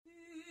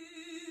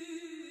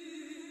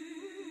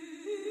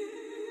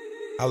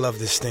I love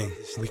this thing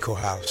we call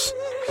house.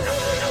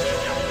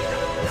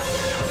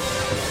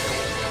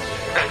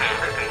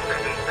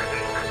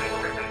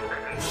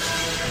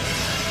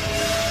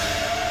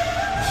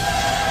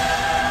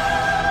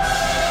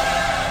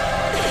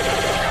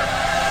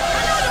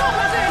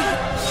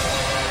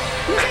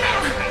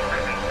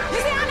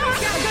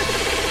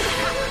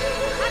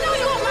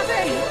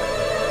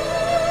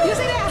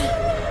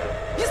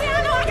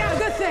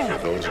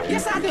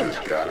 Yes, I do.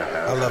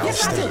 I love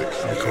this thing we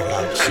call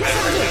house. Yes, I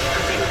do.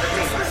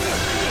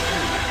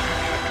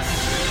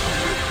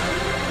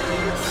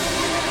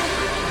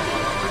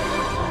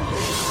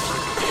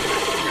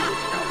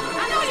 I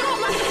know you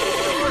want my.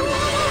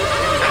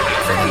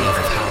 For the love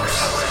of house,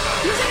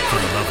 for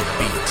the love of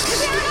beats,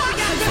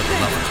 for the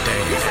love of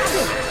dance. Yes, I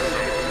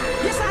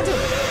do.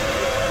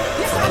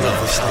 Yes, For I the do.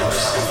 love of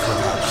house,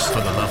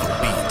 for the love of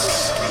beats,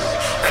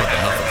 for the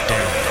love of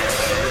dance.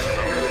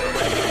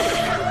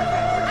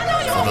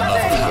 For the love of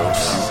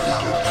house,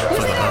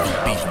 for the love of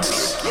beats,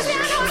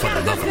 for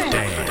the love of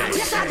dance.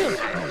 Yes, I do.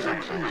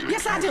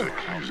 Yes, I do.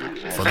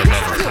 For the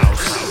love of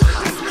house,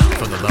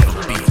 for the love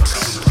of beats,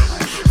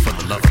 for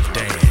the love of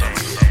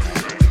dance.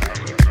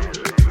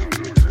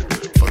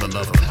 For the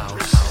love of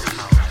house,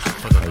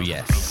 for the Oh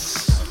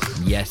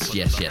yes. Yes,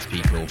 yes, yes,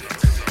 people.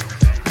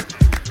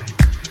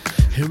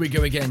 Here we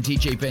go again,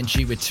 DJ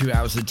Benji with 2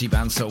 hours of deep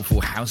and soulful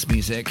house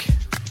music.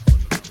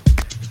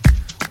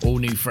 All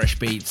new fresh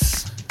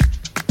beats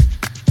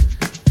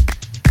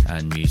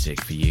and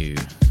music for you.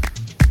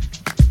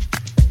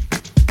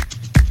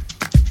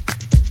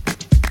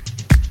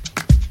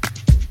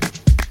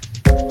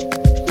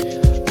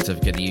 So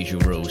forget the usual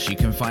rules. You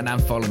can find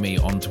and follow me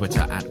on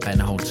Twitter at Ben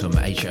Holtam,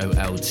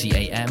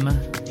 HOLTAM.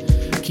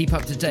 Keep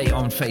up to date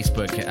on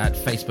Facebook at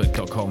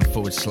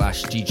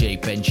facebook.com/DJ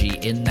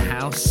Benji in the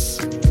house.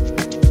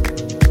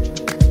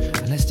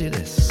 And let's do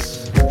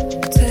this.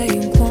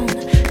 Take one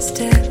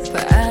step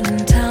at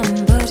a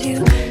time, but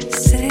you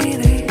say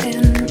the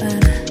end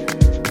man.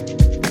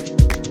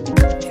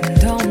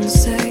 And don't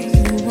say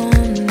you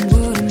want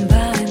wouldn't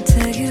buy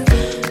until you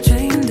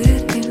drained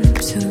it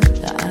into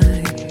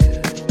life.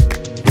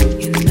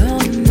 You know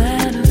the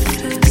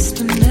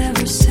manifest in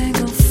every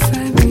single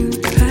frame you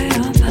pray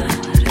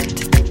about it.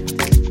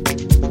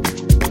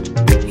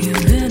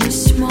 You're in a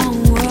small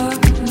world,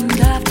 and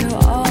after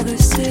all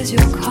this is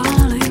your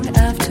calling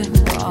after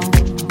all.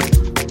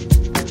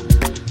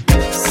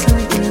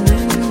 Something in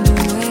the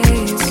way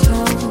you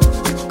talk,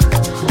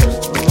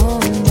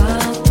 all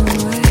about the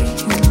way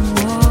you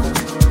walk.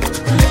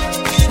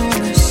 Show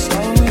me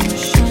soul,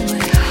 show me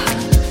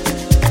heart.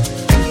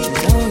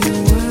 Know your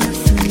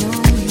worth, know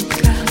you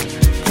got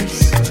this.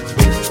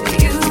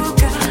 You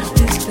got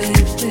this,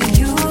 baby,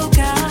 you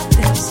got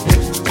this.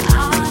 I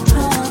don't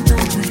know,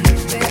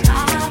 baby, I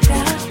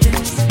got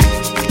this.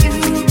 You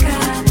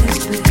got this,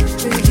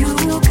 baby, you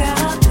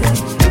got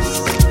this.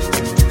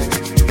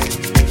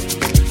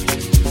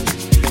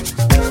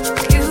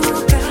 You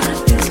got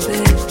this,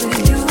 baby,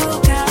 you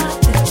got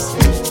this.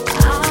 I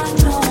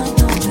know,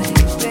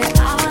 baby, I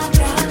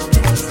got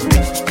this.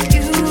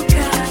 You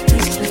got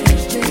this,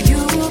 baby,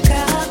 you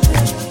got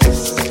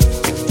this.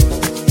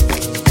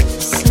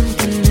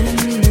 Something in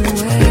the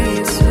way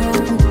you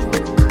talk,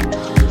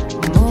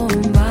 more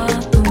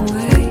about the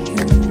way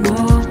you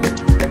walk.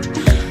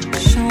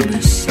 Show me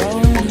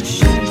soul,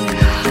 show me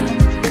heart.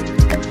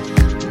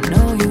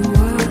 Know your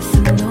worth,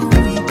 know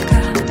you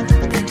got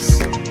this.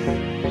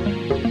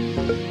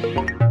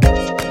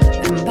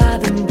 And buy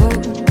them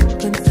book,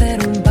 but they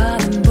don't buy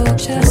them book.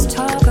 Just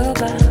talk about it.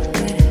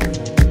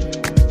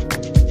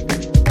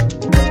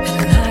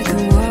 And I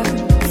can work,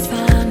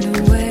 find a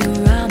way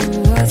around the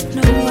worth,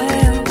 no way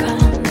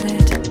around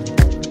it.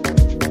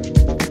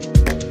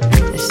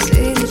 They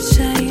see the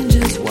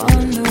changes,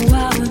 wonder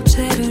why we're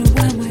jaded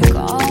when we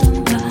go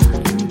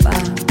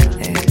about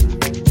it.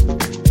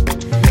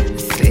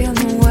 Feel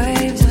the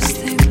waves, just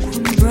think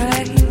we're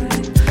brave.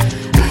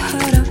 I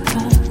heard a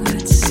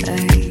poet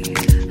say,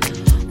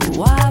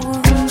 why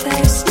wouldn't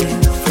they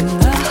steal from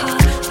the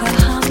heart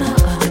behind the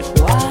art?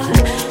 Why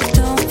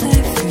don't they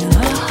feel a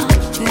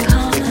heart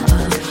behind the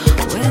art?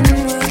 When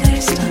will they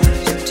start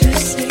to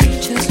see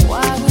just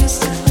why we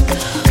stop?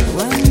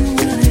 When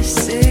will they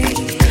see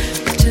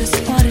just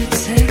what it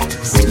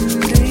takes to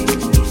be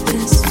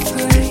this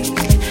free?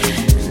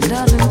 It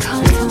doesn't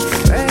come for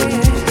free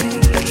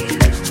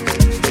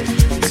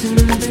to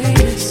be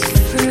this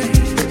free.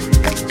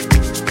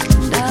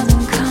 It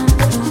doesn't come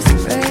for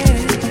free.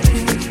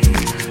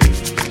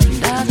 It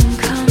doesn't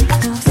come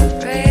for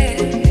free.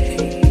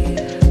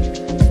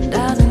 It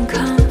doesn't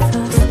come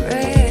for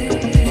free.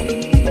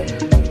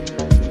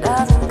 It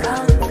doesn't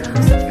come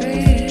for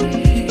free.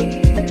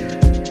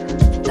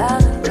 It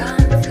doesn't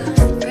come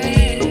for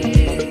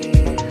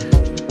free.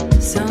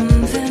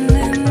 Something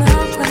in the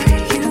way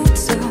you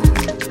talk,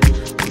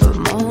 but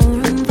more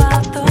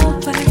about the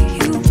way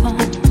you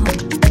walk.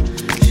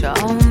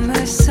 Show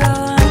me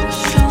soul,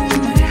 show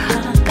me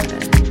heart.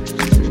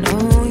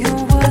 Know your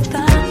worth, I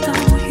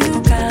know you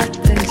got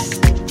this.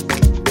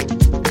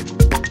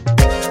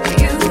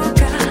 You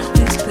got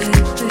this,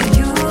 baby,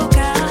 you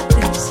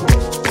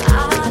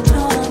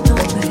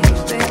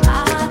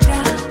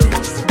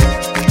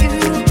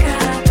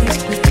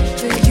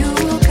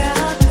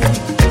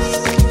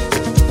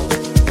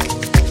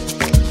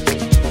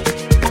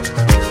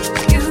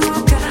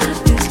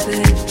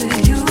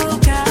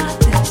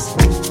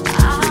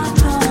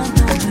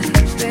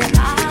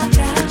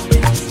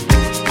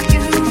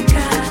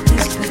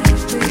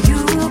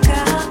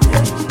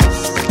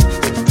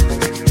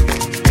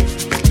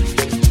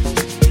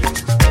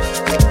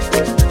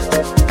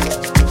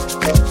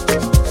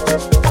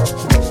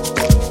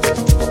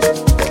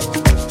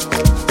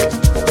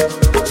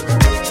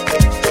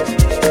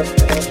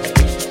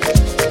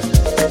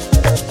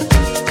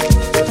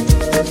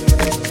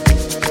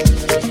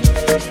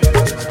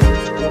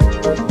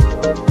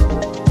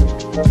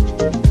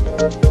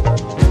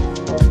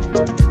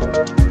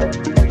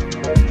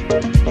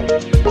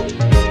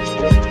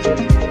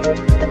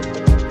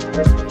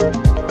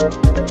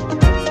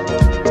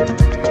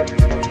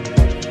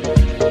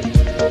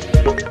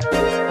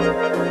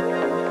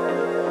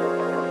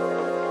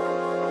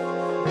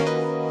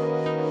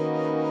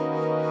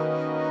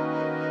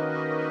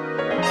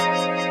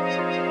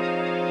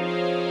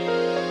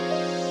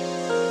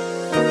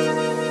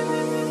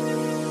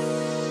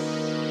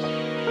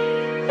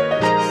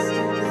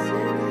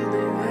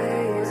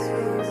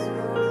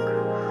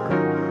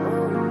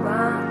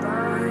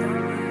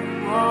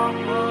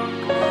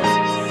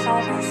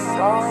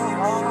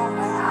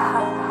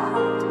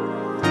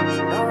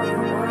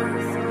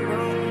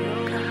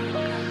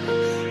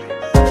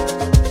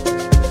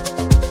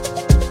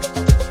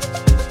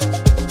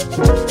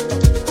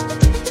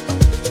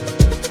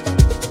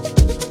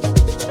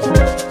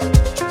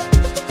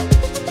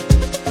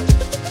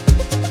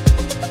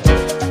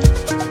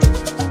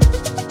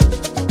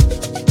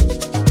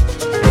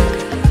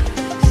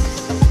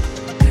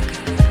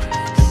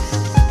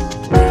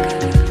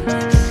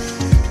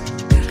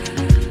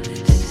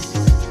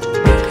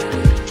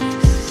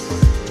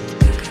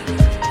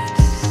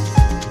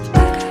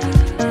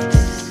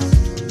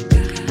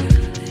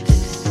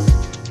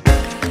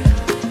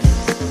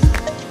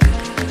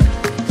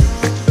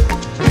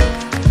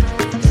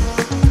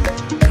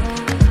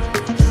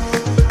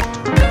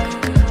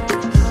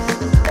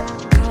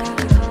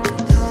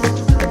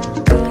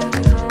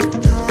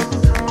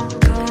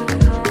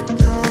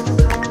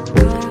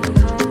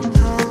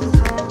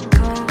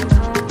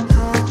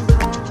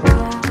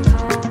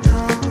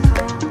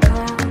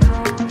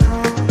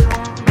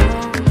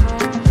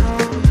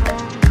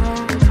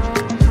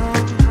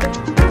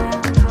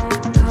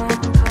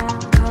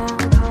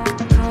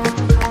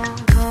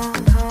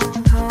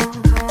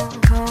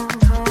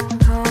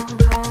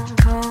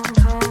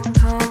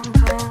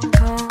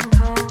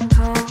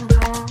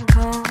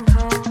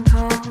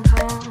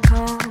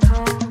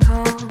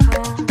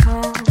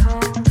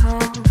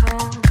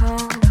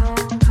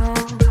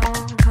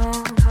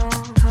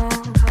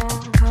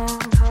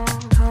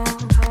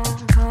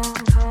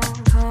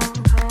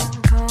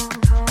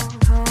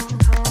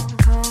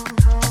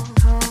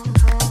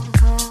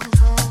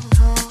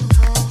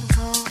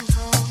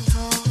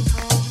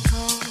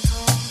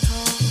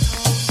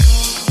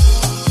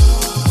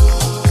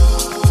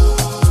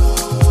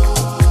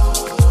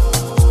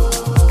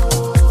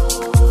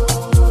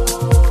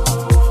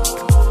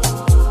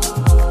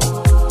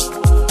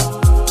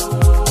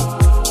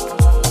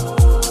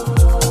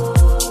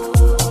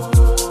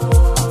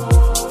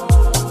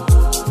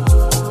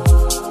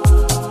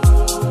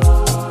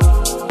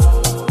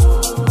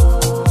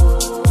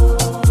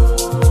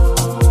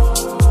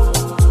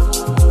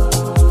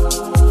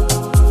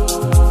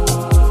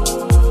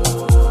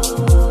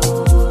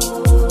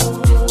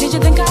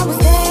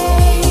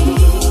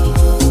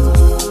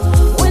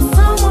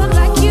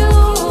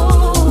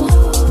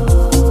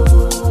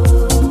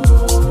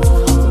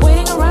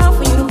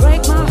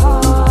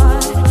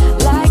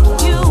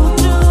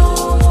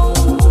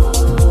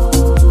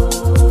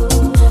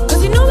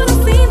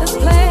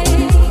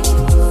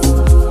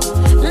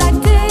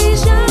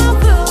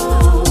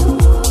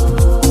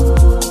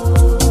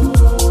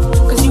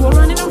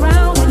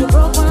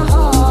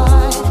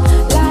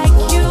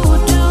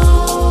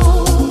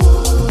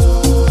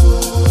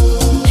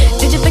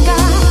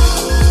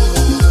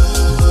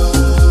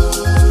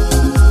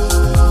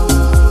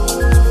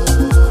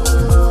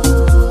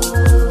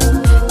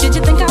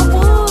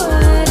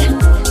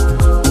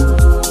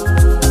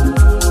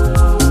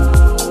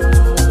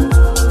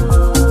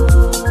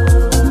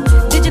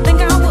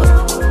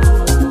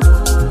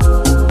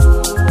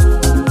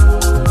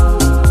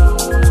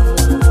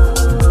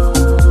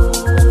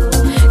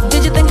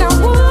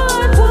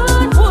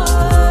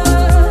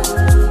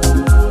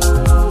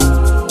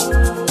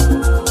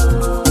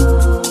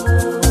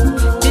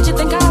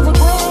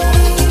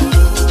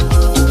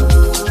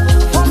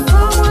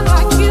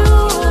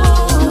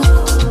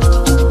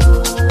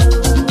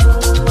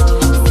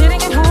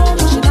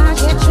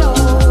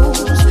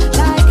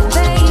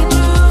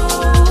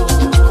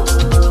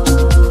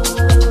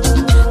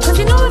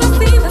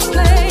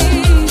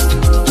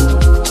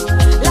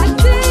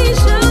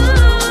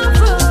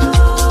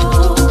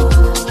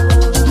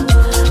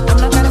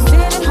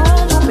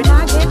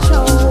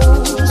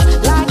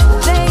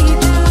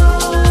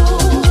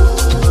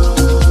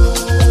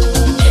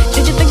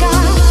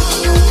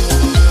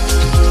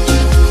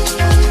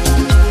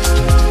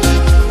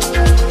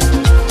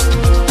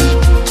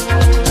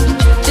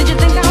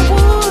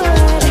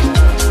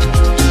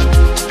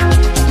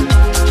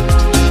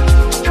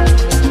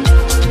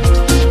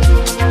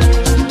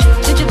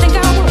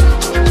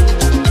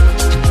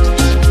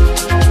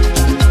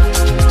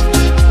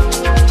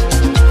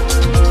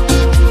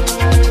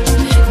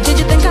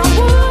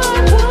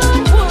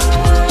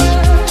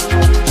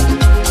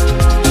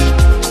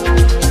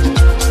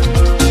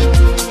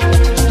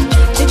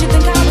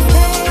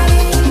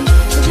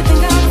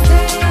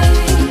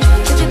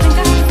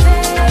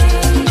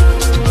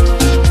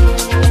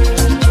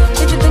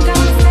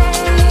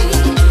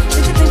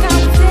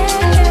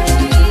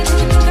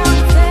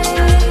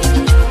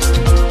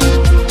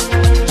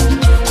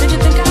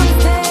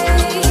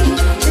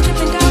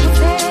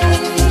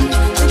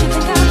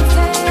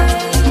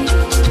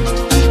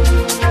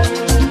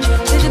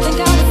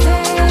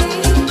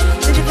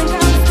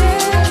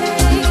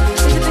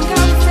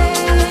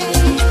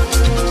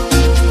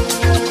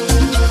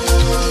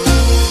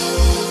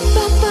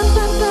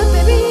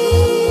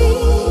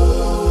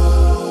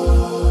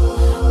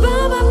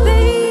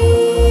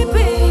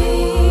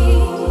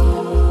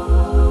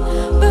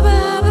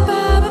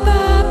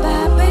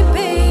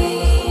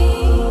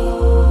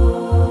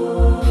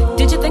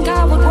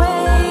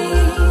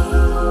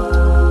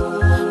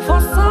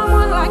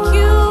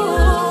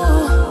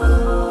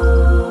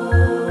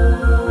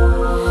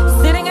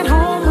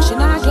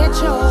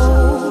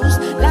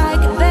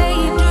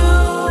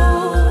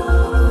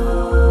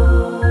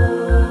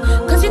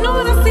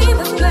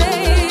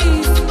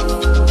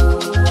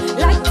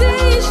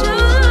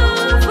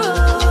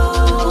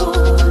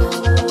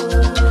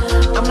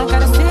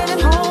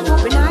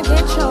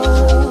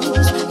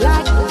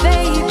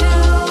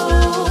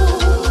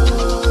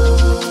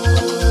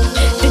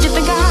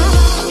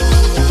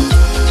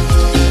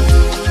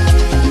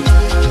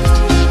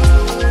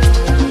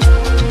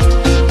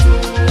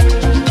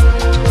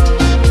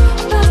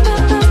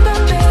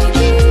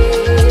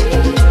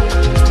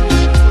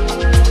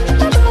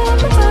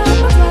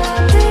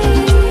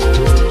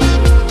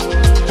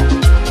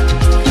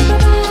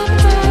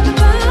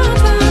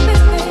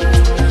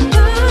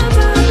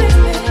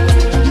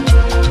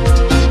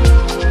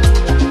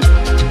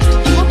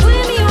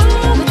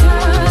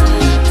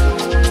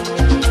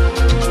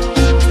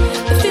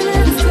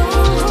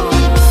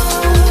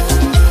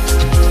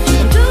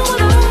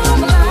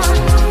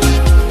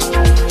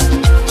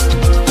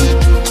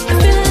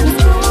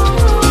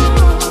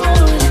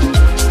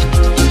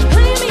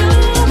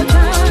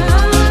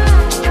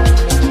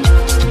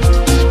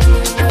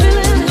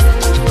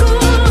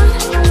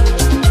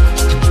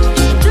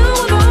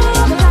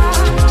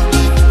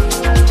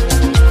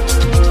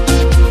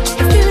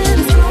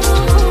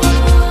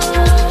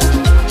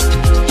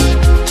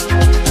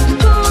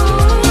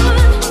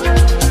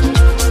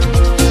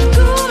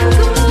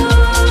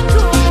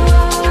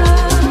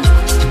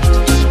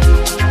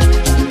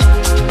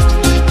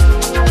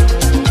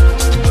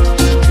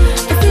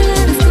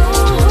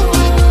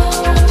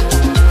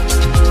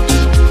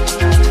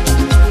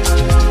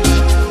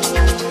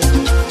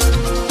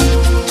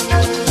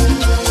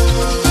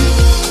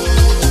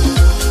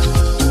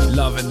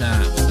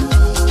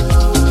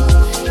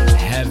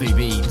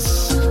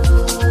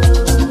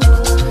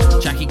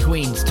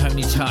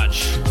much.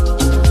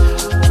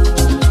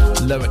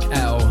 Loic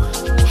L,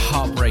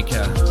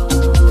 Heartbreaker.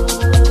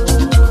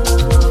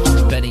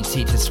 Benny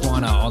T.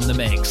 Tiswana on the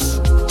mix.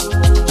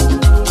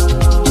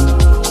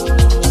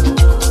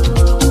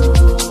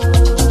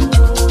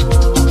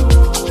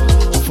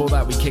 Before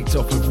that, we kicked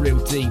off with Real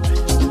Deep,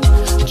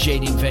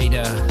 Jade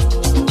Invader,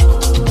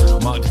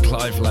 Mark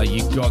Clivela,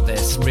 You Got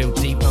This, Real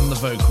Deep on the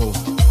vocal.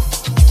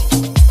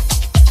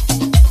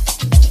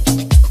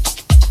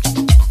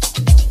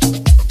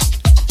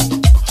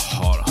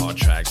 Hot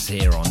tracks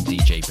here on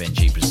DJ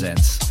Benji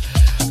Presents.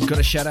 Got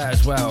a shout out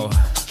as well,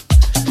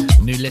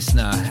 new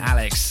listener,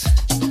 Alex.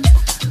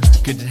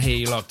 Good to hear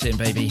you locked in,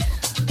 baby.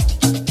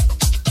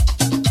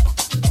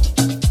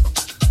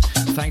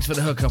 Thanks for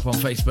the hookup on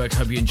Facebook.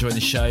 Hope you enjoyed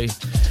the show.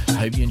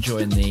 Hope you're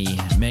enjoying the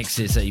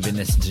mixes that you've been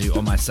listening to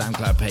on my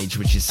SoundCloud page,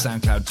 which is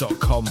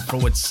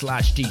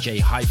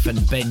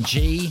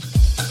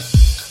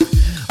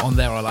soundcloud.com/DJ-Benji. On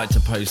there, I like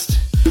to post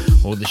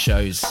all the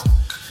shows,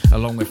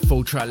 along with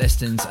full track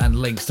listings and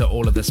links to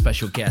all of the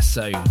special guests,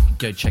 so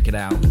go check it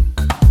out.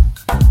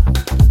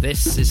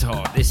 This is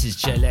hot. This is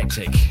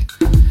J-Electric.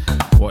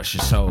 Watch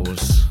your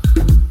souls.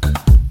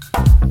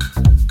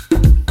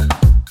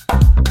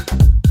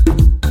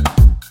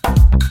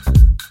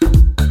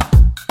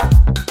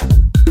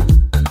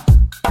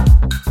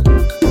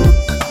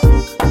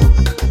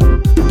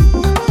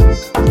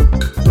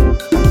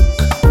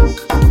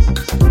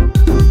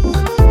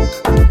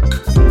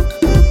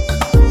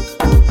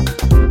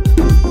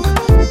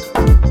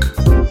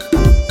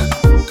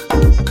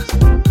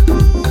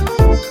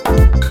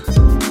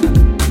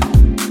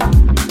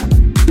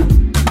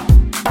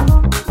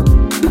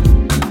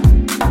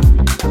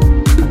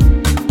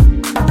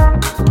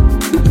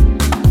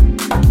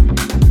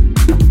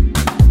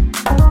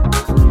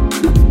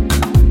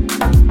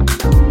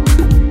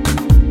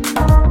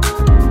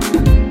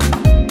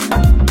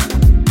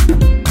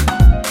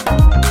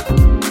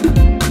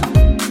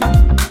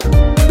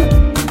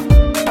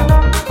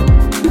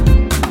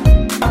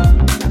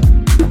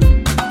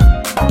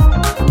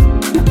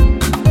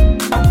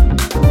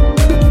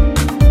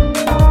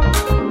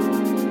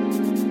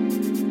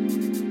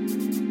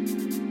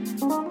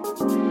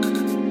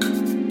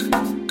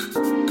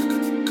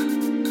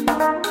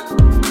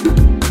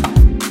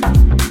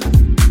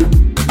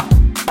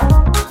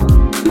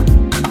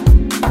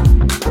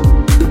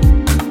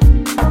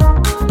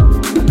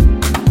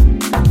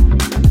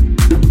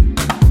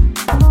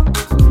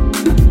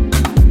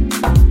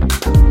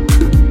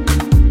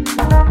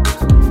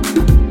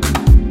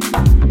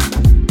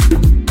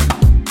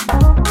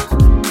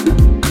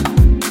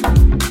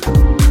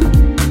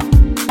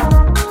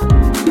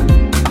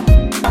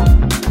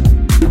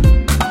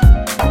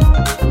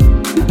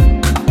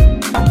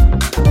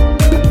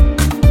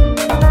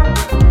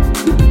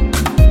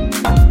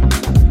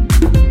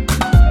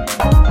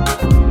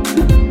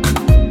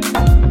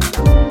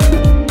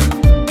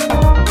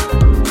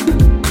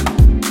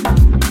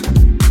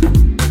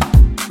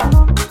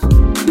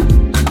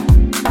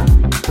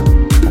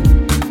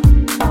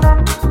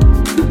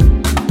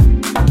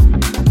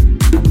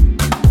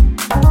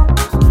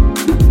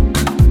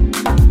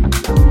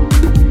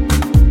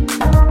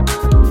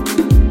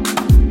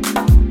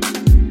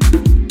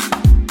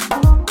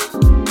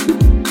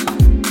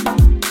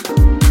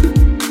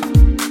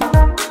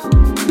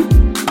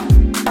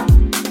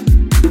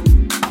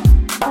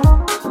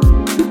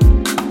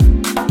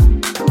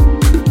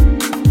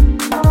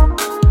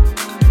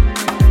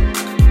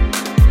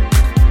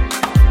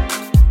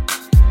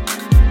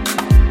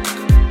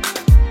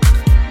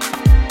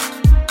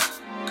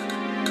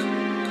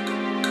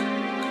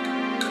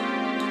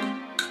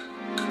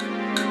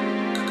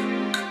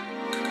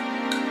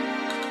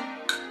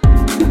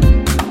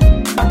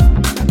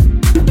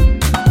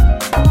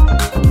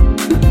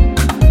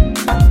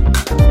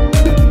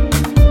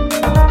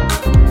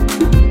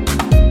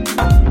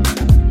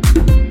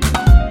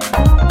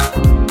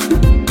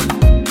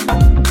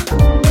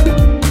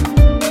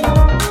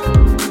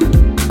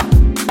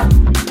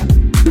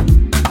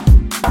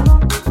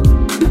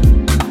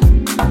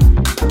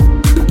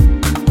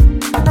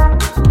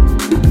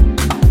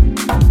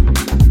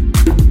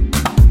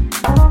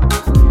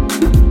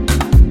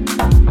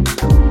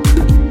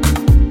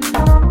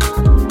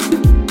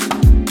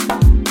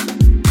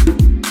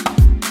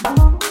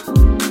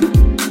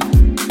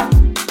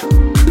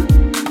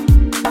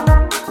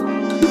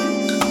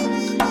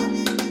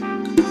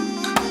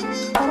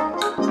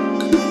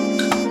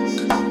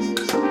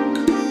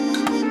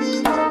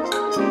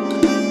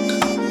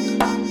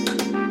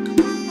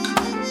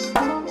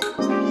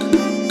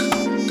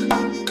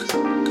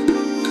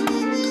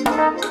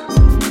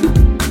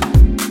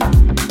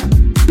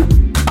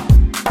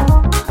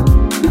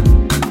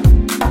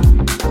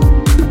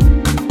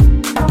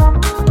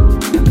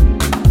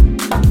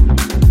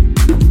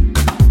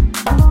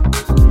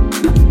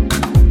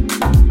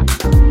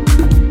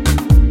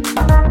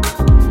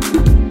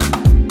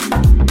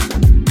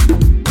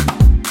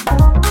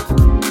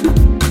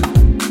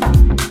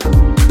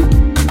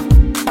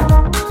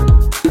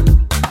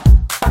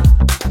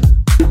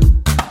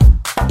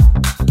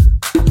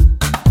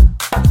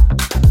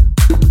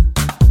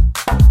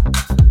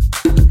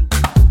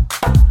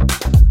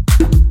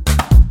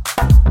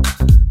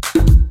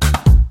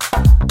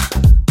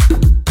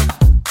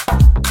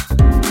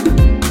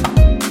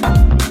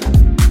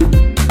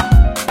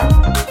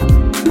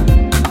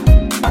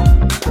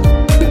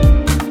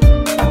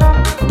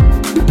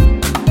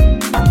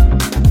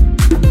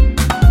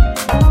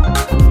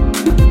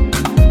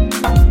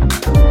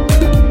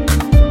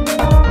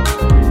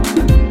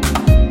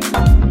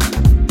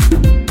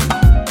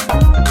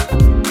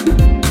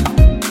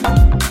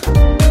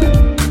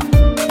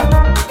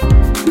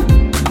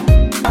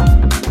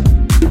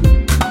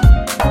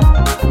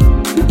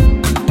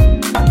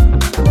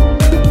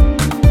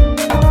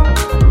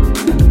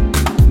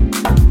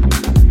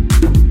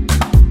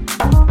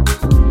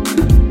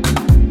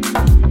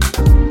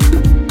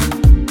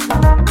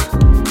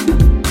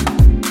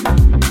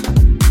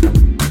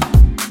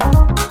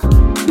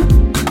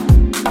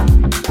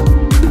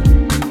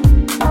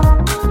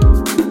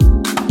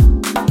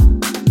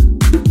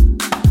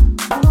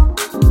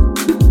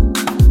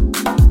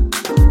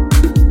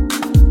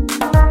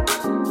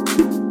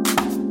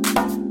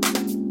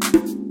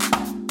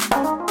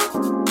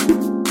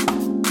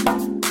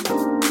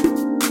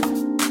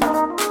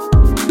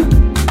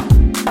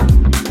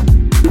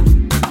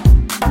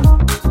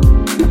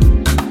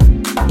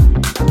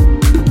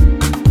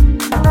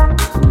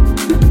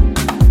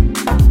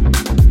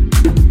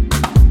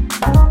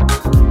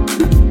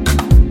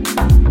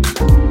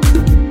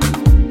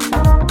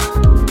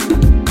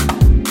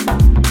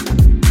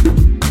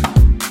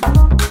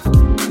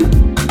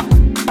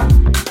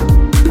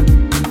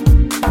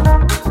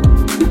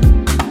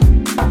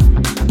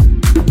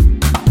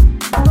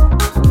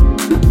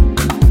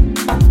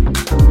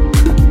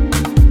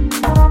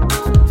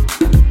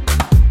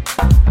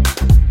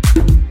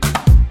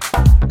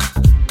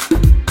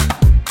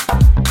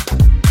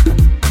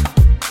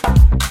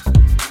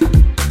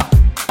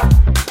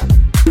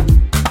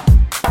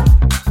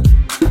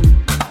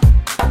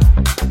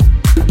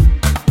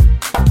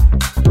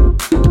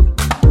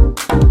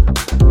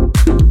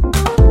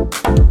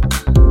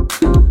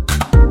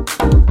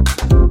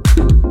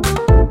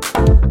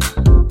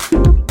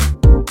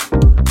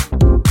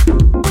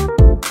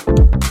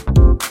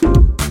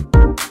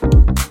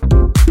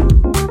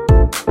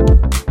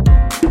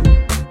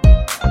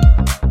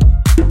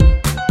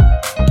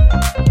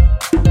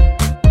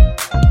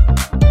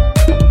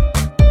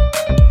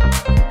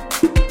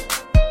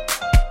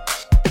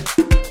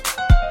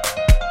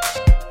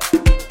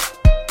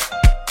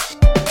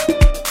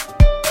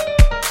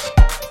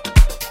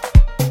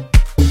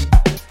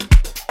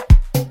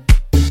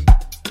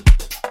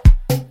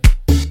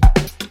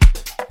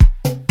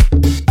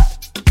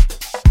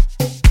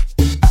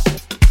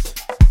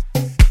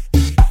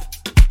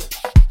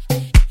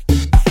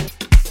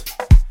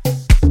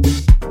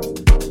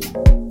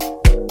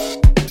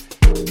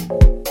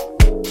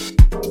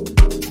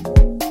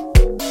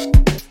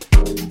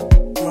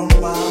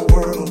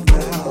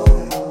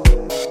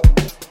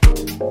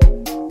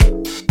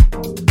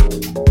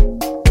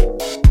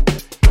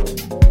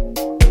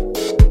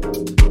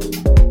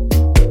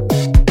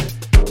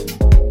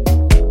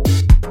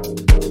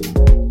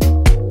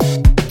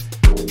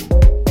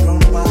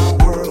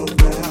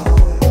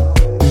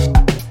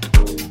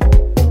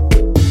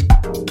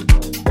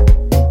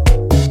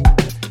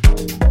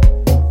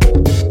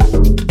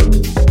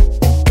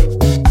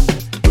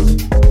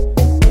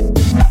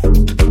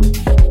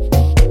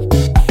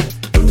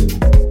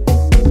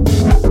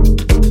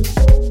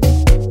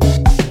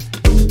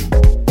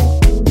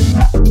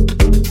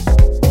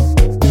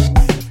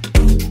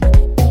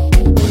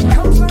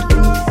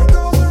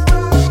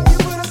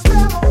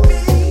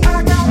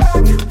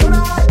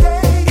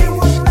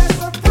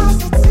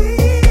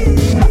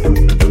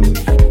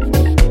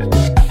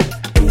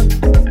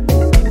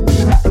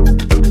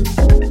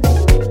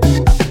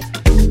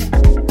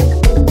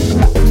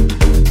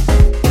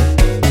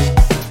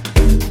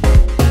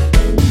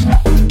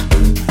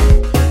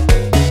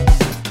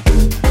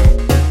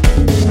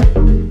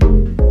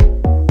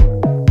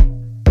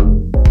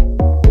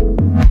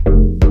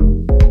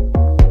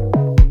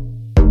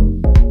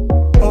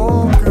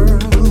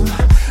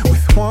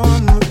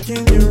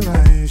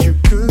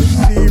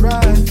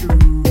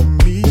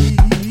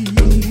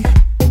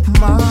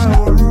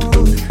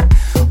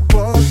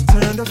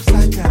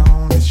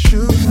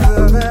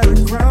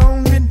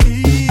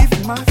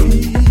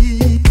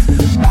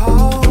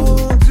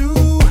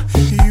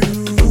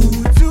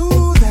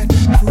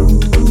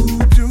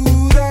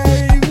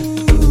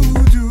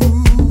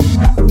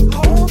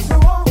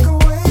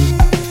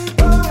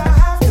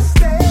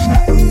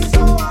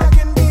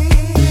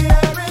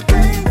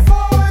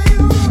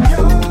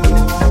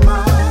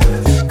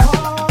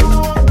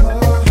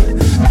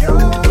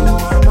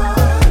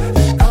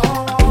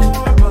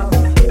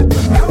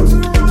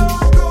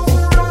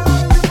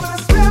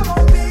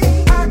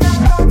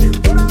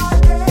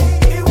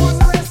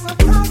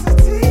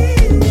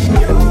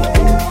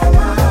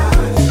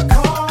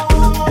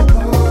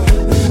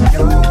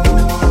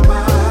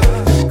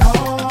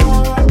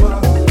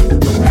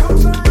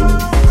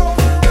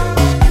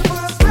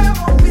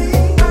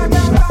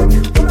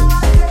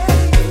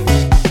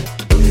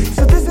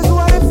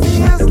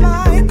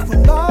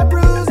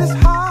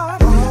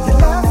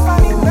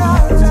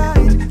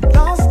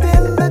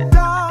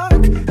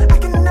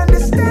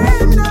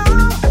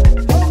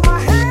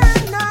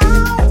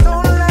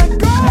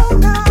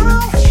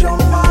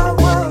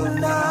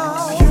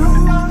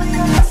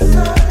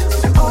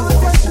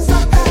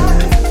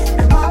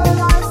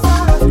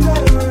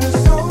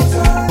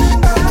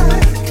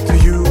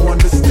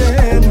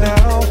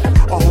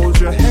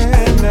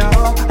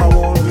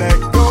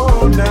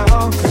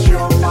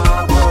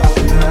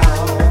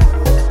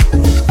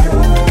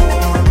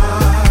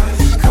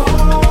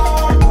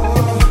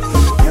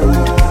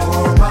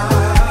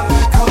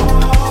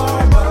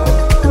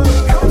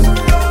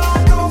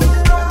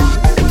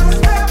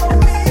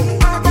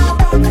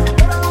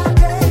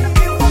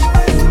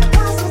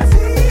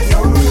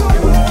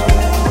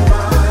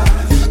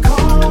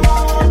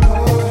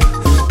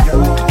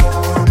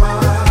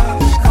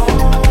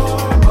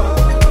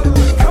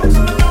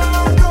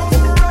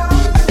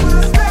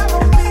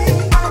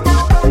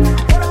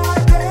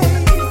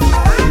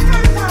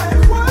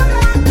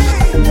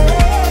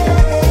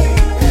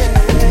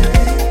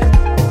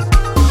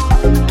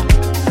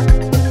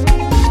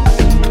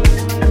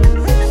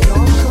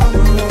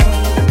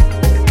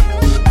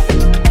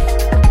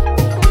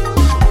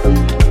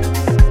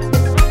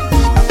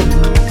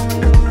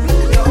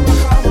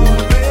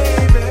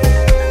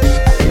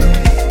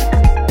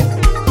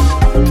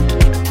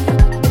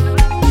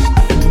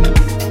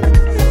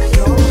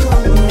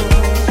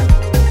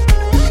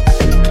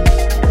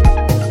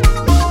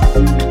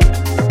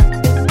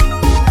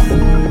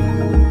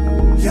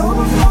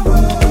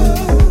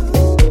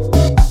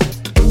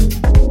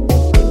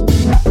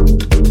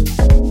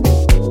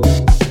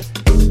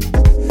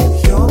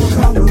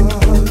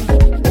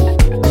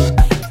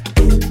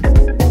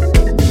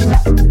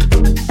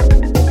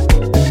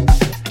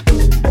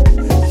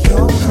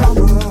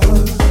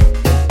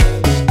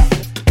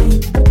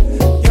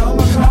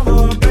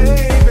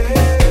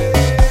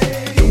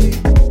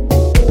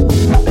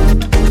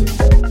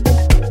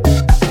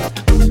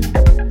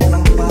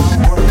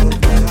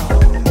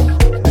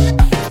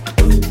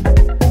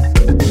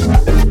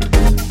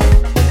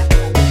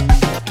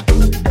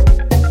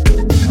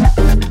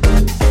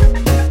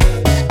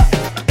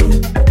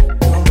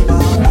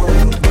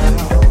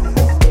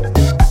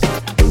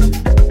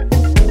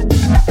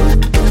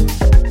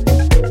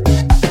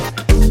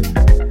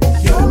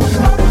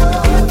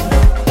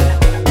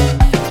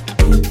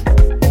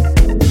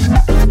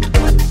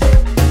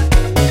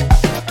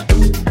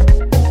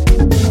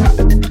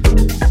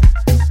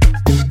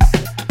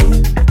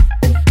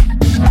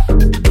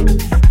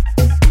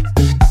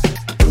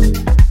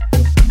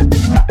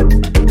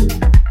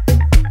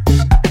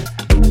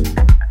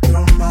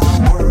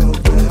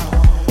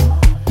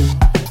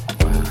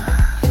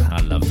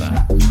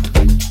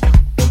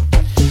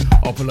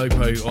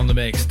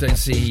 don't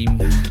seem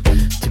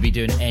to be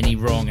doing any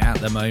wrong at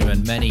the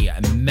moment. Many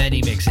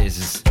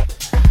mixes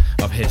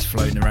of his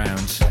floating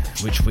around,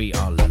 which we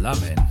are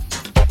loving.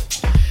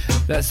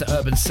 That's the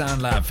Urban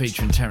Sound Lab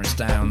featuring Terence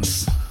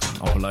Downs,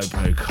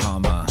 Opolopo,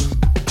 Karma.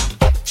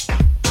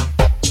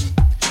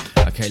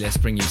 Okay, let's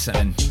bring you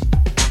something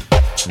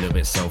a little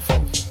bit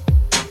soulful.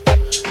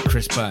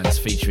 Chris Burns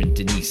featuring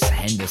Denise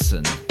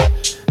Henderson,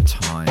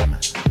 Time.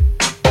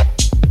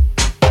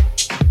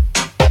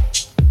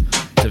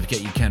 Don't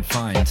forget you can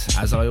find,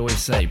 as I always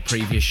say,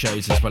 previous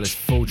shows as well as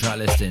full track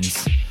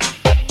listings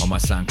on my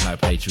SoundCloud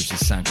page, which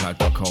is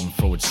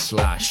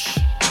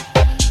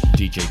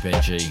soundcloud.com/DJ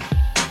Benji.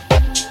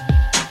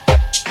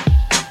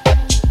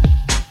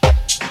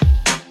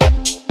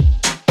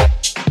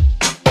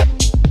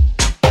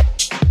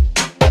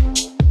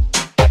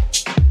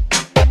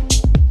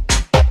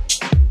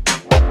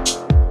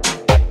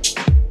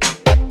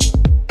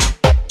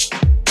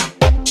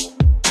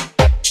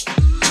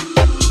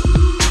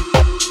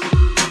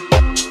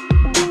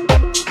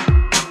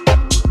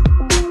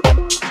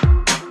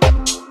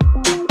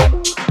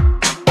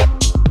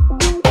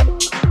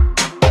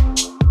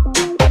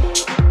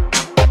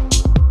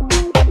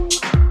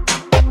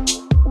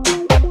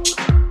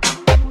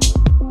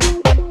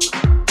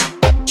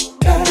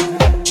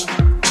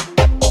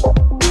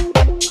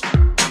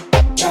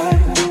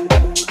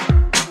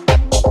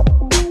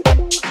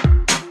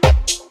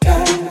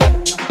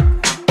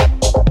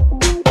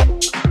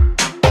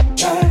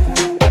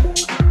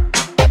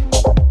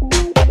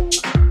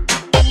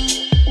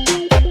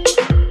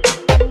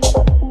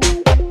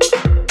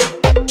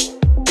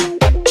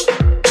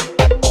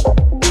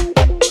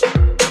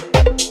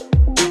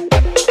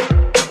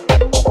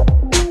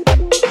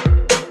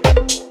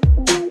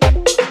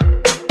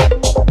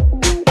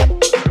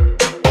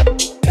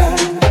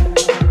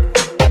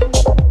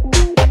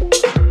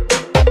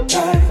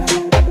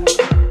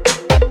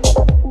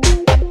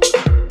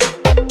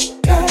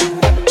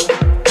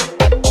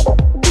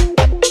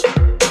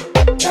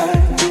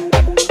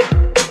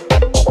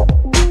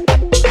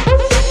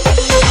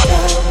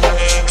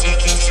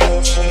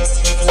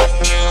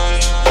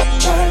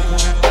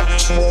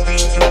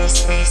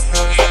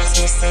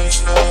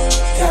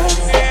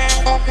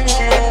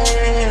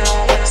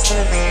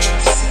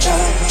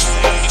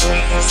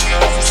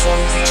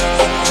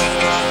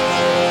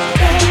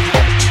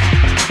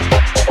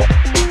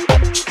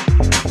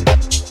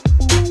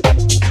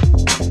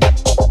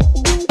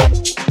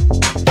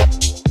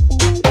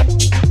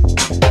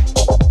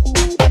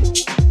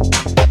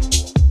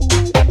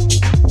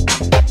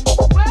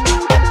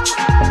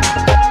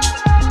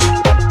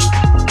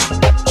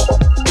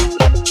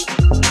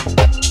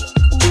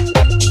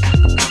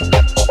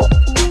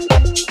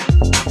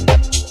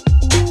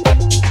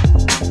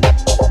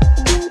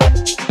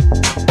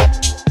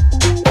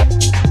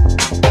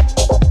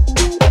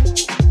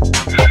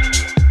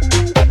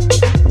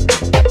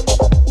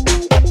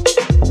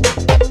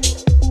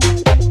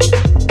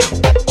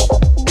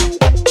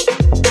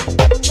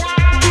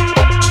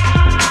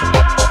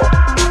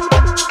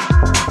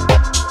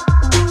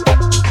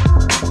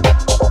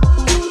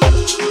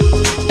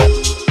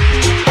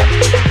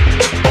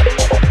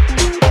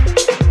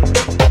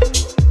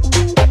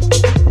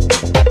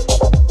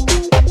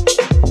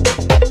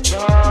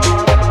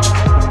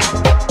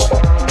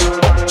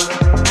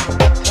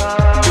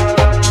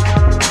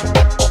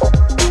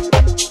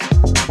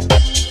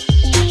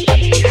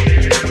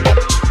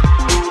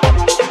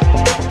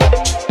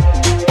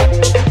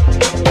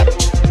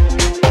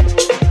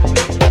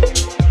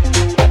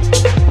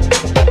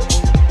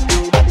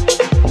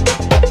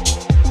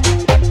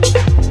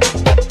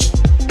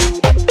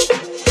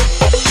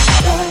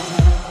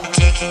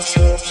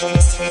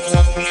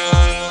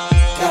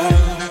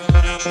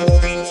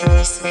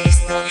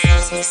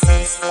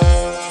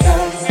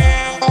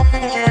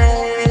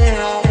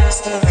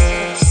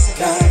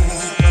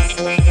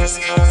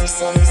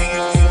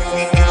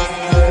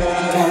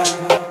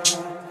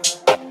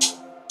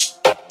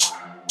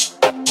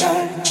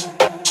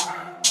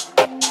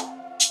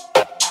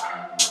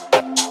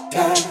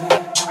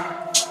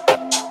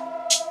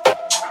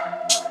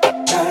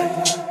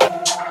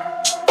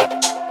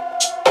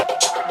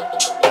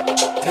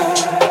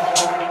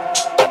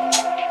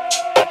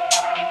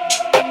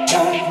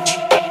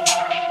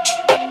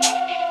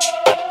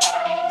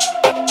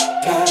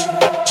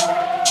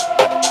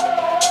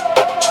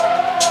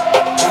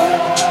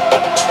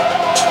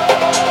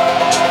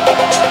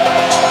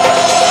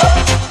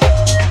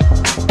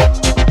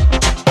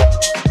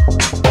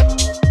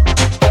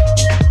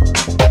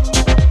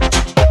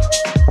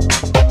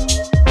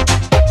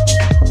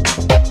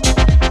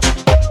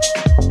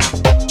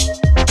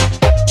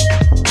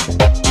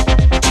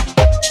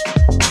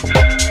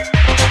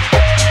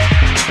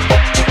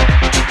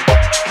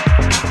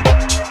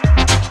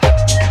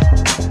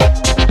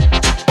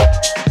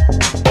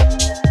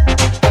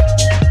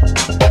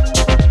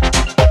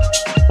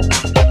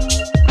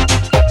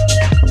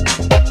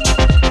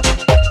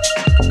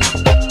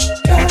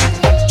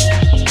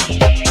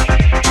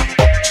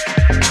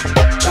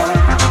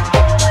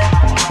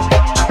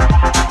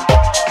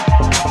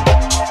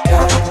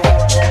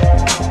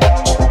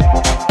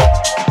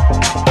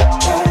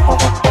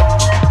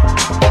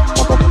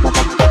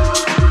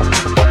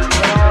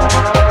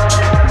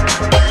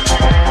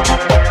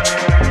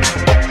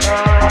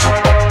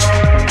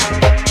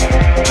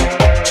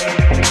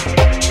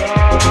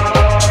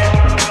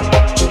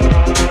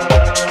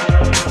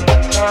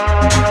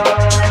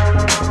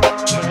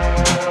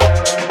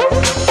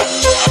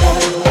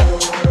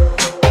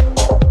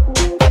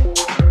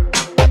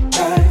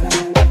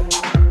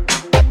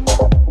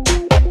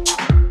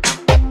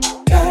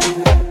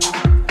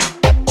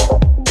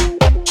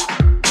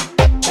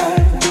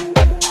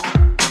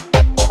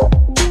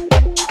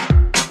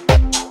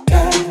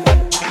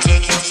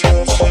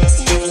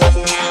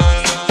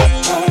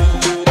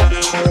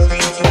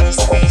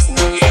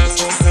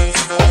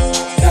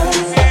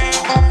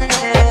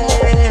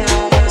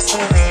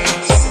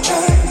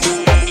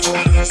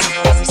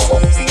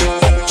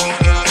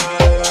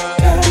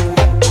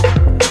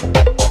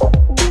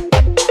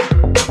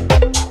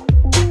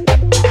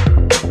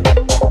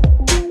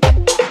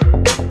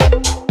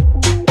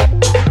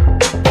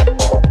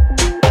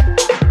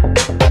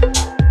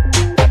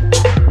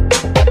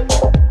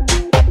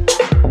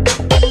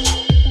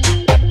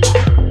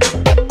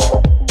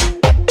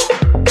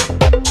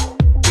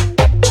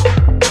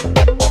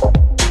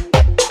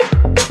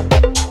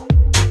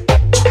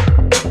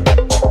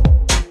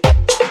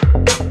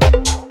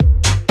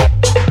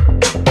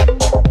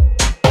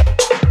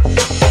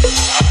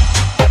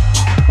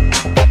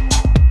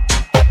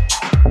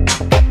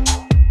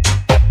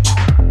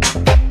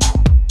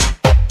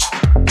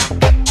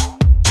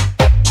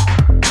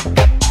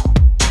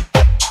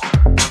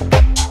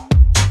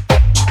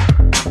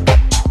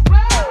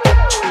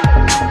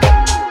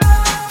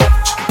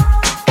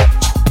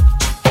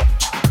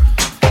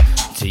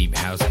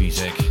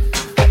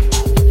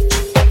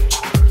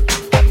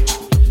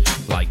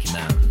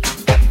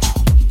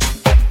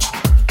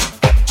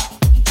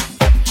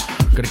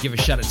 give a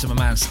shout out to my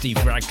man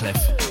Steve Radcliffe.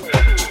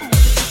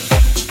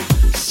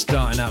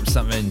 Starting up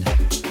something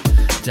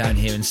down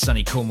here in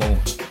sunny Cornwall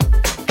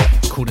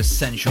called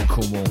Essential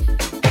Cornwall.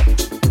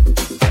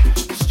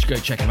 Just go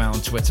check him out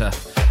on Twitter.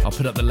 I'll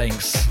put up the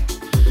links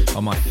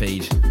on my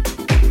feed.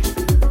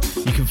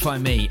 You can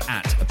find me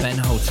at Ben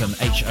Holtam,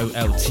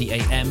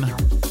 Holtam.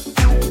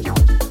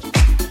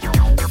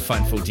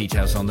 Find full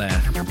details on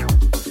there.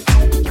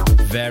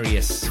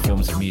 Various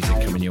forms of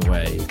music coming your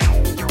way.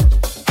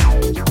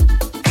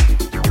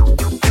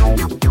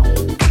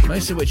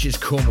 Most of which is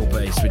Cornwall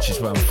based, which is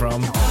where I'm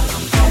from.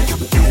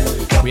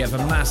 We have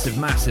a massive,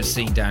 massive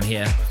scene down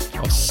here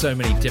of so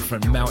many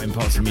different melting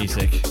pots of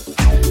music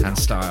and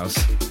styles.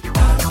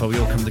 But we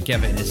all come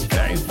together in this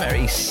very,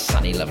 very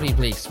sunny, lovely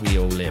place we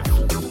all live.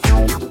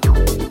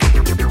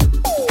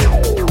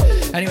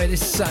 Anyway,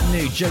 this is something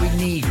new. Joey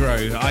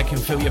Negro, I Can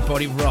Feel Your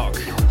Body Rock.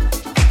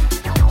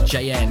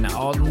 JN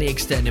on the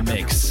extended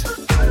mix.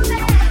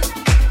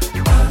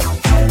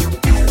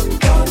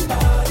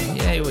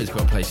 Yeah, you always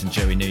got a place in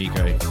Joey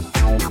Negro.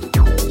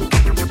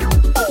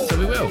 So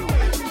we will.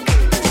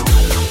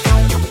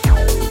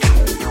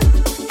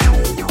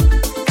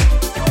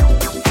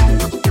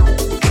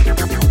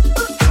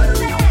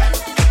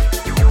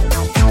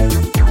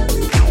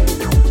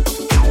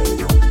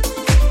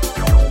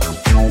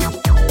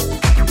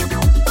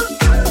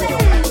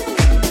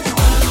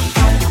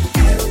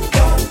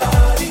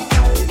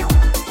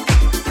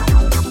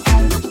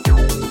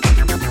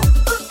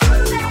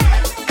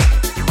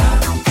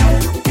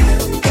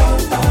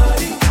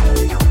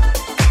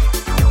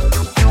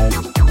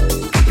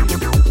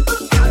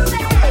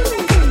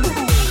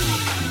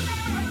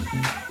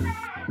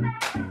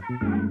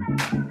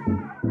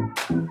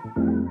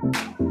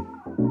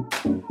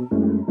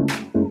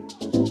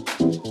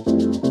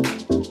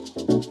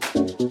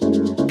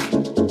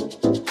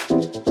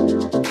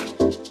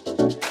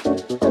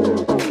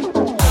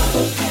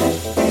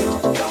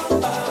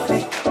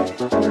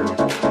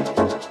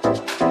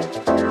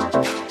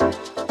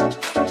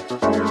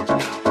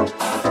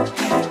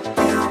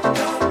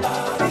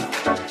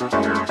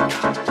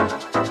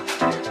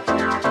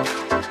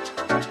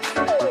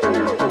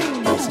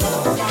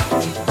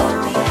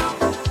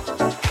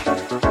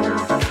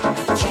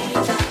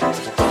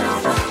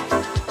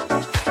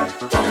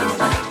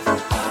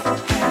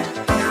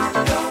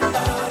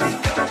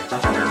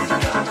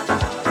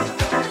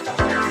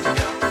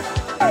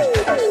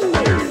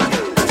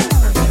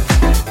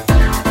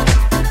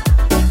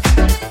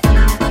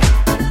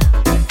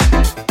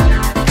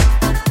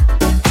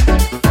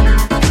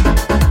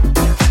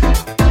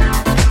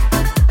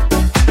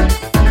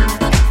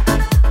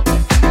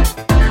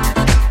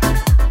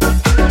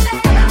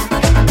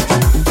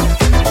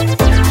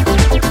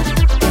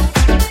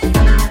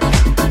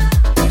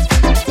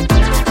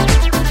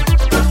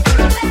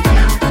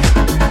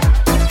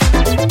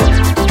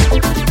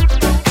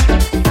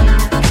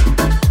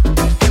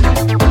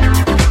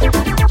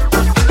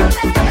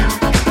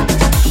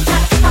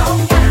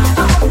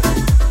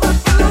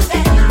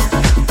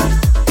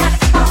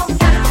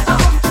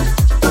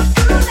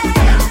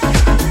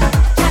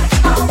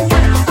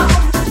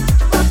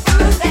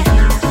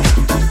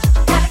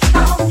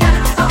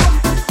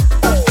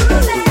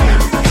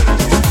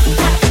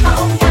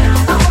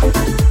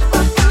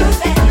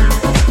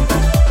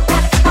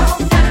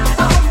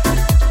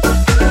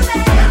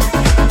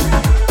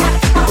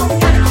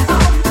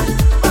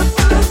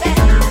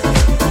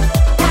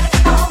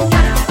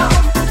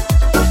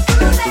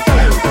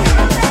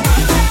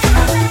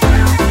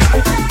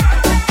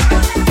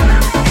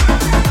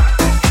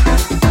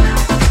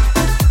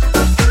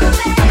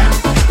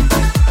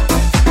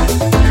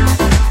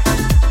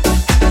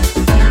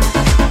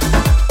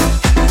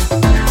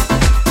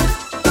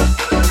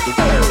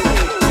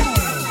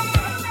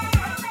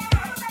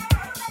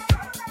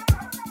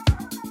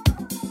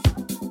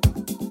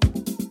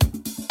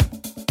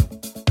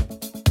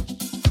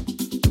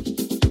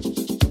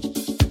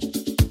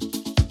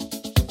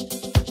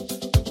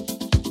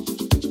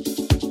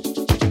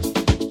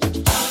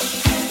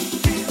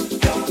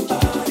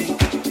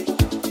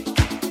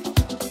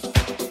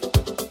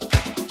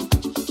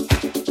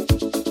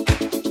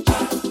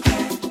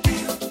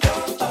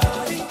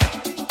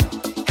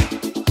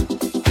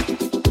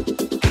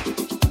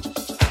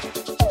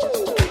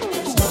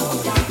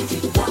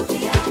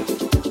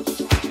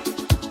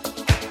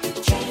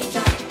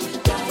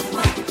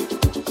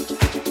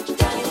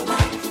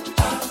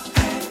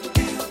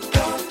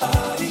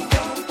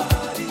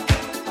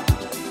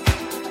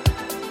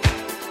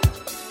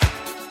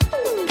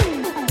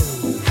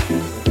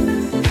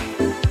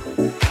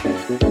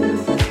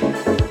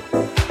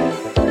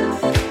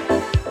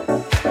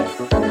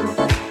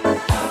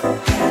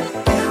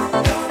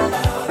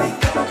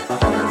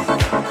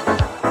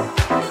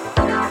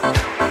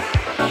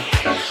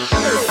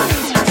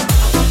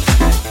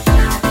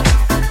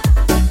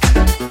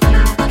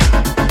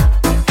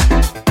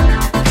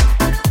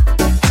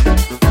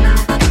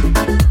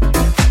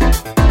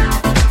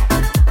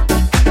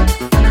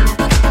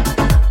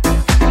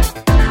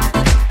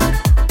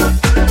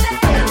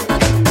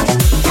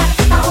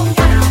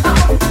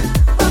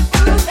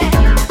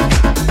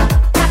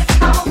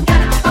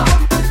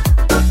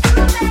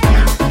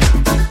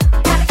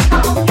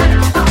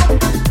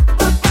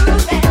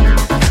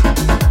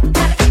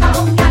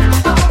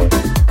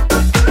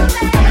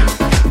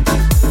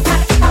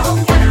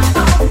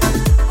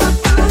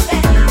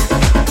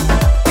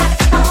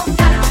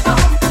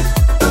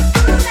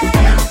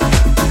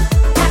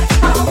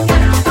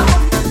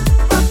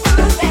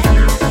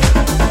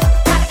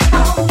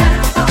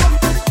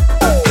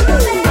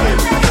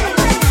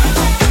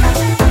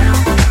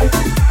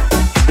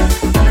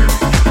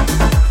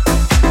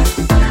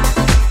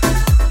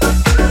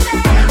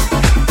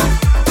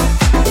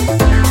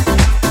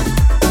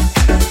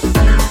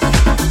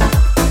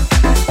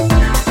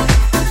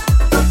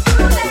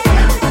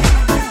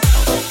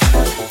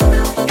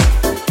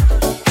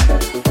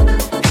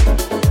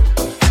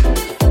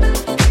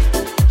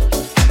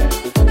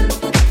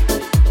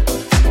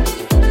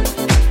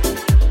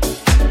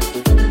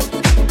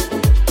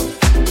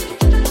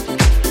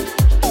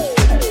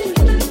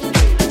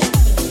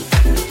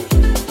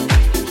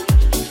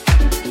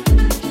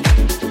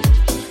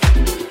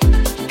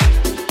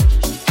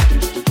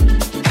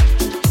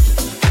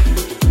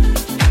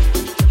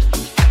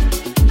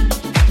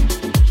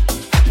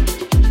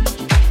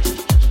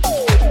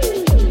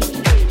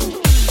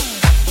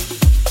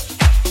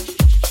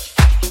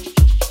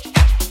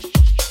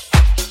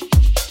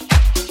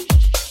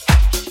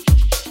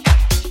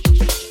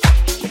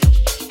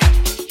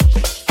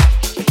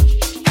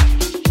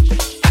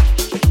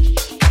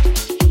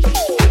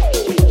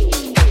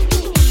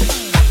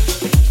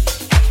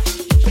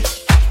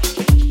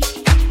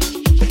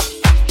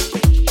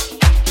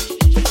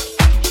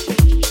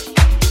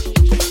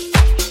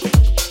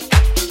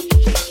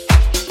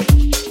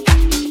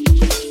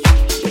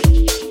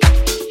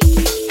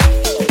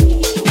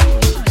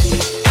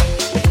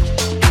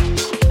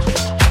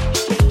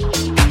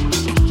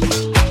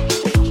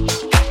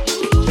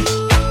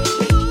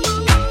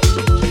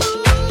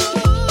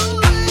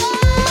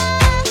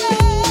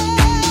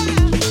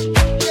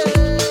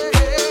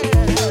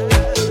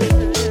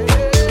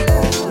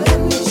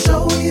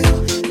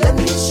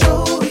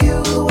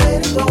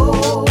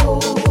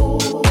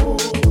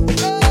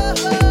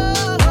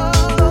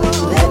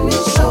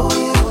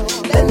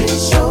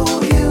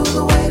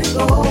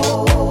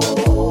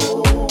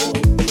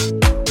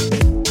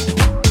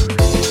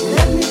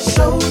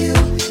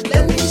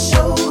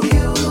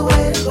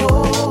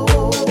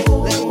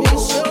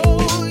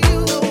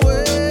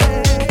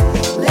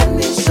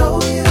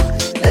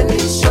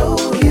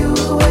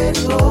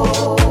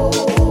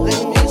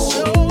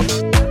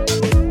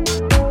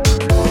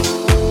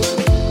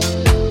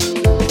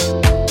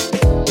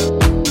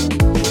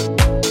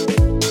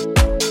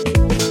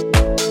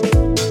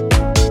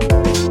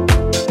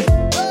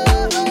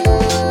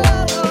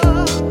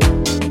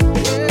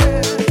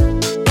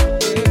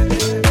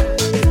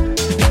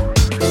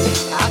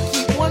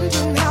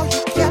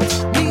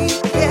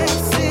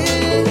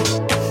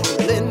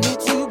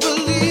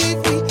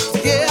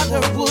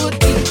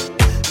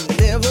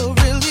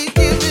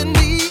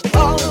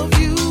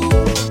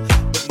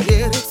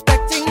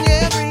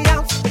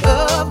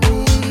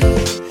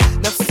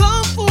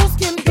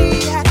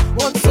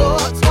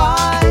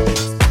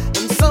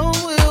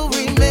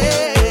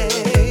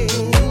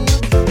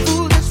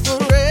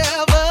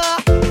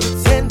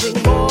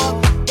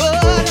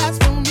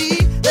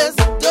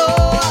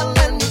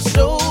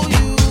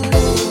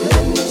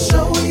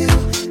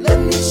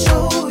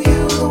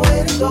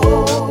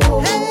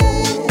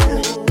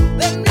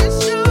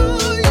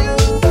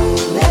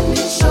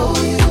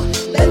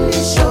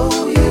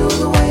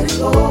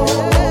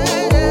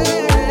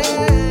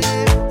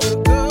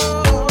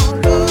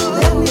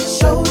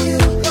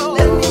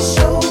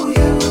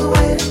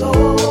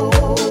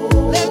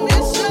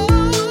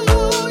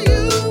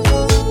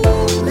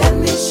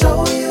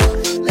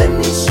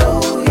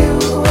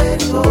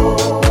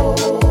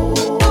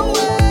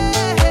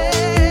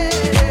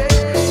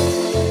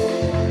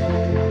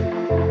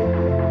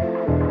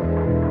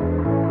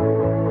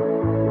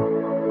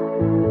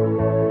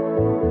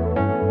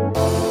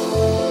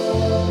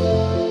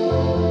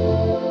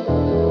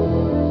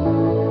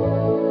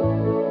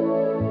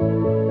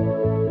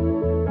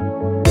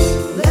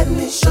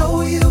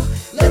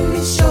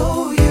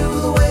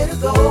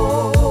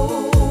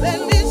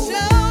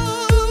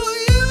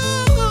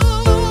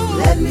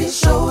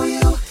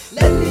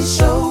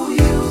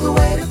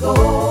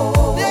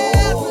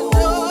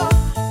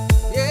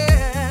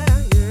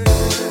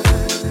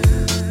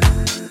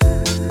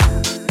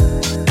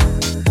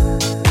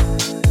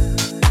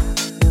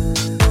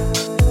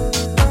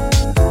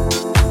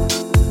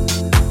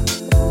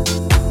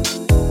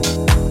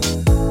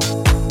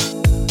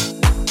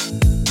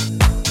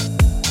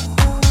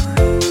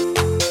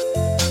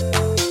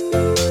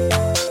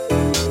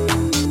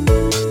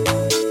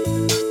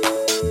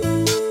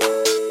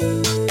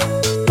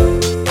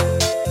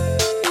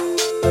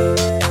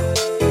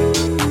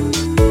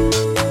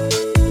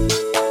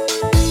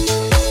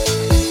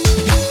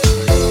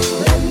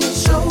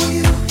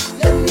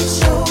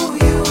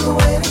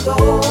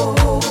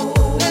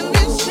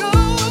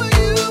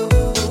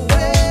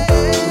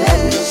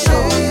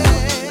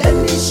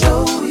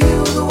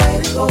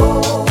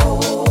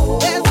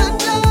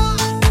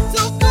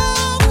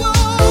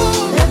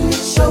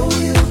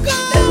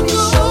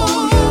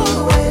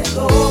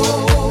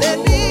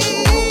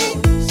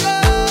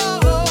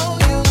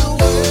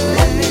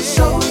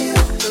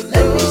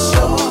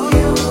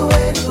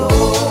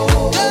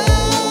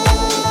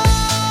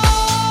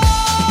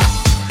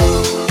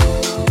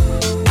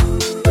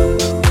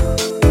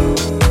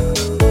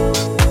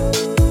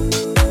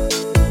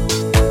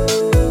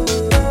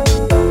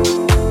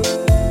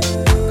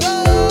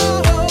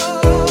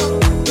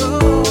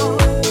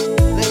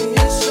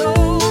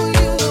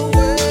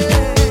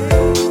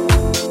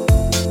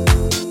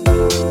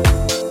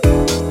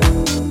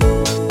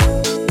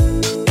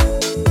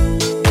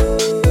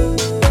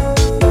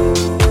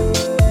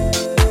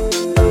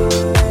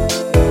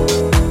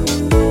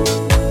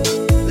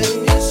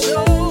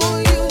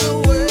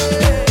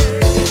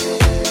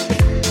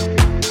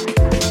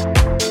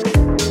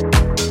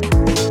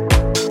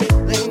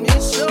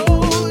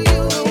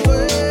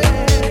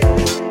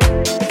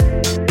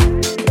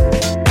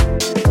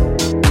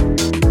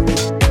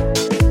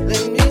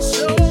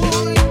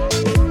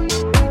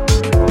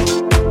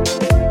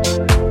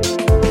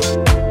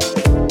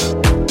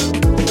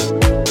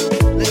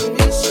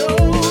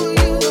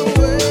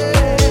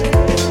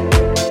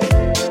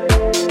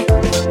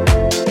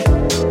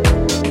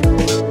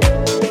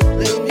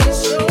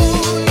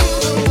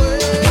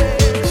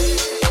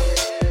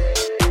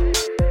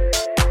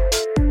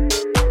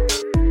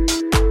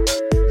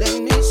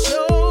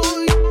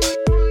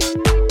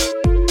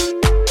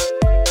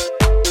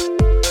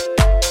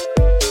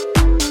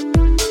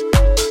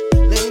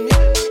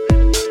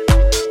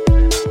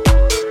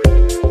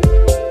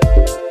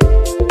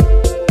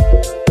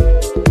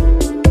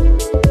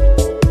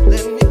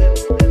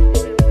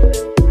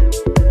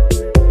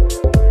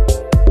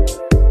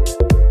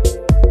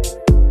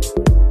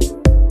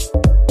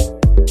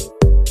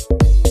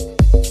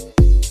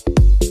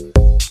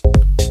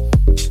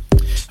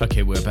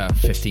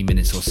 15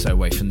 minutes or so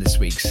away from this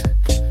week's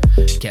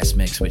guest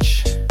mix,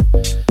 which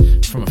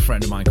from a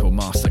friend of mine called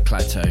Master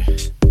Klato,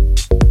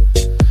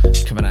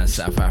 coming out of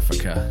South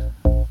Africa.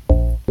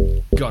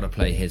 Gotta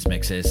play his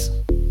mixes.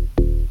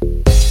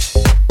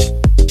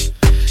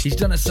 He's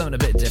done something a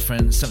bit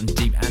different, something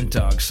deep and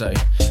dark, so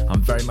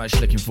I'm very much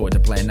looking forward to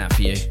playing that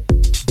for you.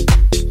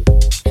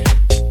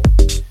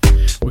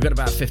 We've got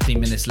about 15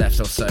 minutes left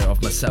or so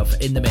of myself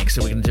in the mix,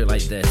 so we're going to do it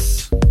like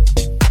this.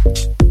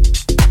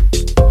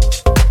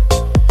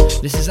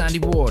 This is Andy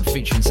Ward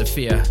featuring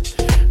Sophia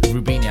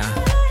Rubina.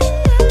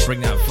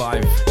 Bring that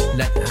vibe,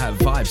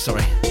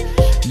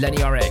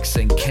 Lenny RX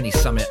and Kenny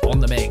Summit on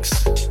the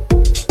mix.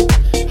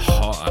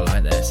 Hot, I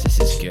like this. This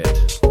is good.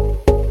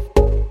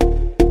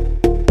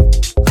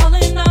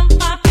 Calling on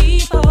my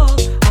people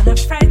on a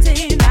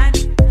Friday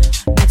night.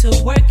 Need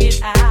to work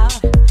it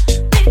out.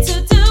 Need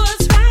to do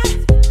what's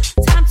right.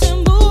 Time to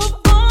move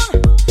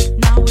on.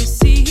 Now we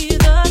see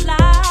the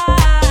lights.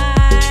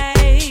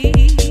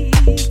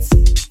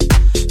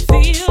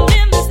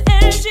 Feeling this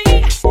energy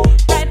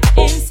right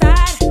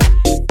inside.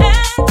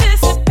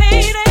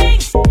 Anticipating,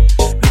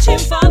 reaching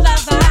for that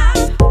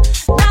vibe.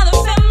 Now the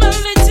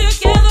family too.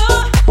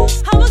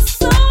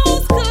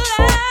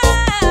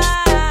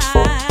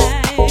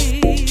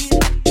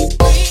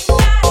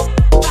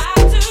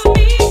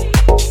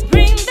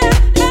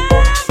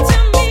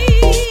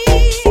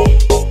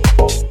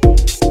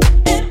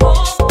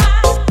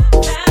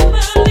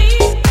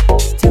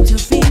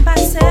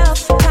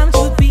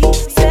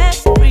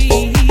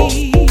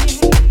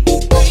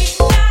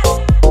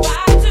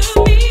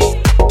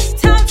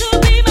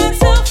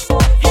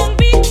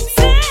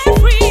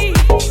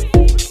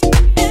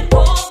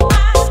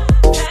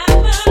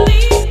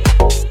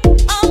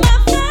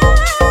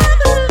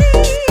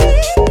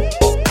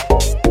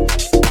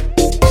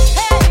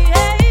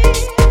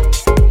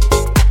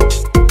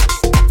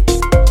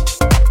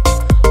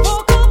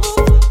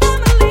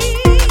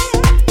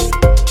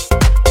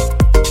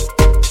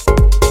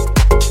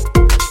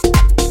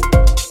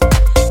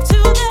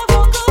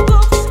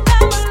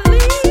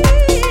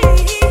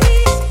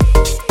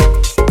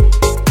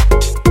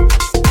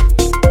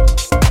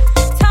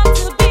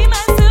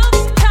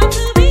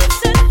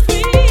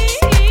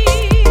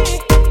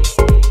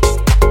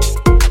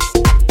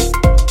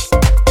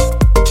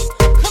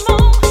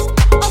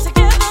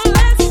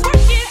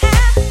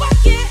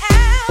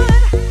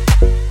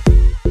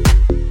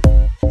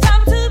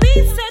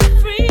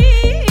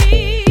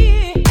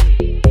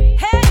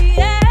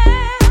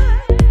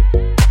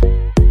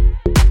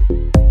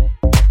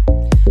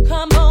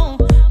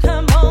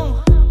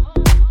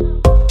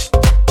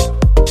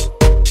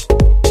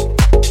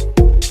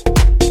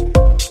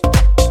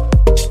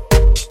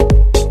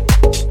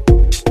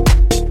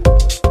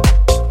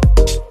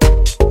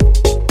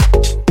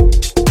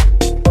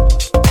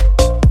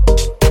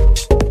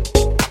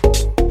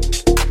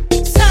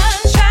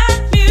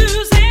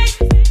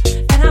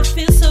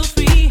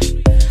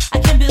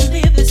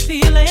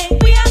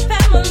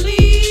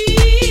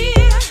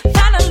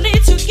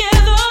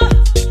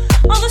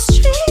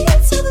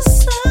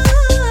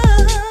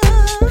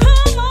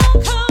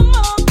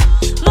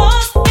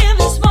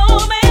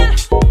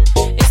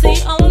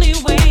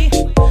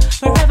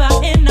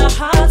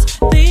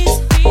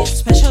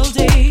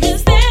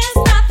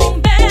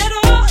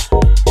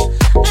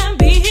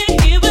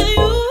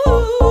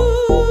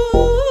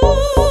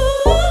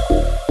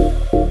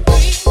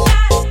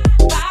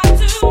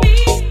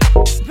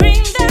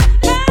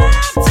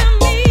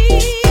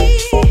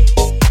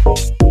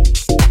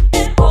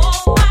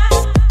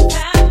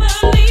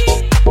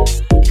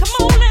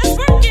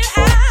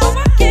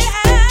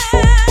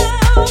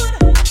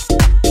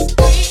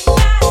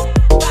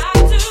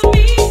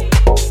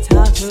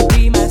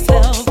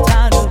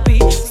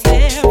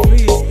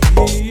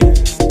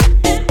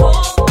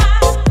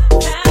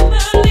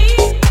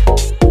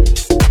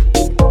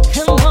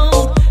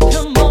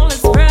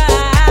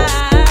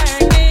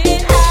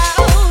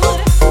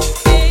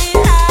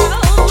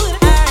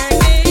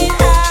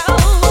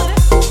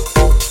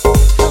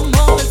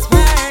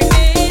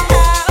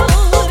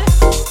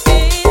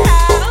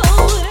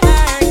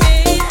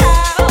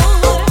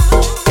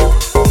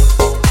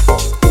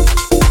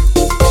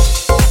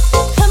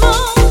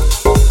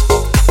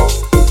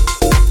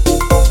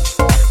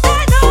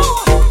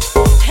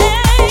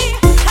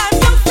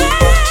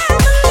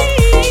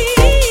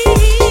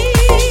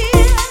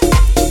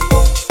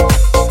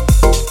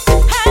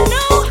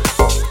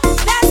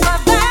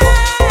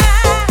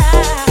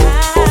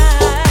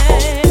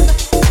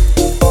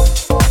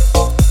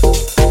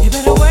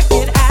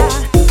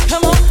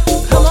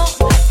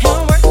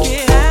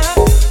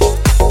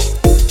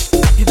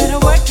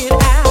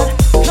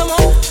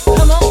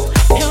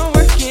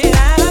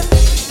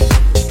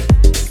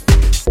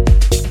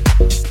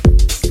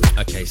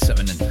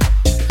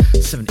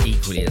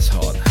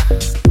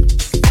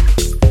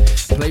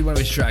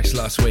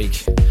 last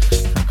week.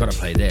 I've got to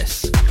play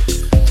this.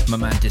 My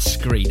man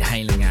Discreet,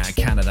 hailing out of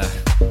Canada,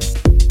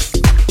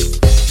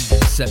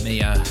 sent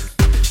me a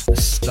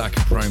stack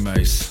of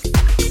promos.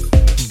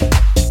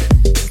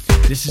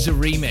 This is a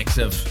remix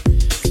of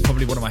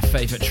probably one of my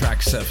favourite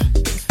tracks of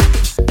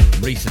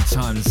recent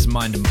times,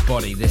 Mind and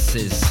Body. This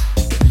is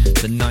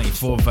the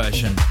 94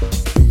 version.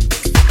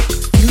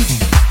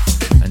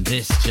 And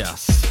this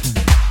just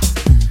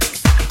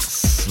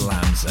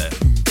slams it.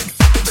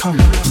 Come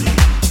with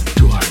me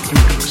to our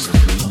universe of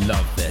love.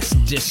 Love this.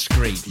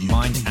 Discreet,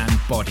 Mind and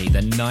Body,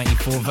 the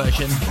 94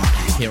 version,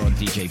 here on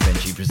DJ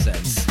Benji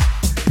Presents.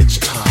 It's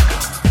time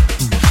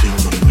to feel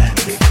the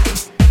magic.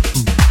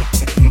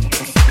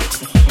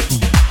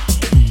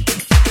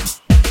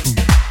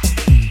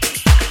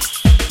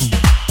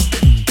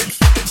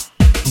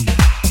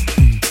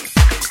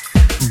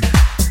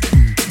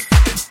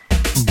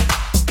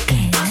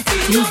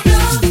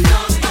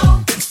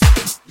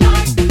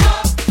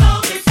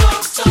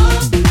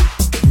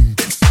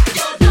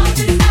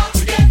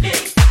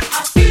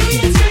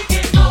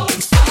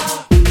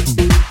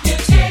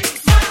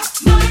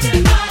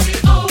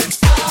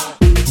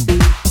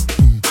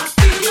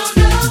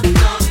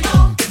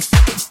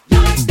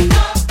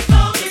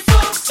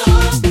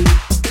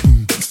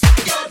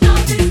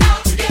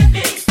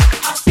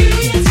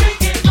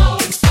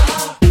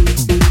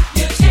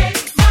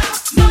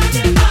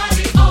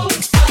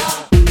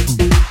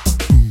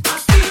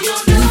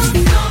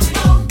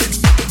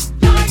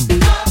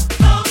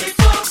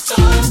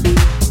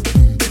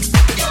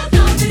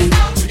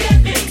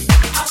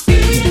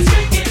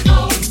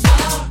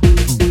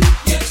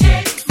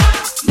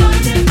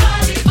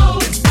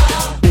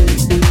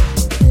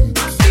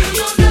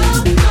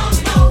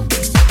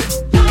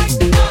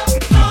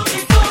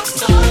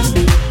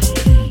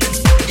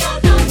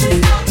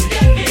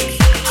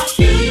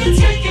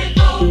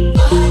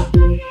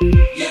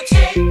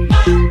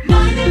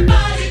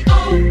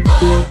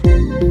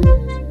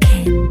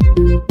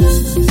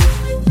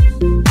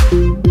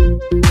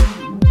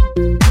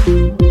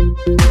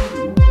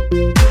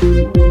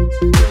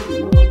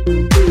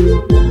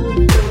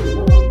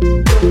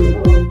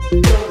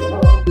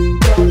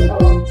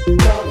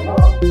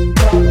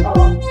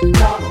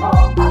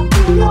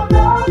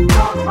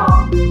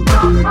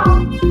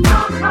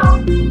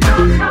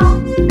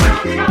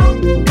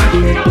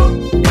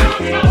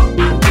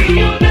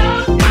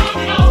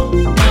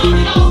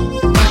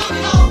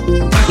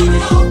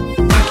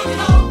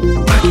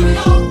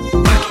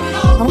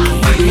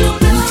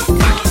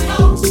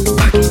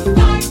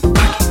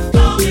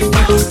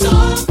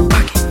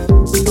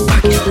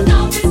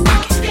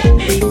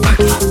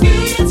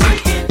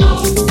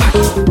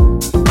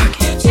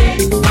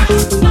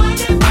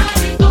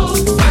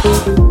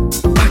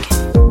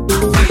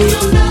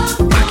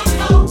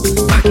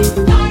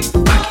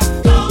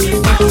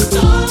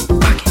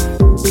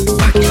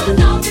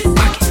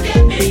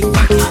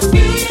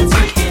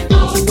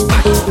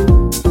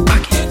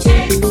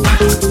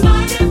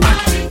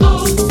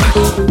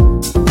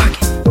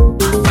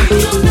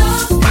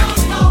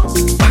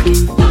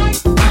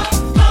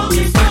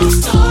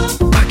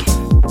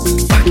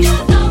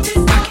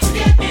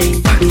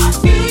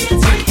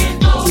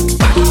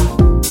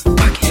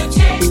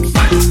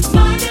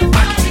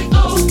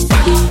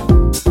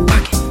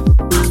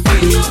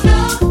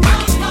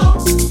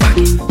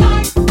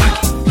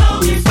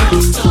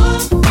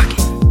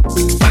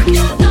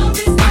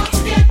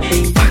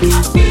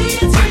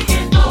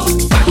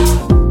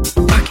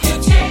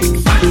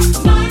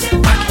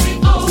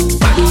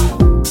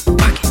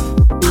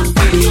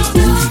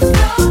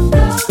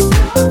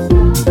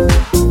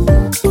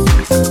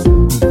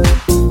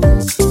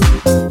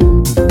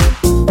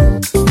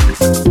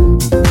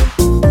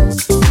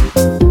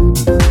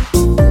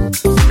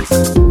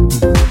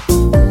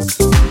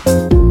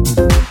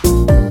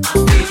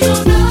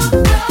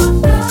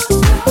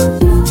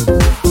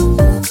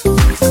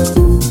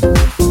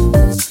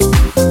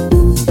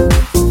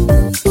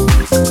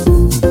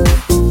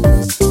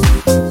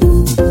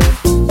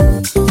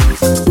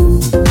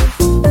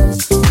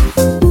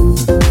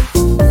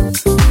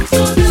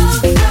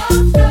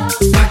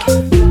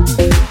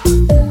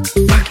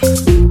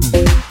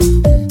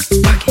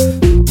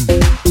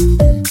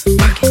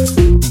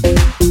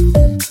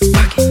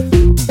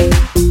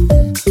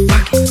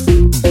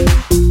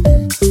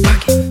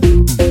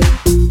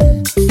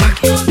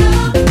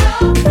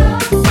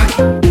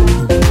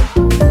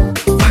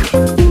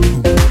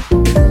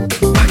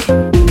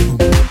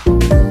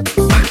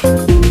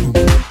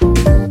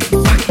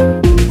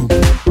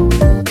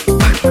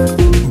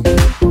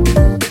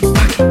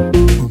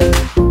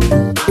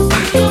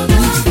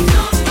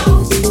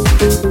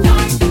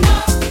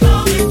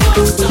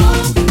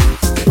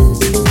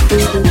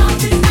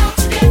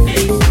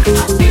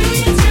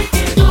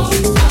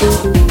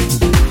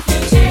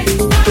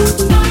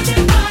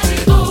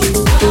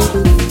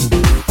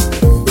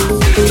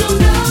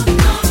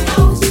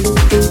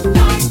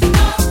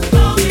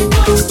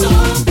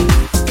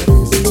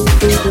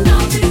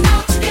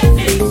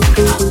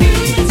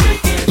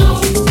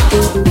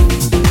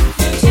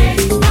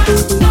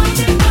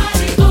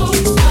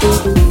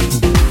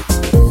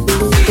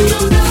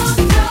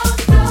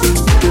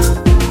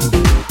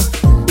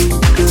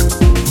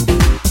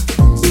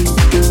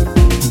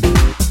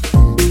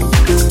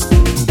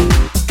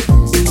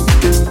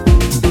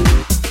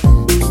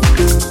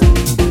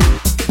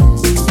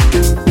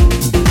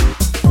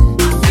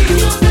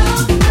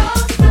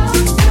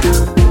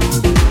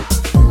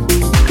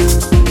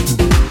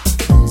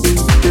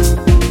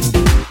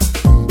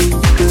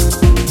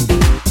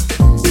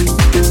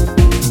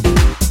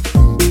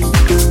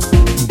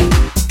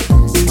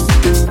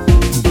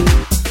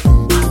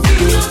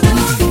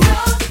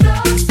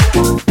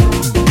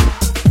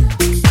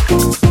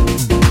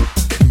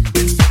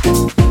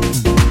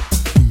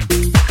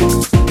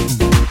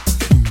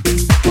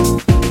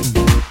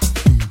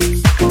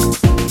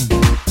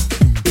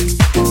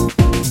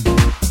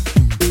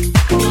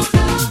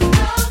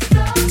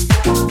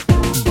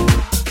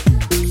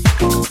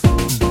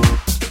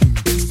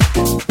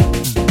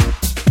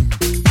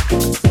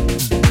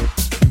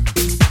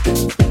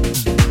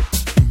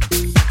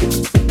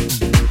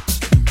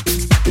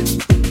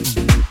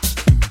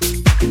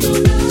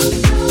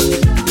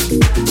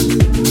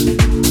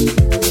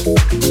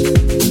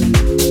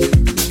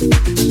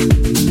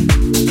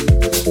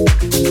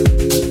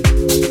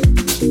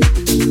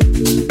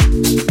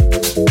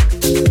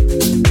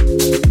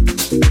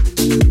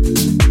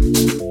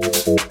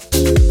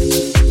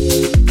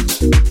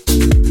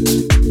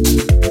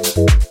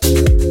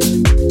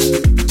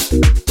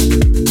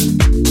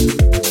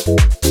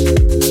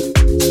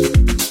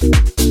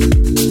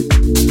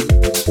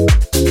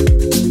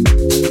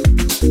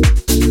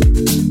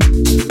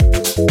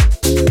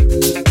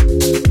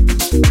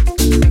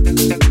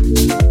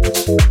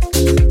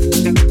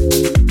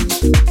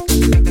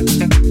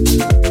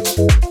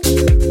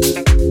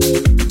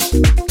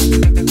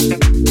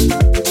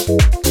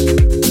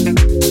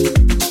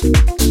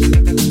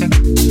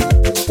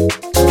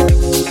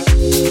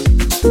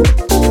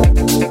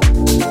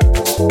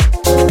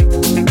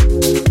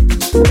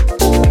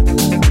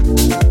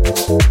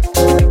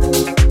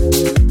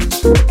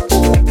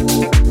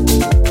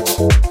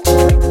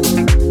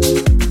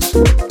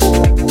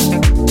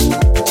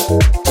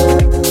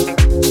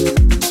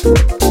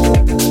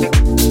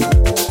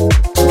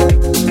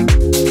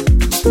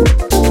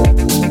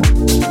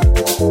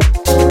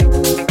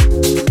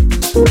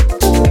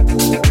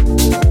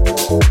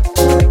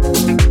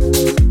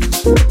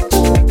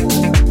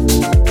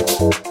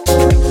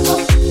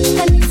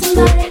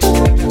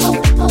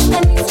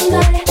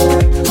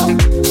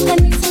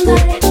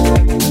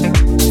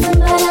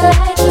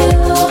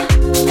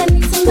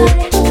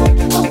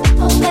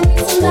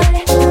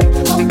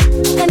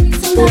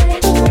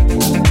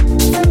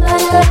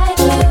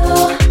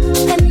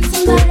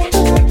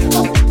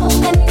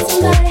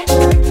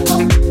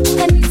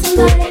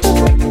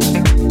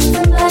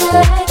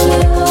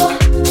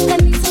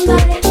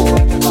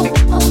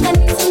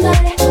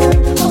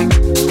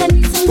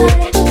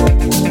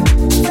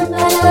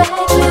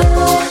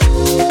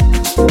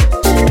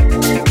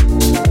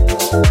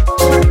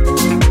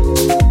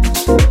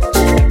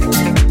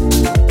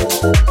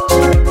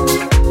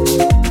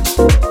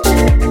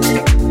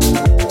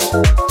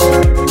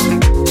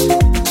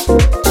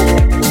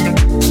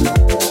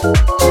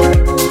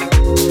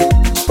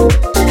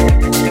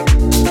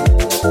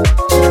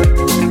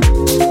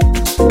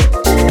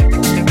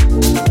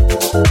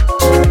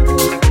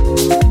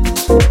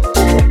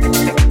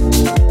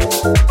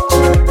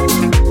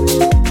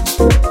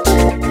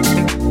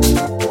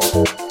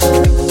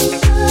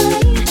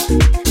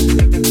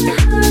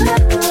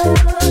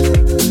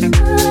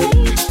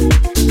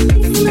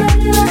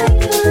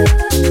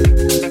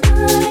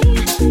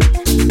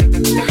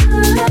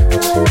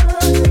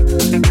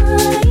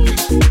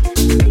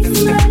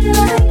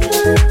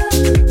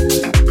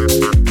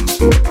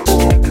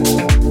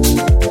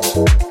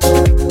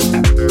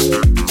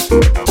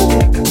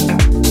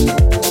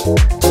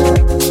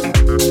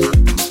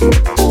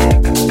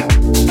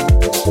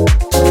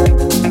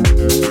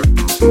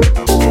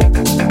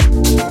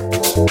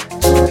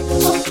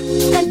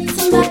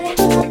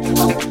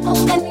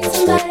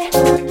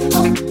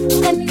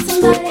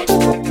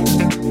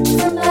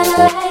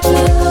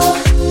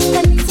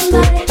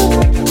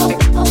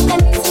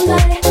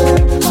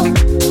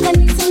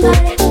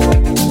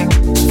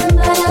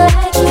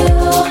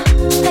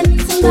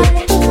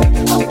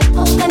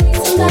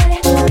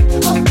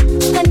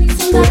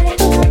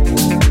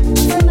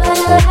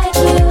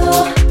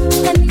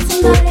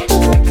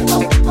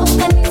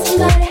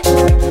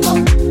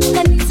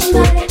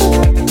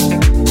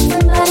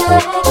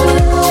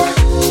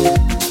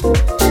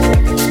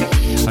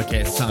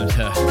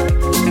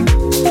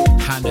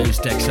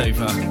 decks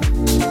over.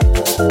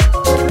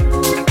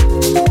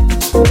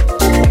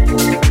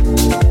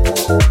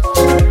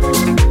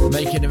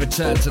 Making a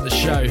return to the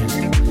show,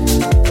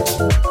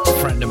 a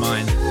friend of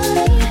mine,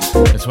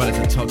 as well as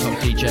a top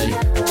DJ.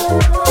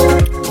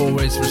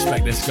 Always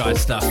respect this guy's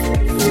stuff.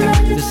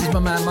 This is my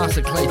man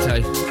Master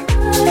Clato,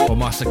 or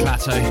Master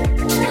Clato,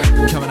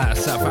 coming out of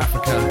South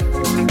Africa.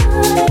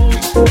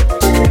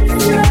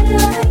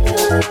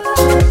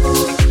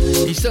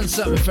 He's done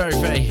something very,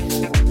 very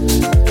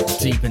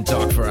deep and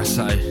dark for us,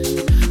 so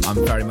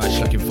I'm very much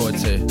looking forward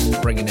to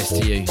bringing this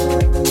to you.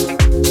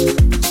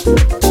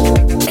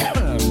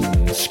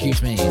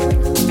 Excuse me.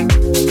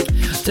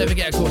 Don't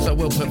forget, of course, I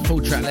will put full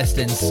track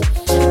listings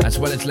as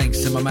well as links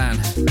to my man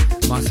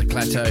Master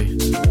Clato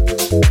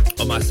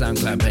on my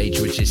SoundCloud page,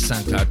 which is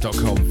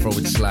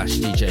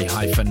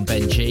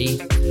soundcloud.com/DJ-Benji.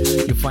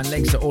 You'll find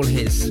links to all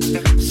his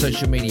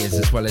social medias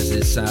as well as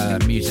his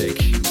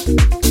music,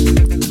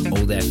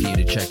 all there for you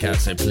to check out,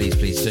 so please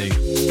do.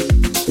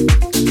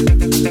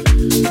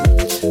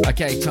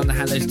 Okay, time to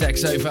hand those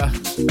decks over.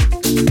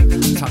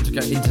 Time to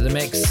go into the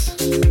mix.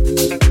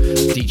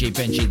 DJ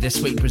Benji this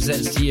week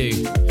presents to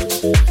you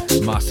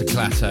Master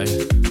Clato.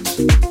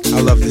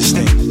 I love this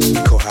thing we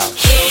call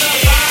house.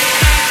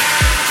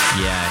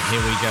 Yeah,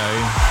 here we go.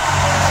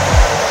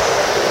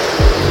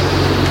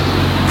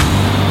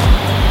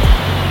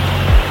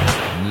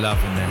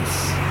 Loving this.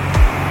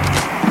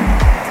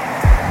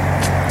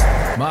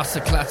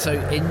 Master Clato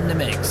in the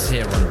mix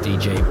here on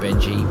DJ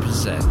Benji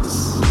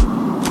Presents.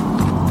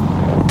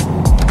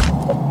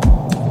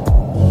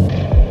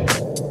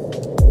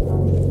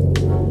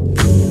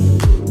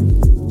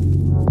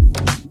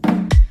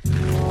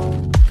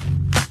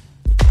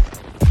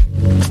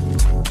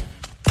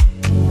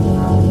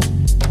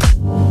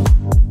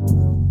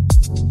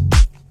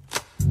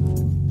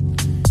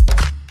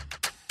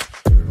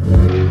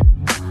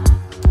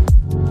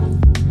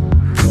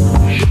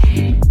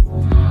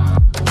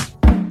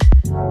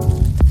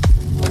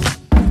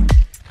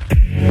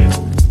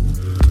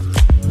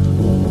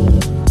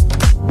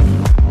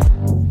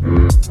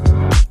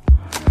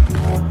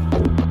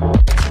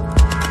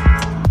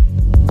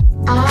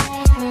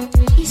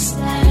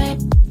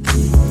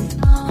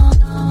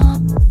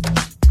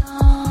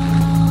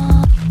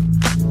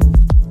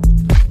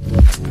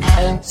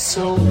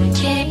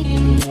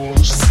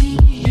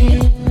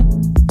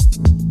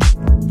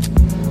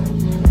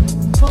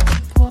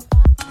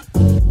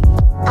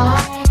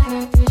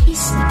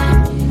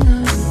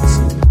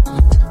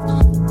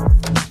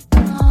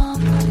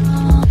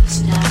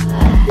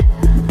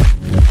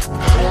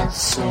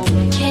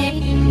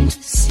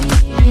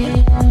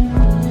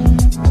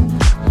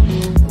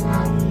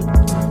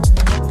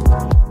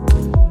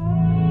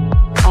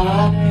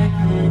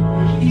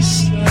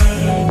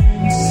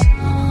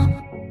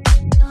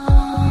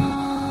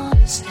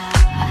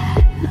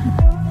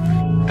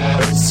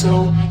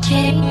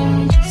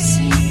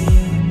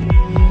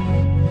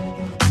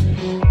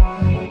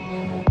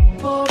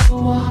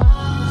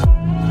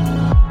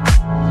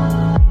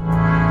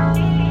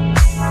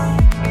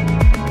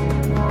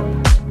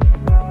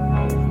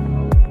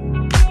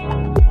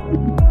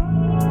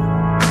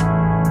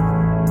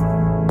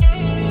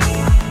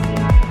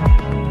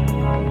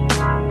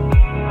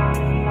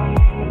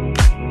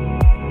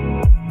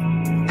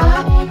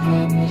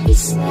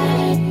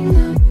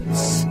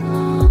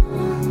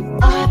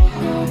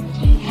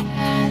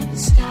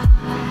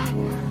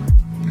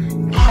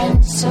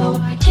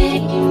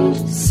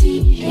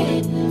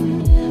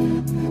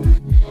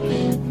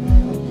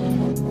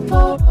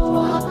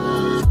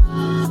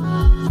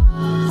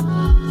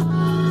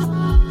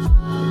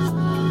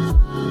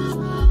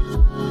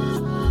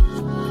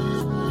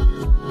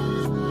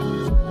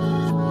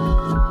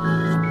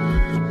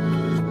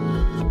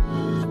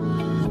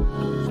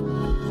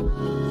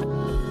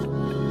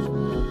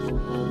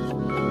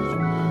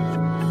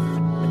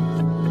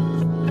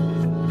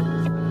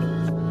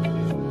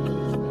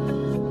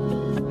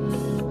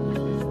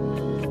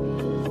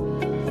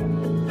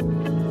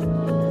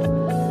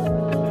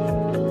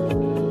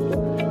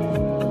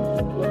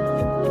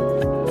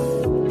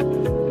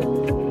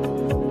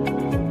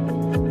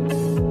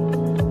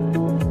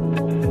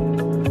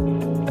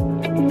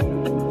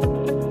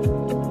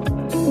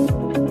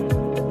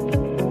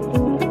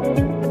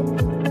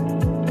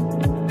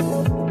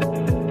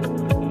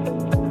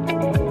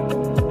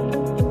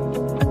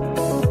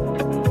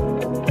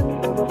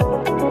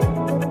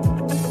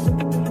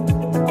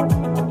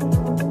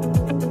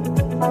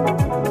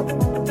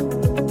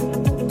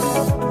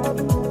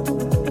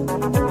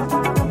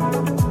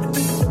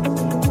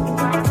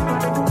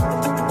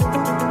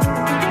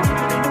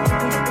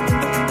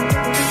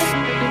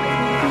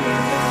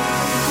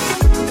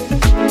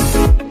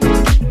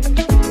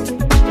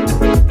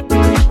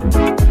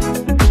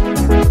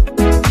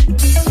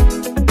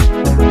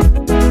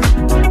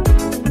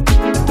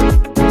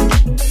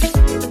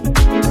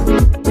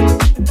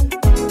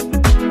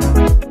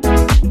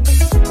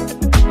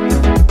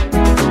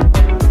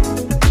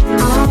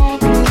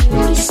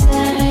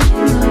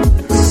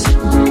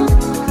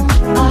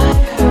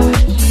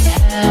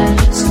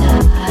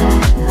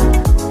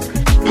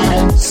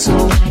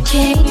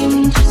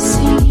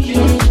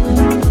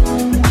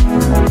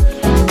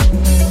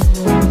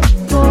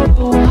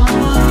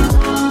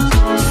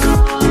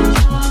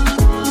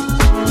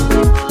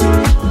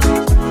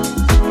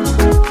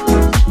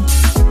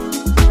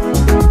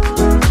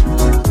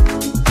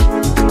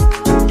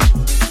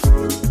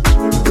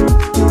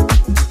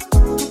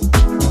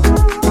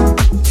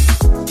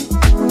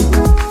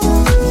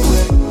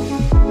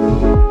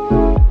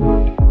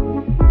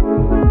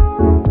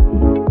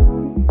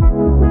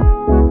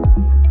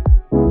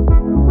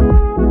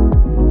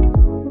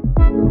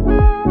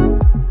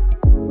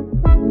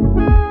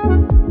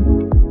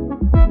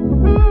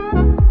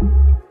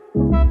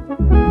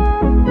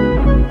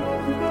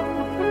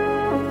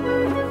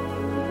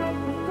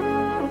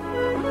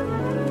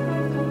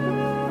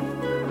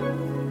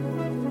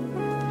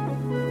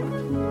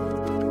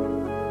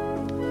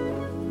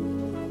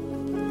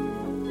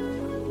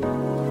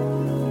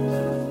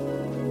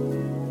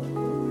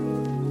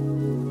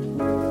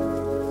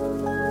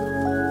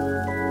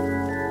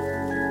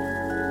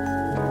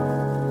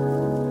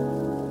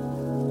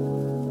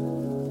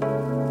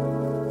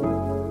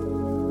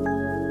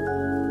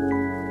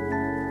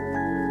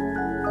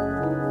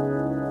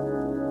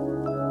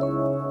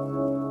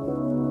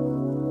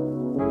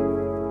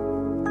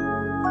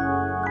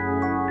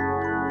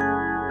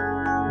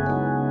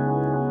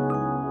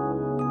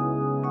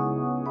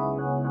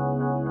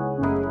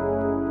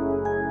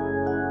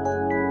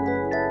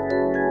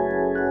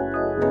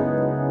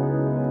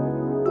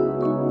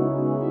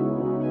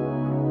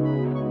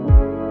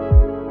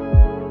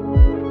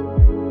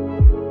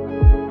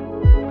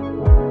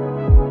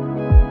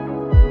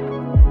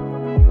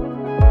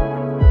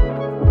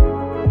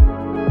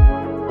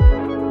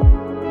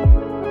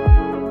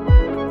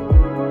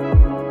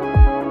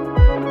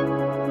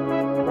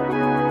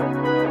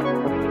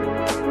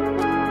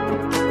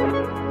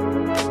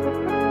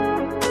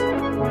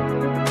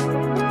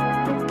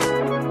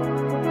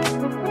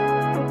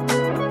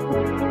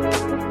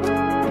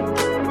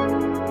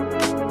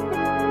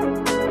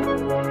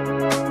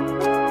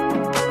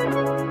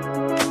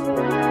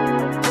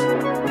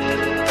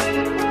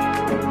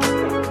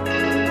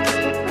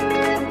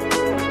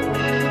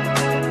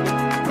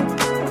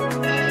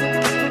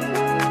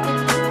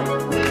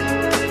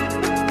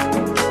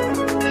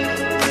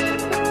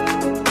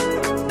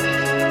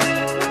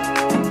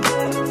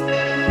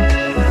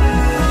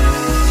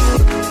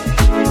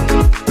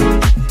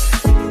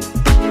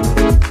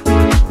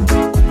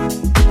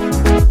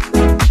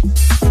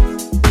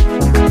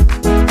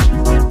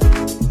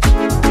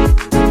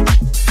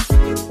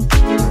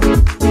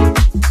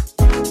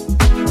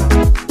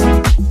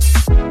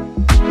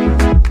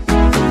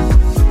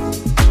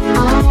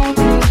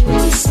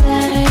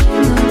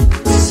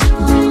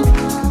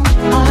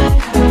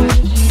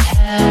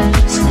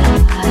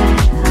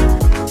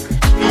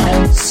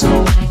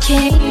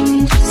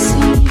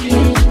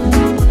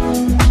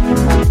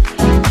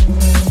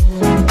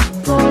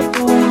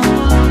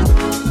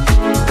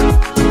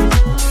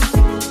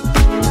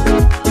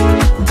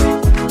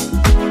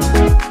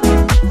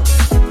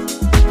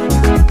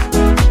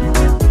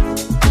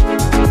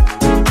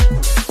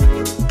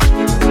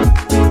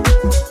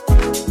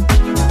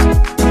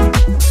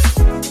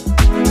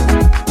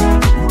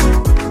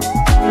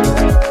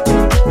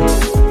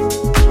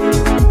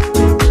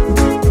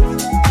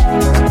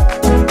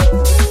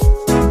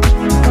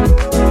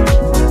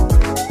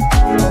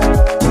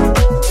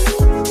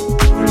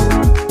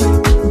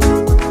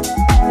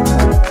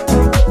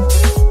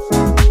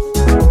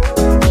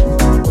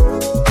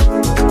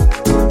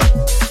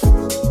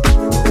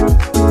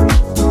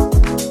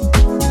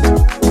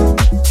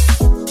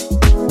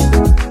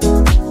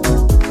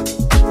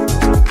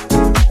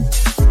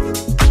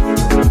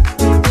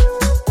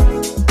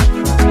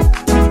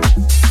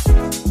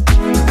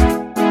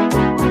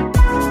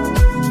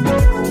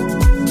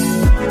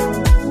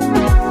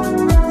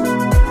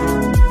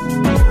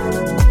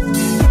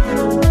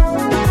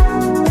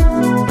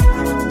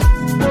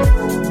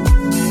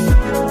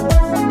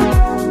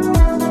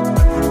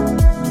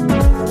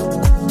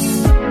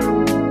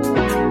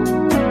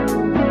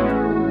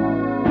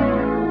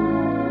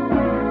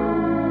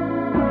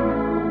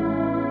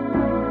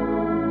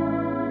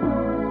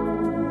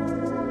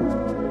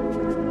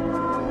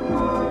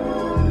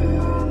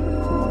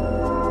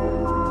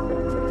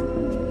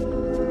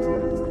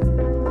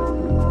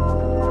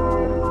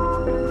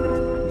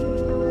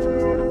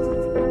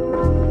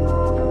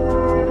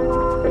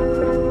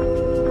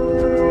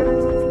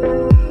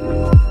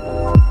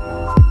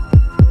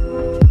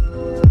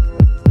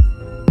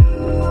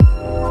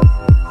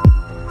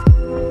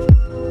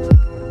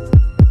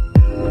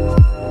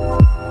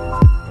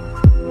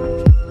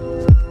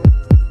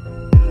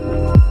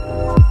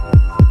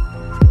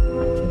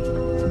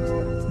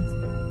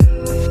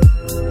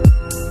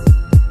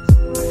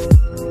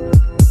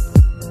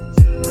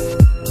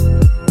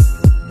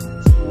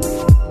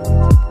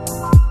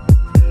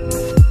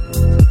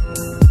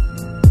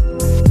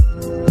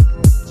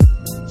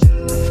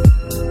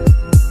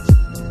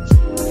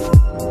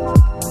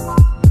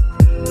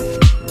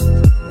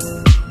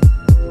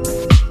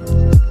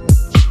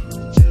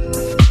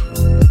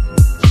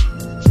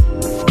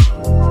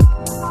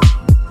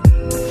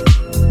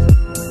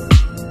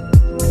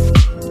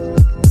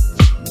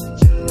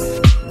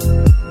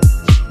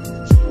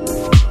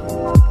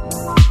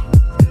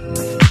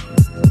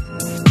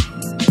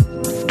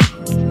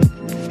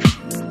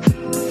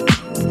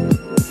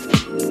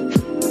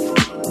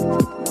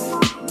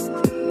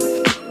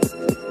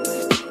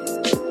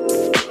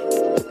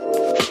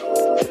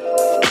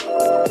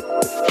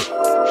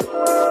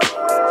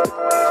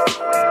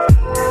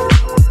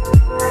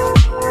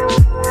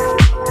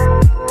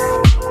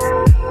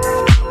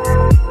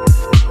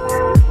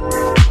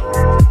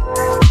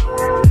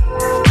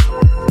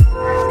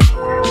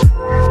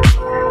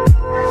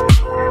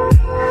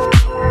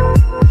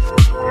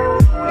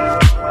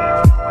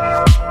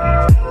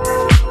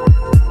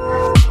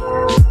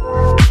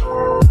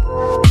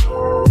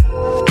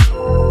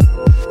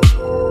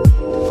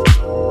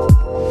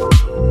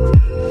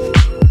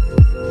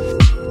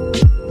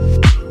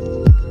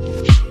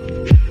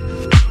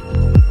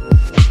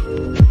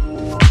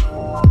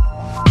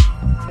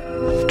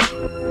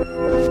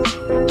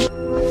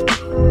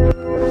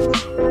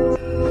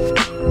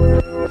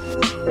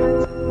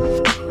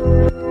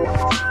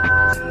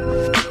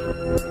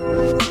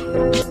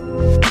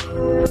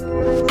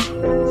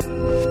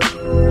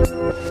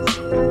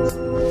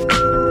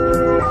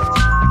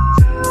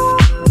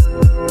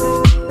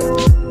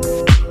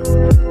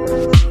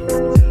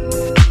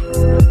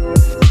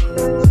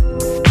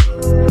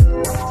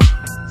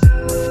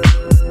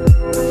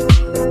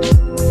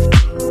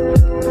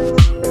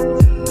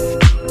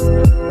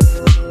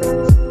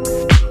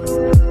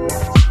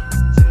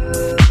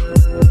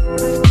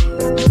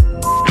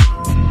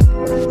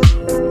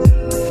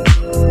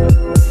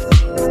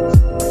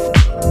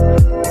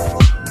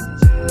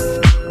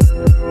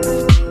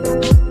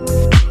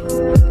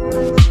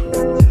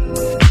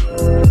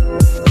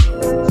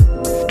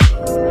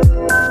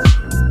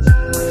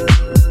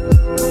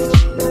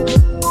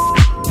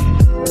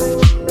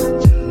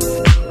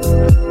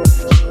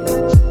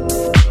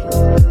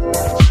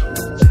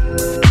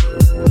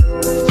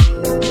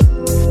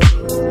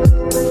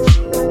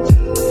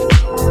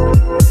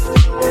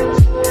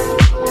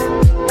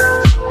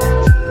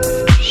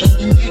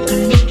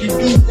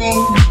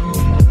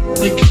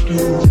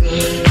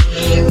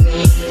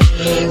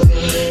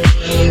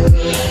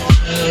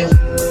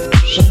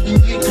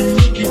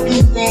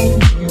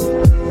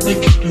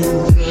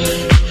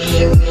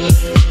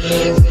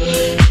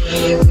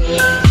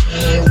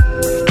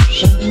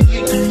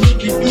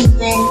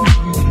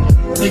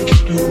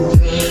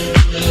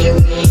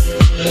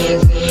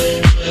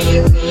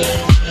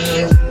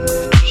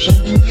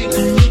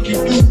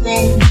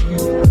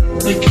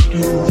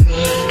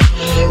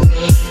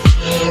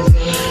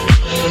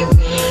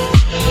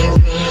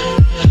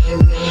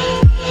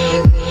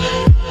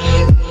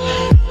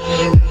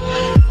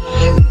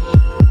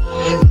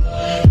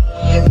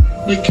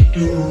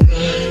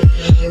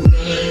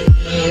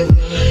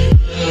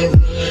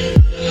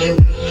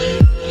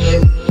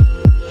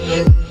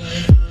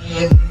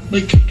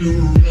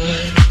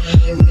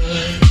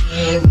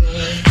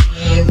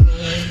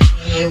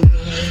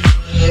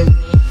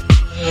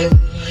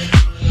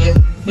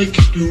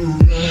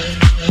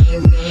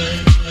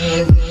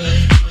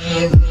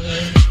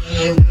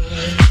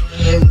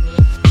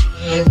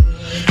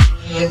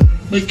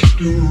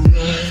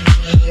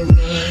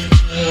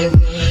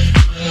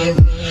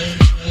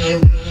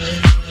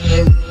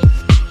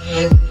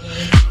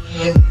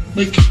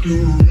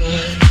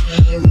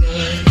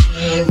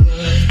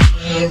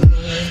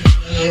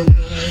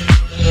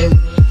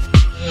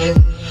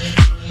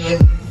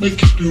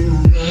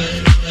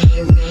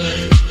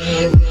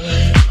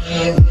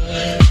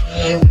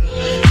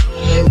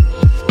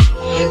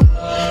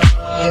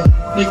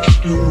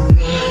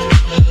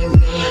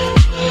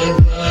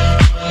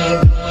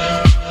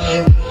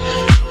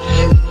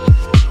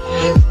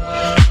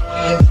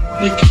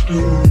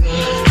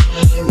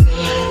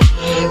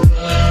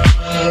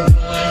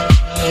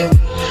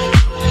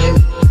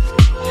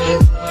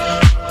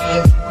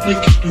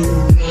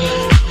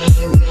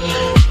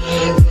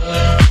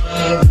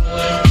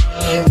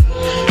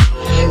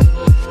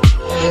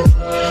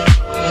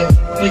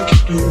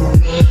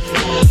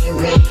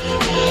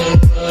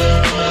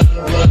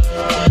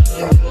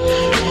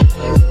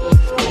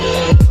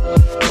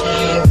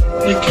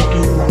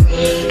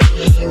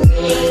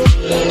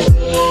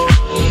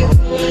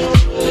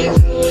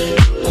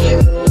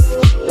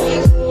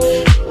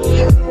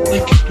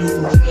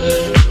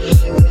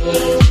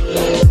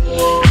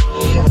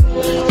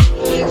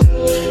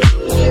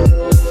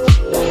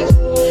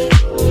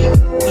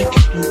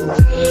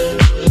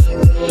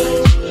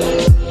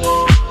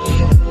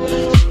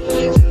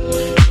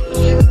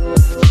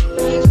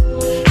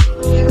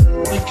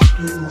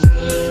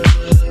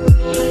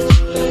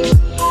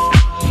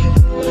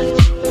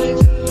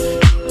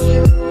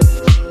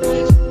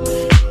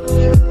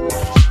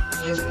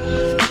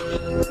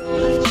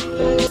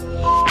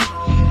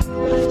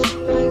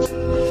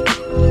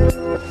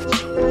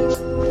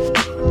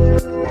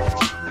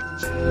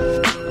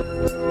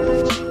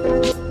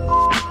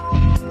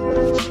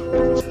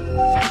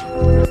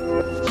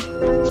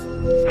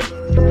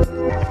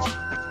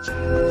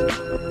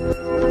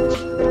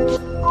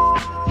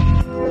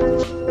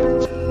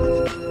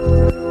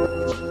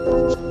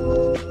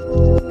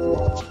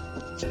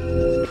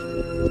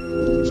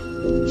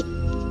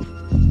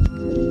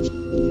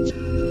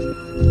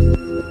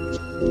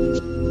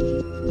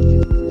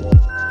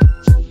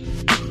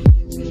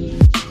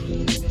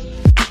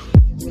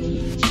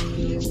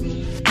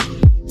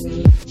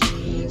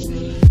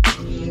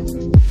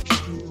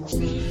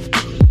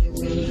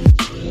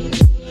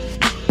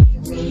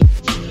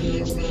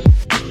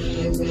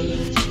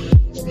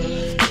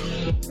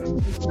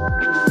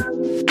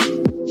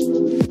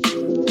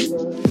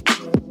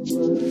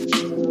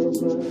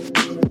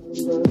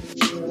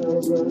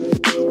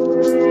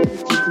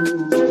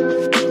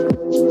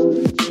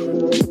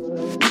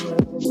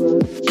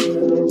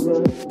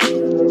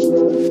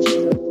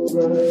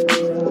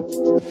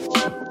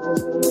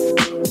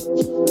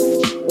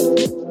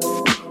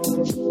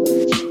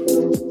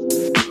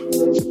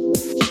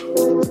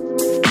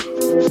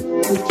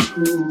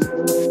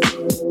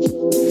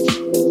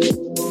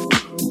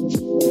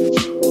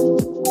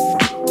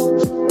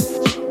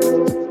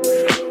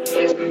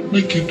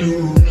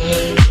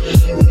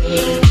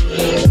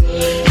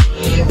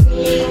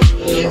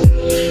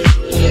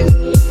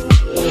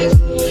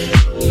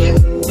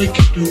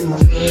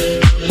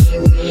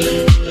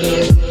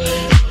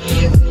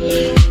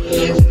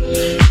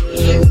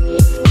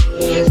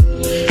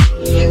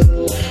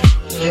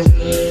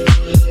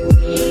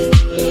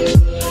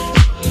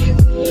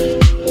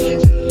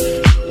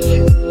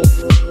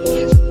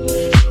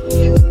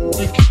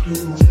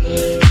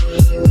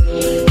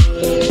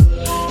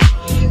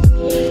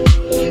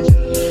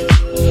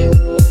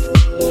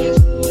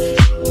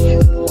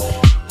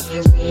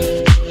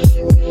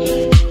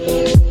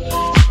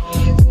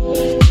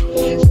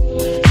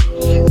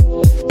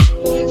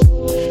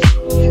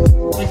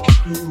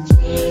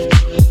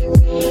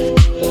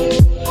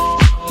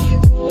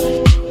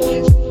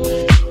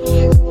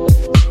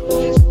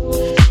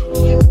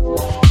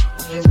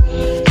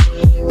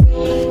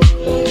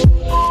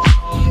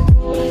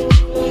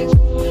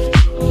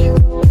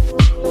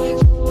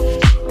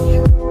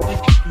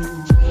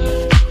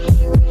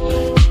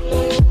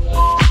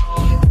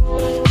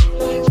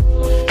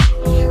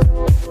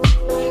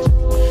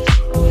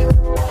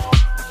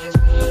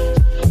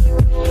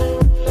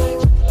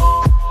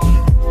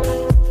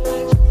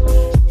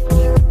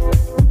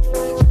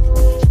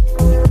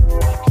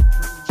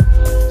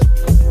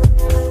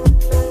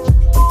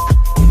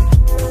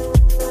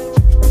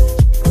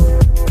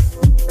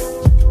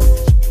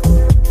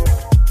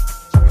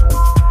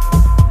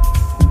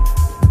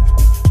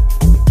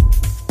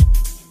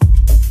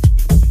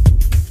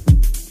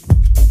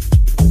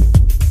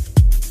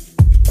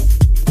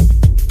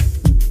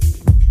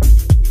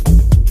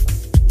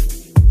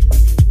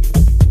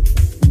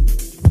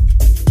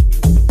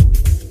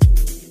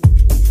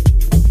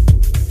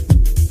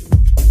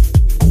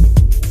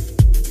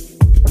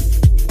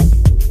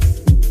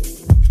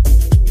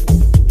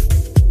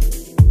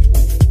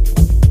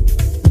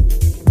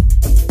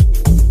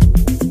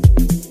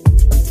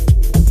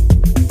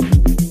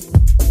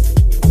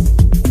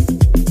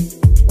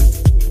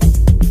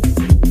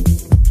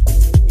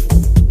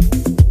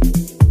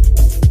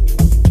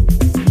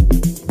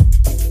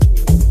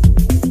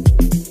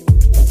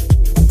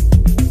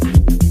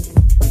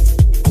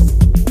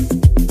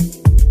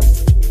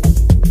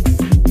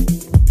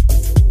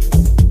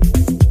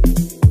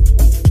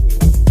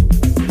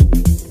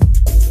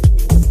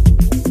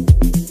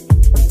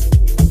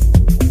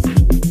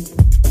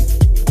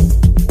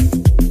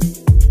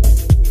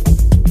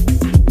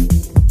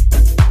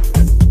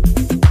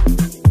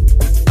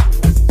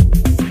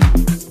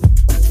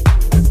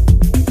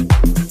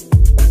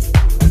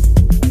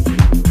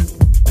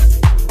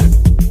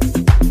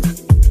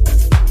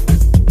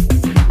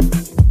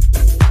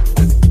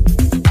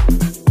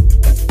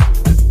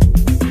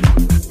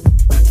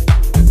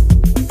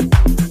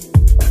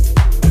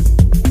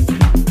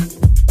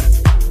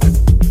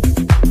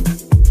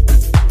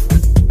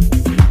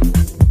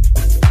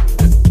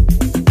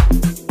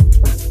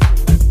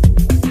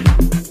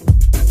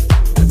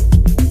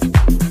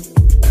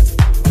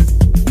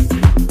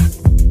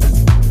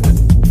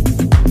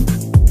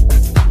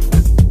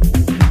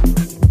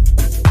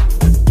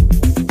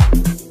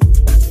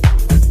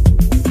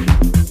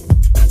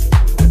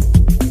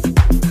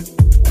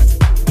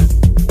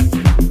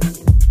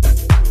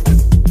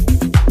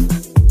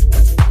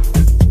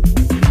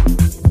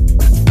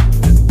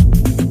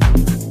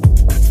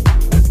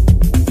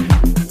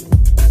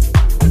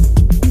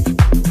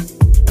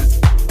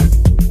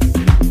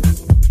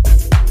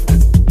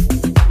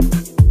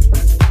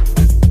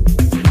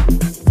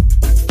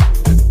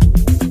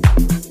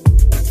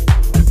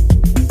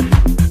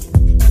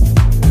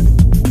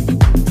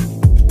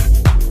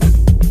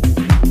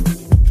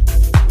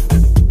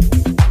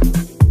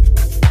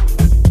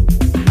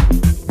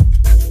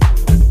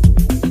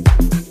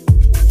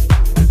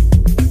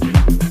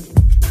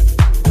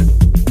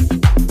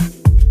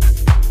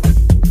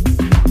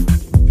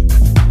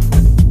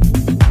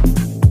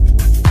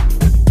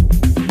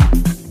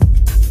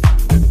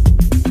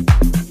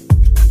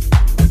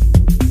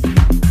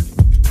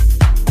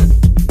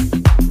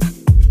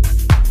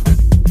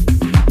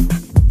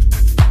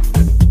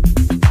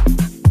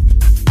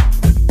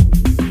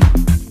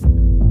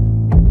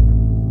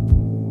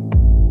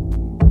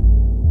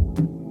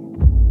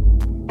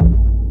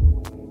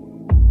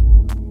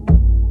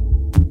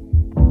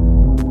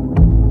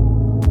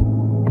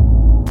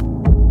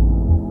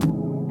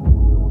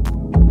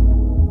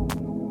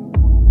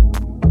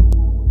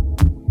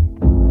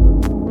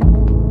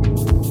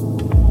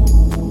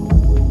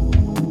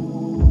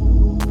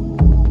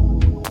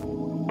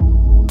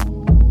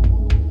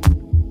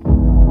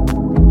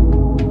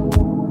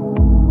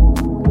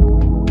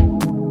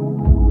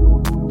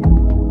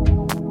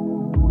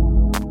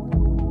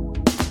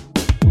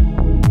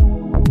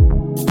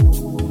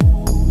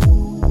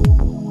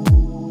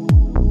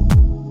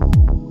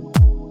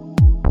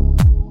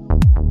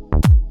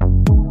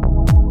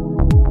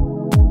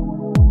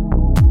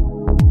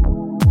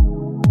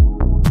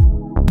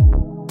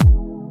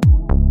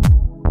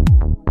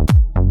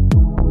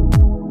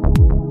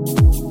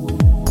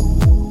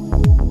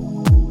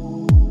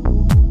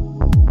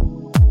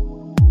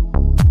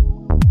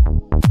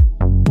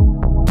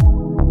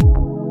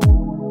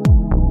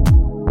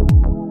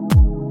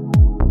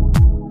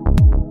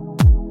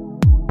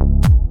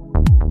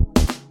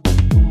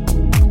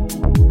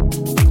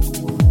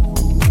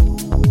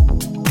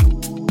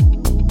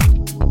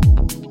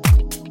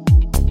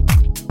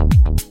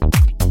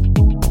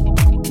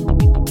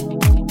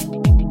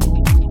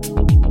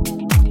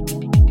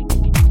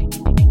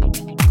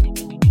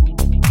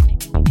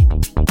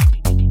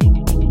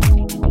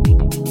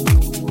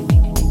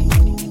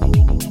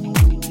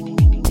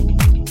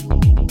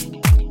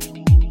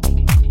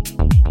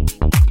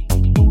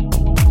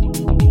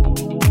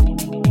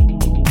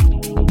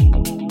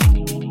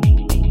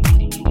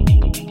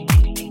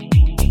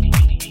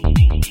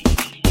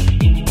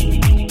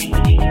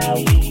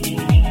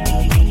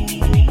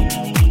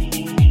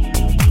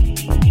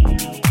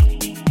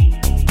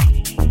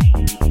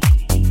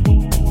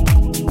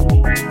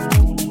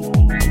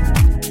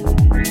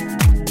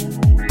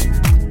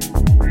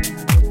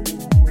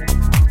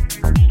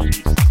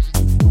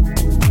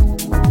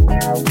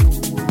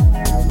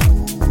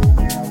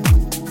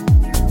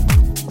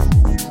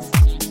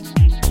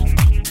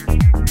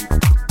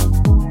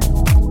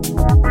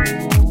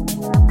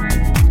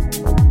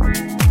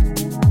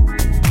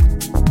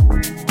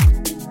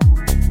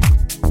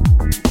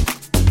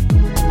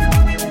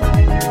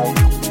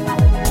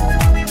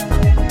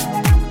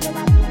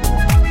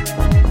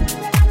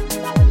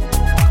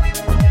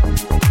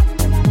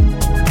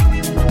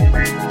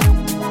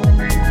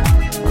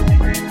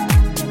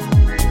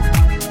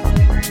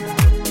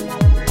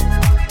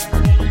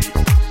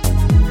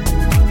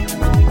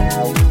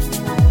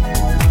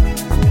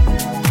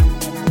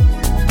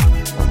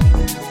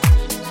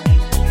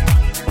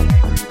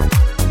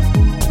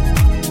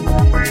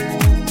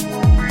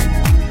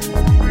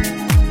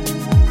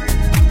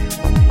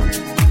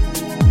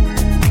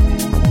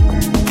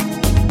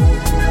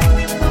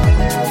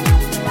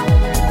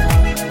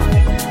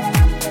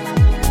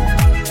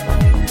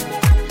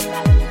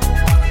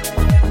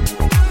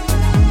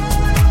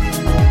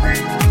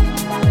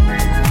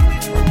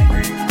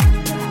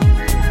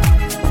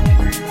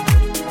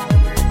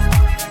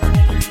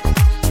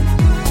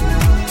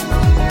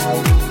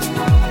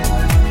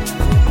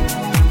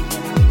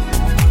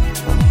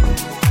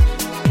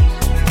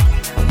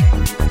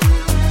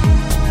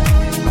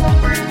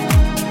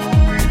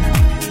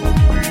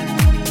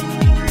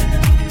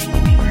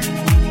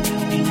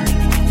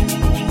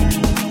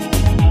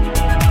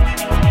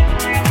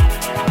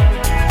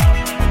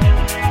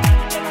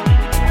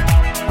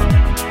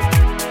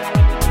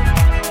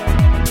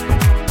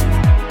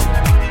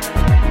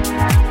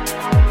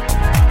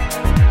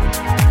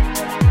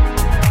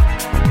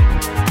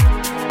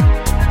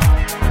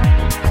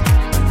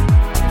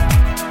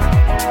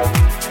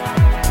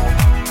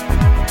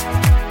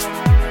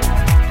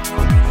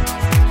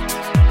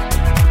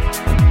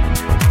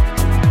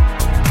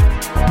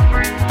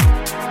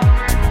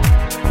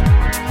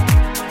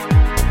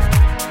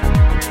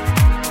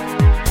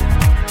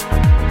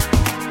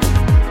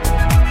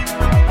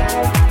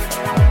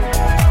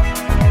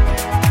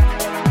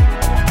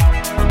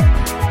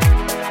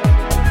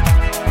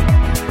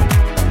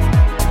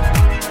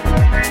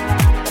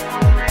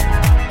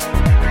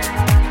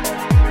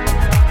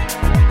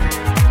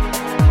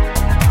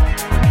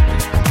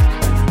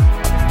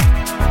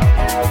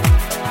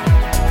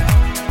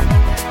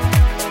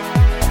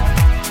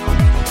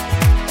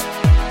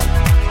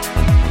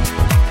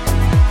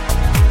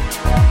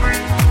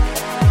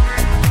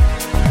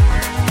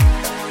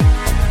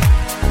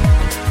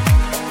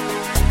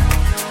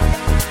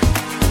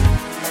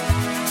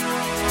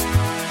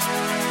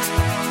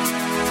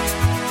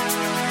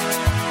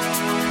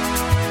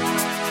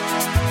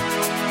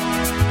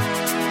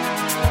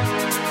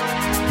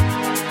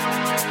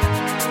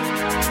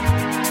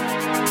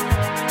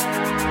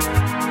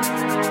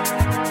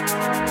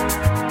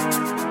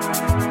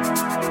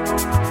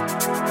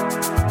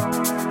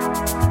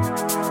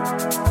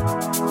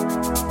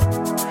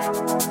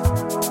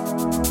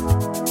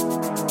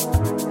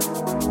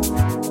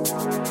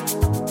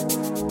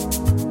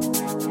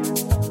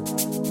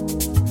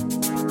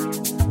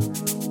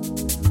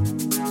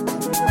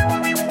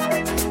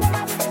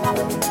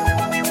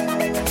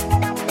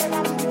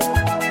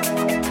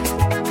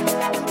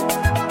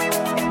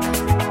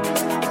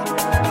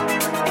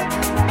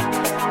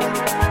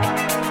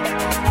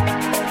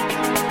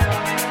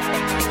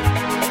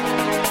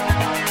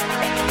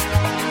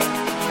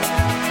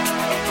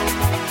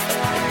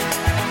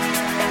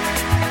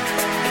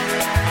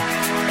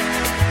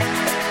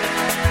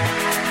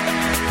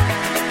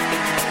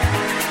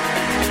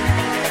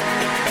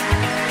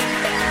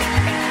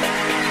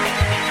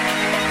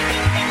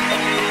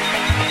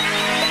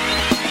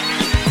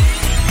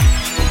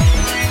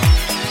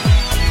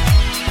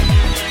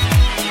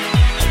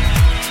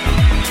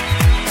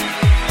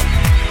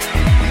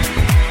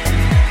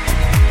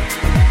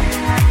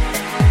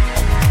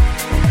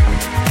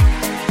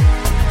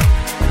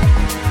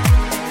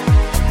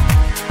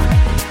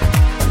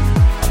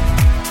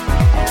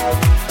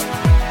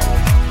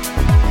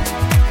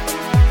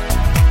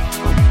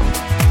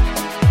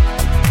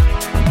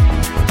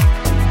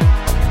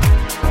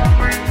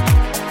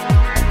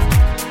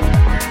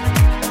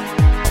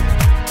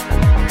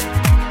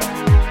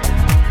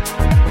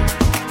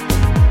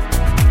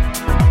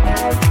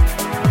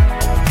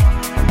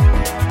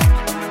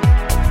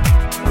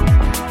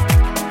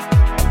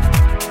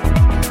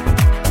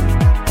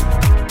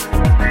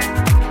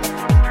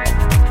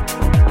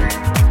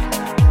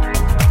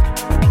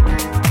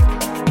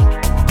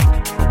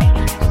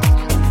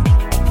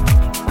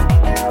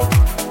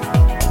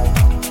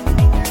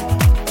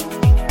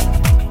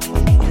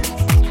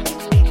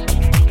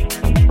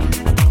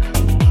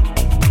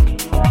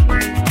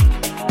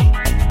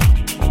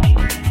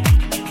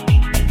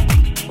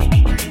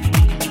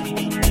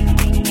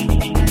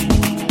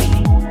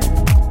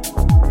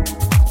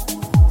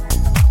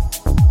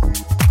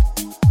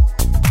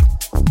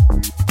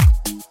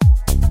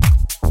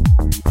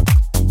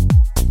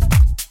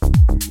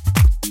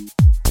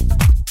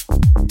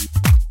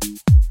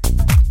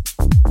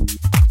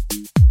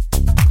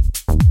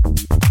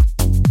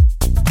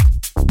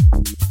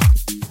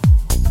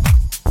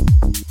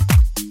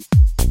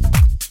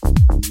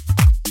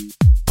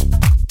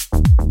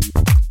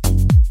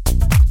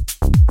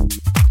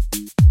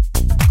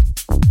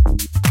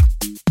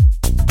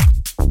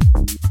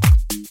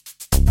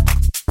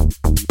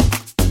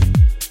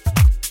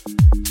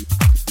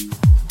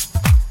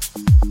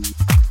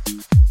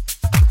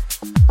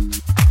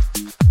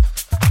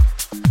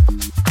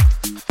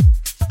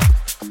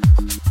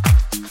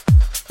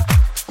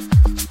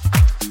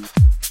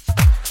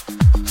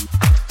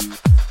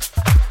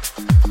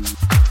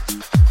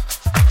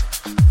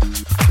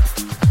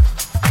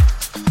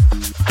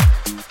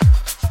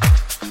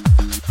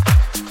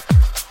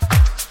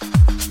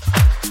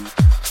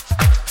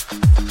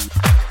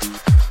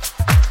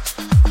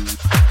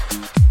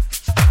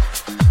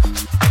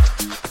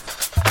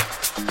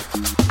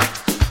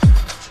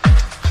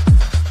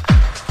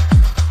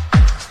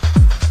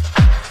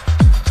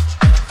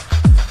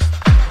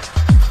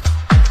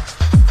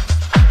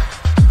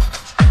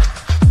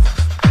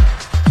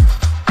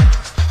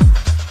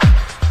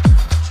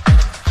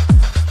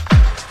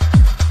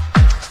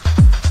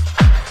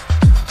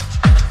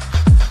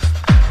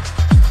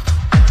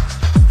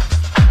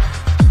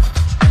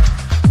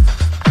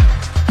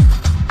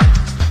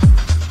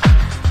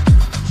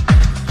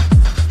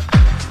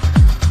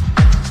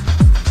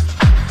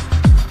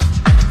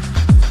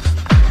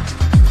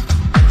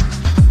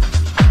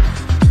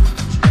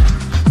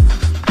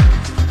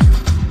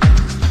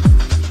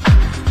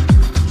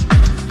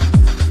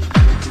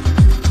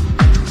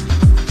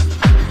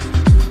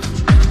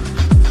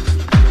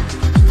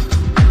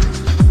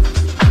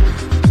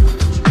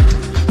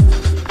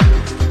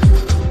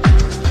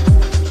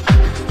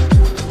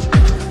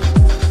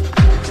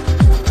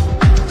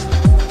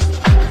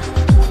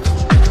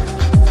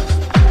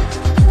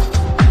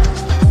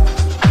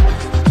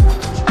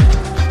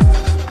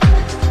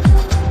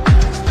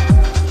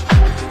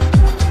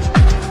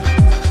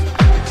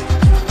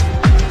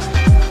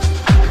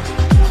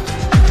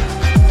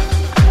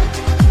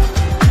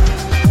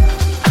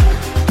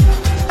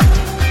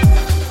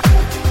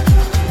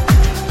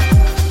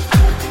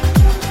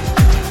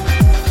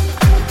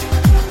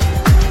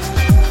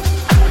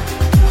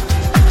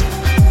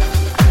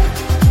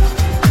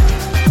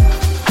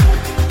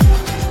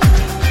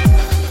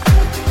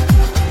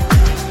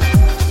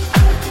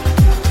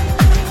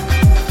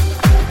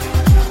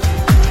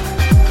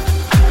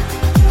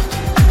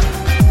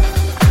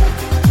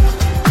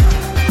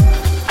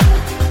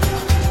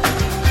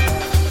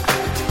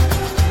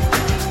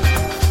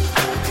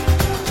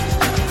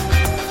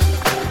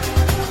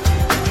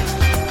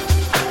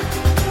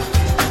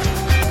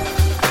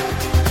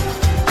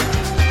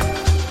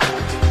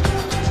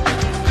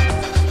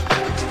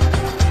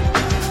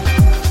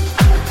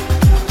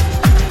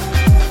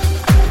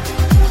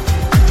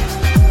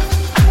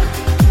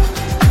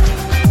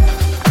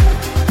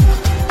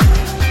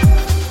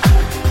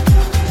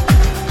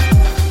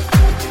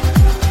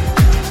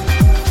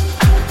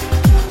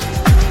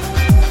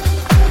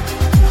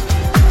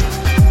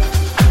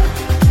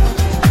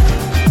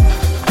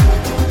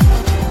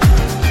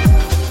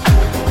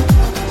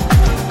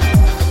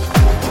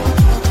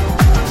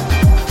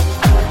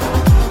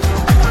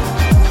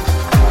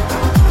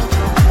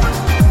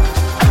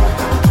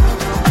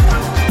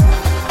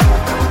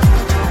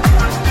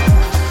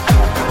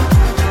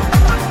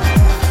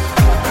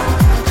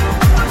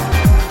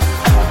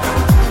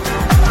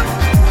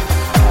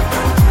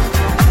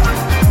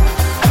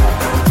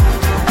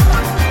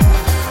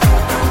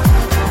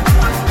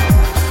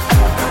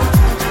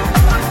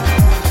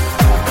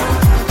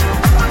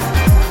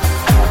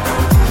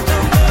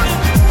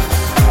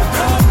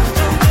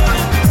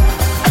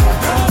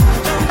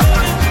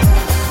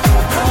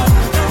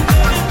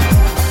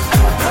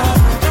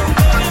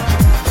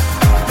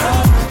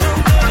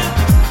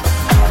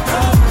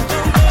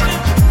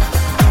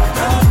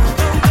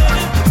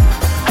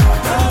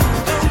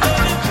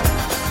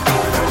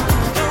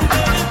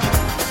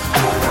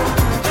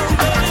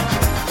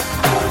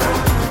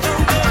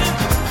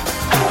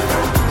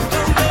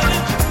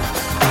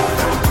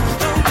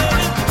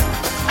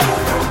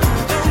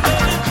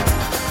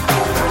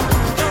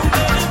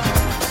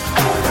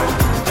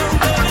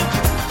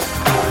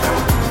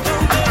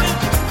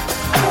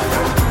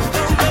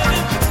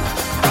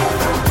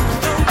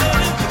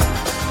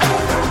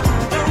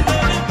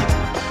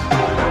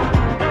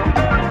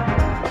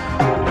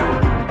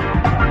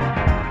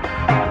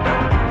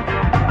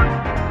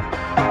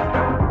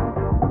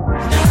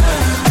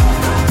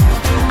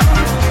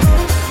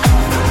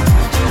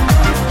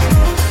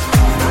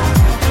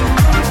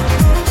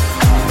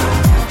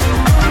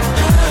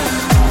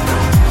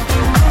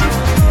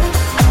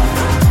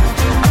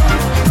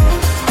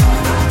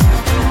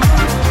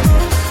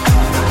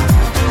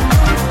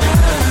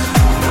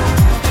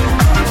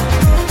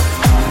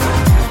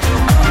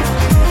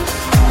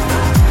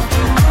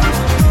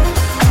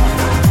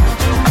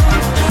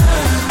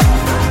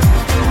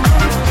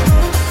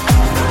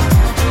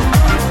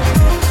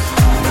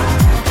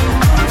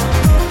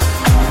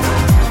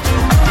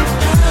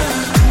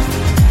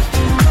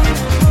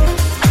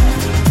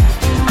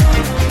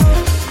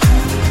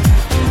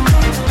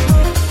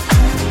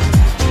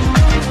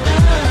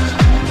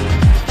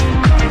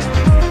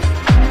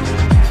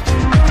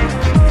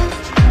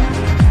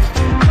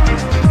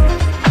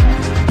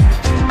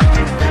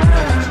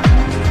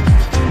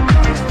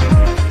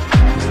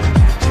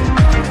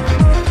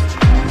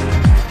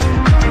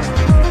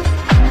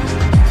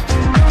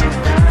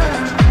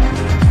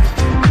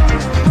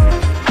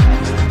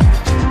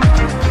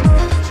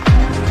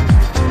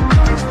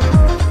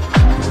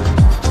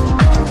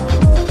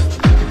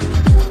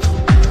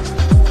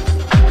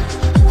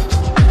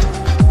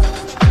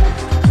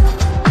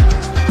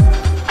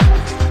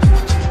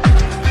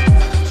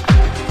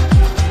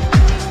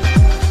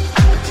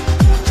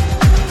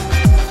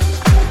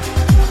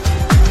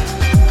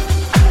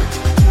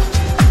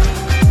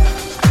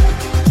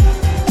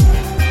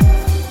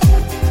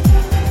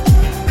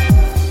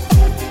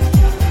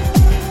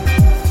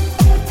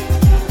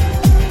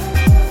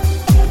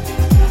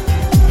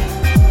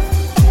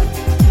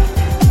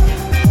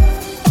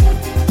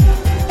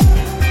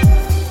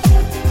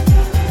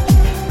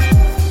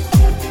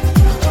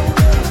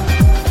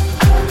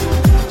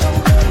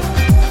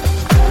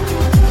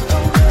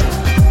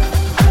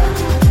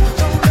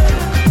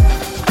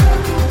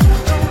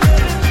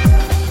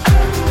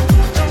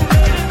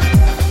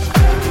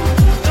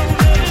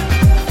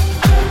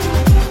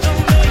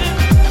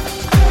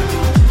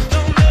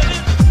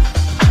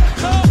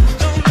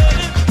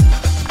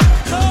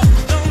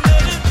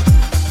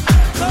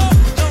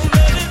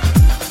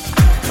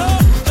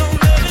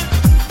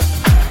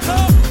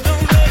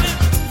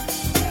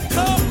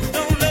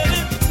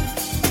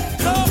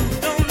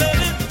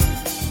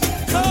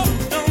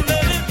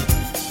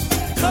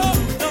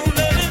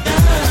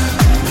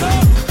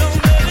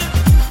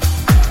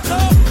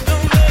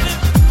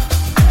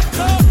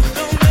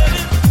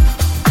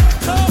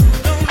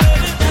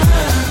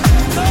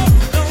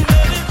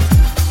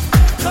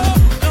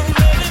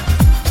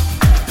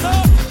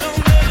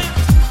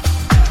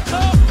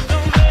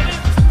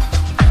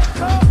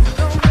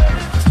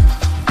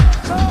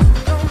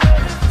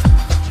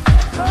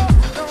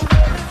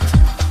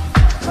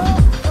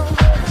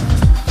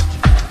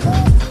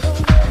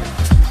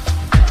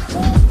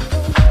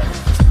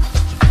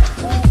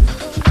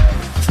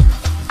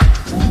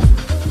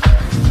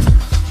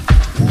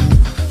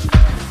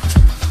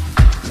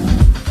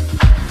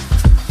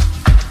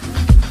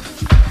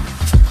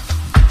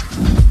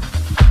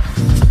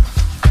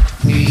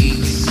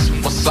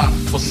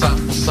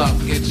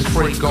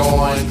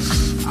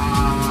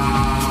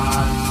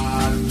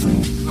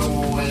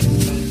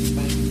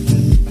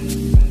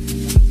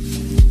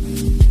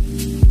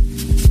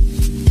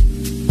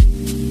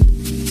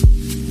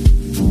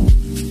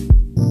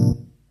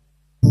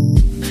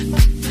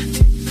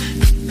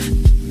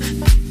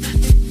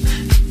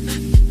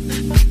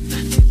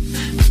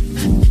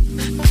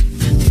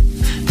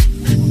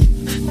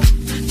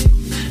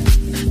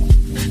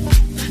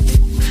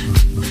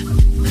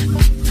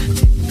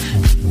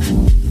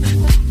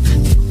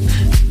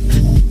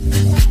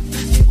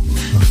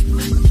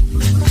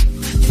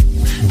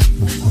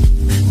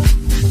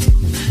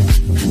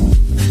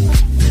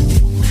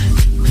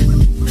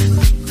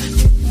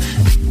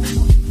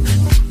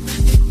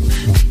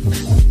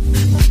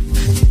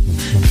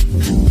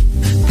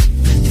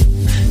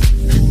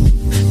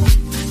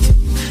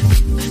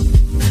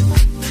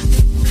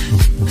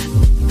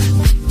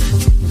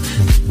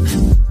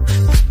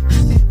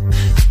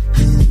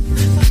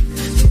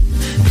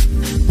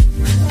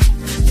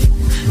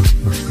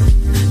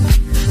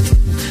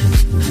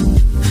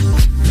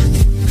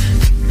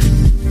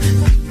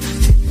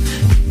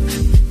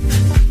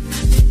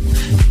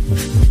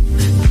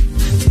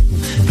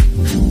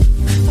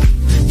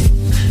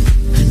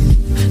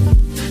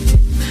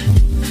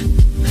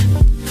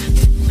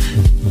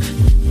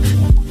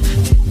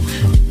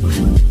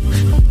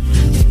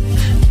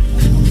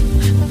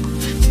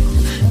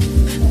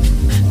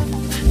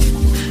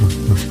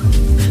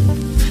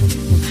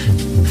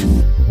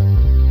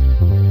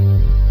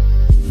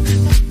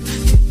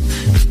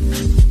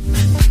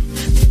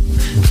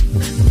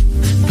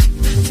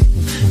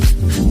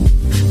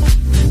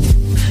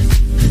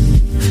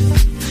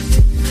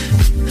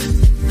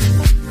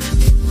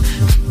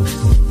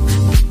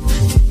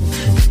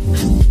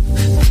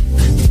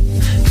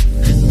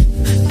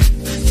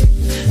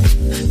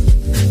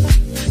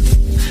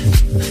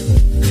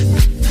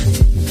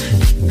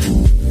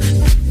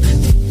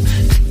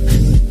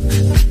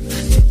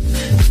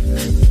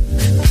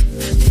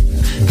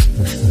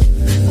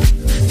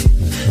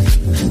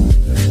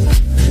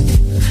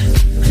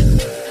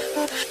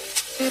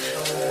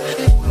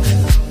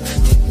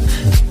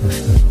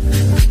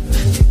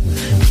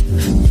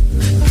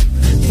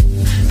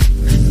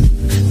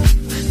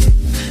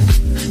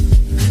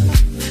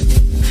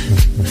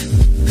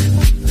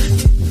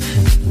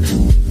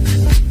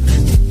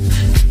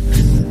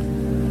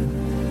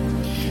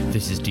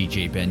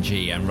 DJ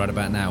Benji, and right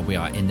about now we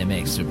are in the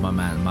mix with my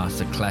man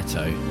Master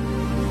Kleto.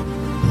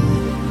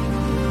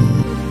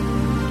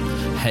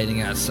 Heading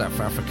out of South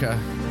Africa,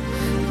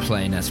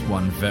 playing us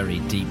one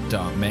very deep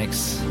dark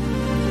mix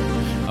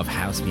of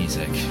house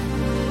music.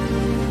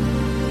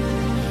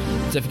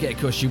 Don't forget,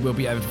 of course, you will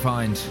be able to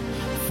find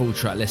full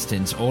track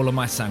listings all on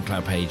my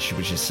SoundCloud page,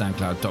 which is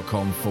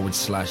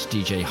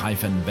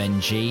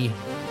soundcloud.com/DJ-Benji,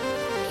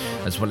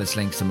 as well as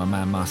links to my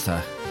man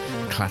Master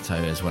Kleto,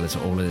 as well as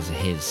all of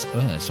his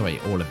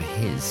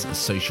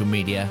social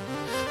media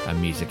and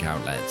music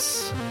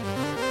outlets.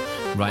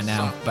 Right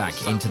now,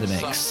 back into the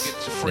mix.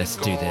 Let's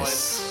do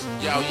this.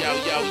 Yo,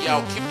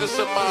 keep this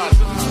in mind.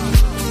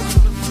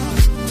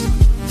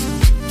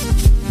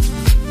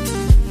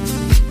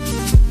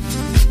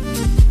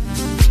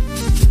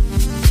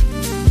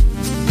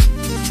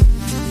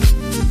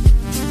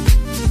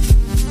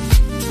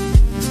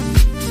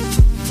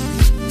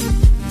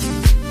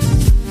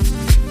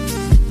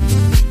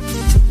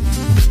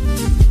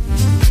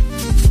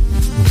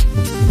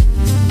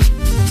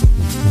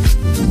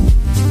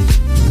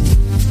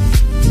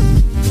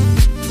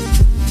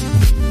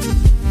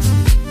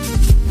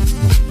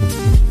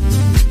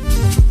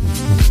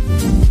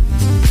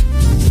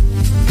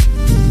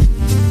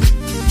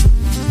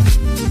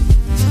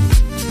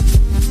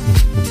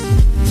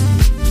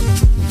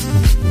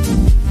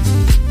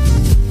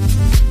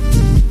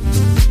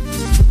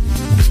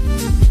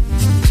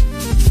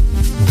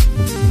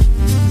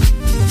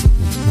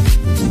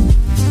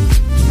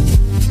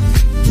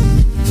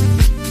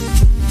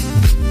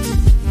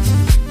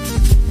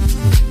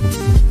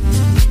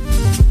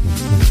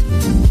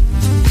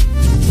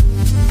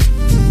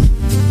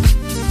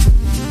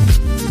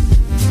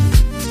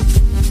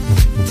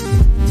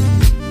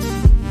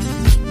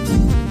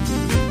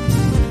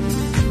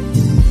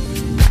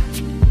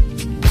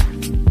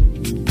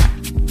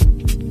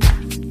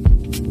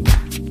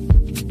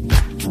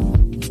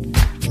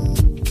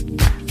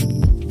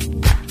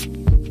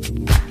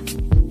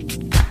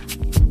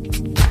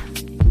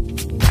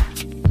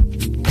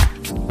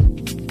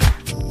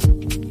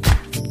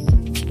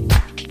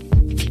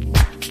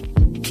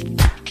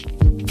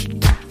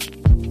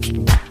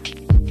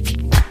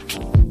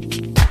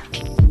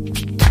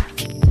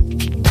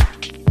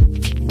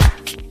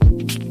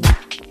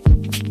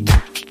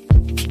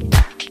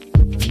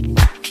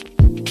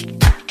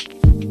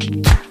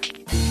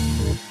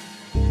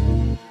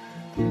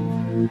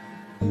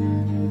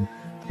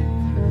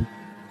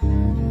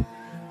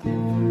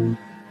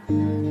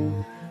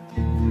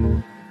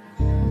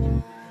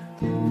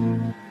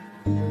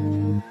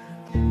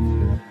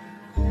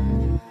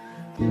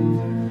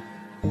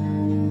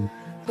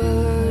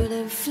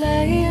 Burning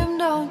flame,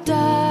 don't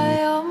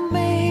die on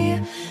me.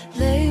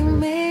 Lay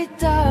me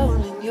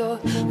down in your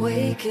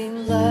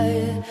waking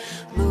light.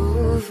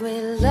 Move me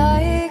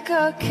like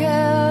a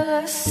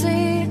careless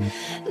sea.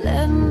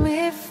 Let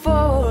me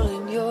fall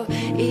in your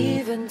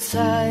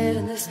eventide.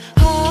 And this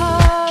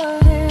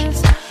heart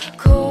is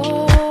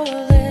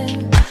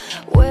calling.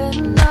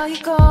 When are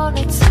you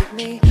gonna take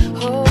me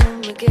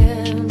home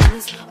again? And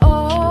it's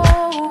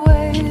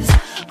always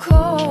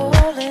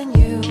calling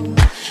you.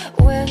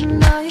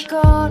 When are you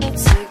gonna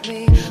take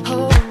me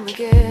home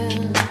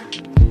again?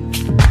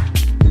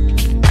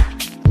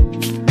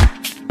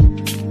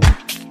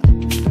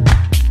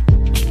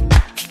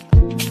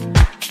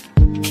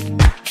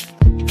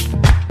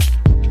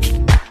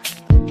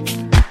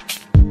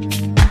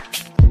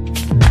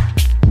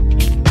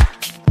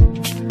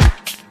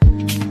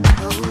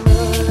 Oh,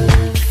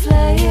 burning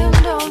flame,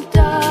 don't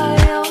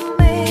die on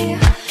me.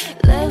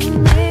 Let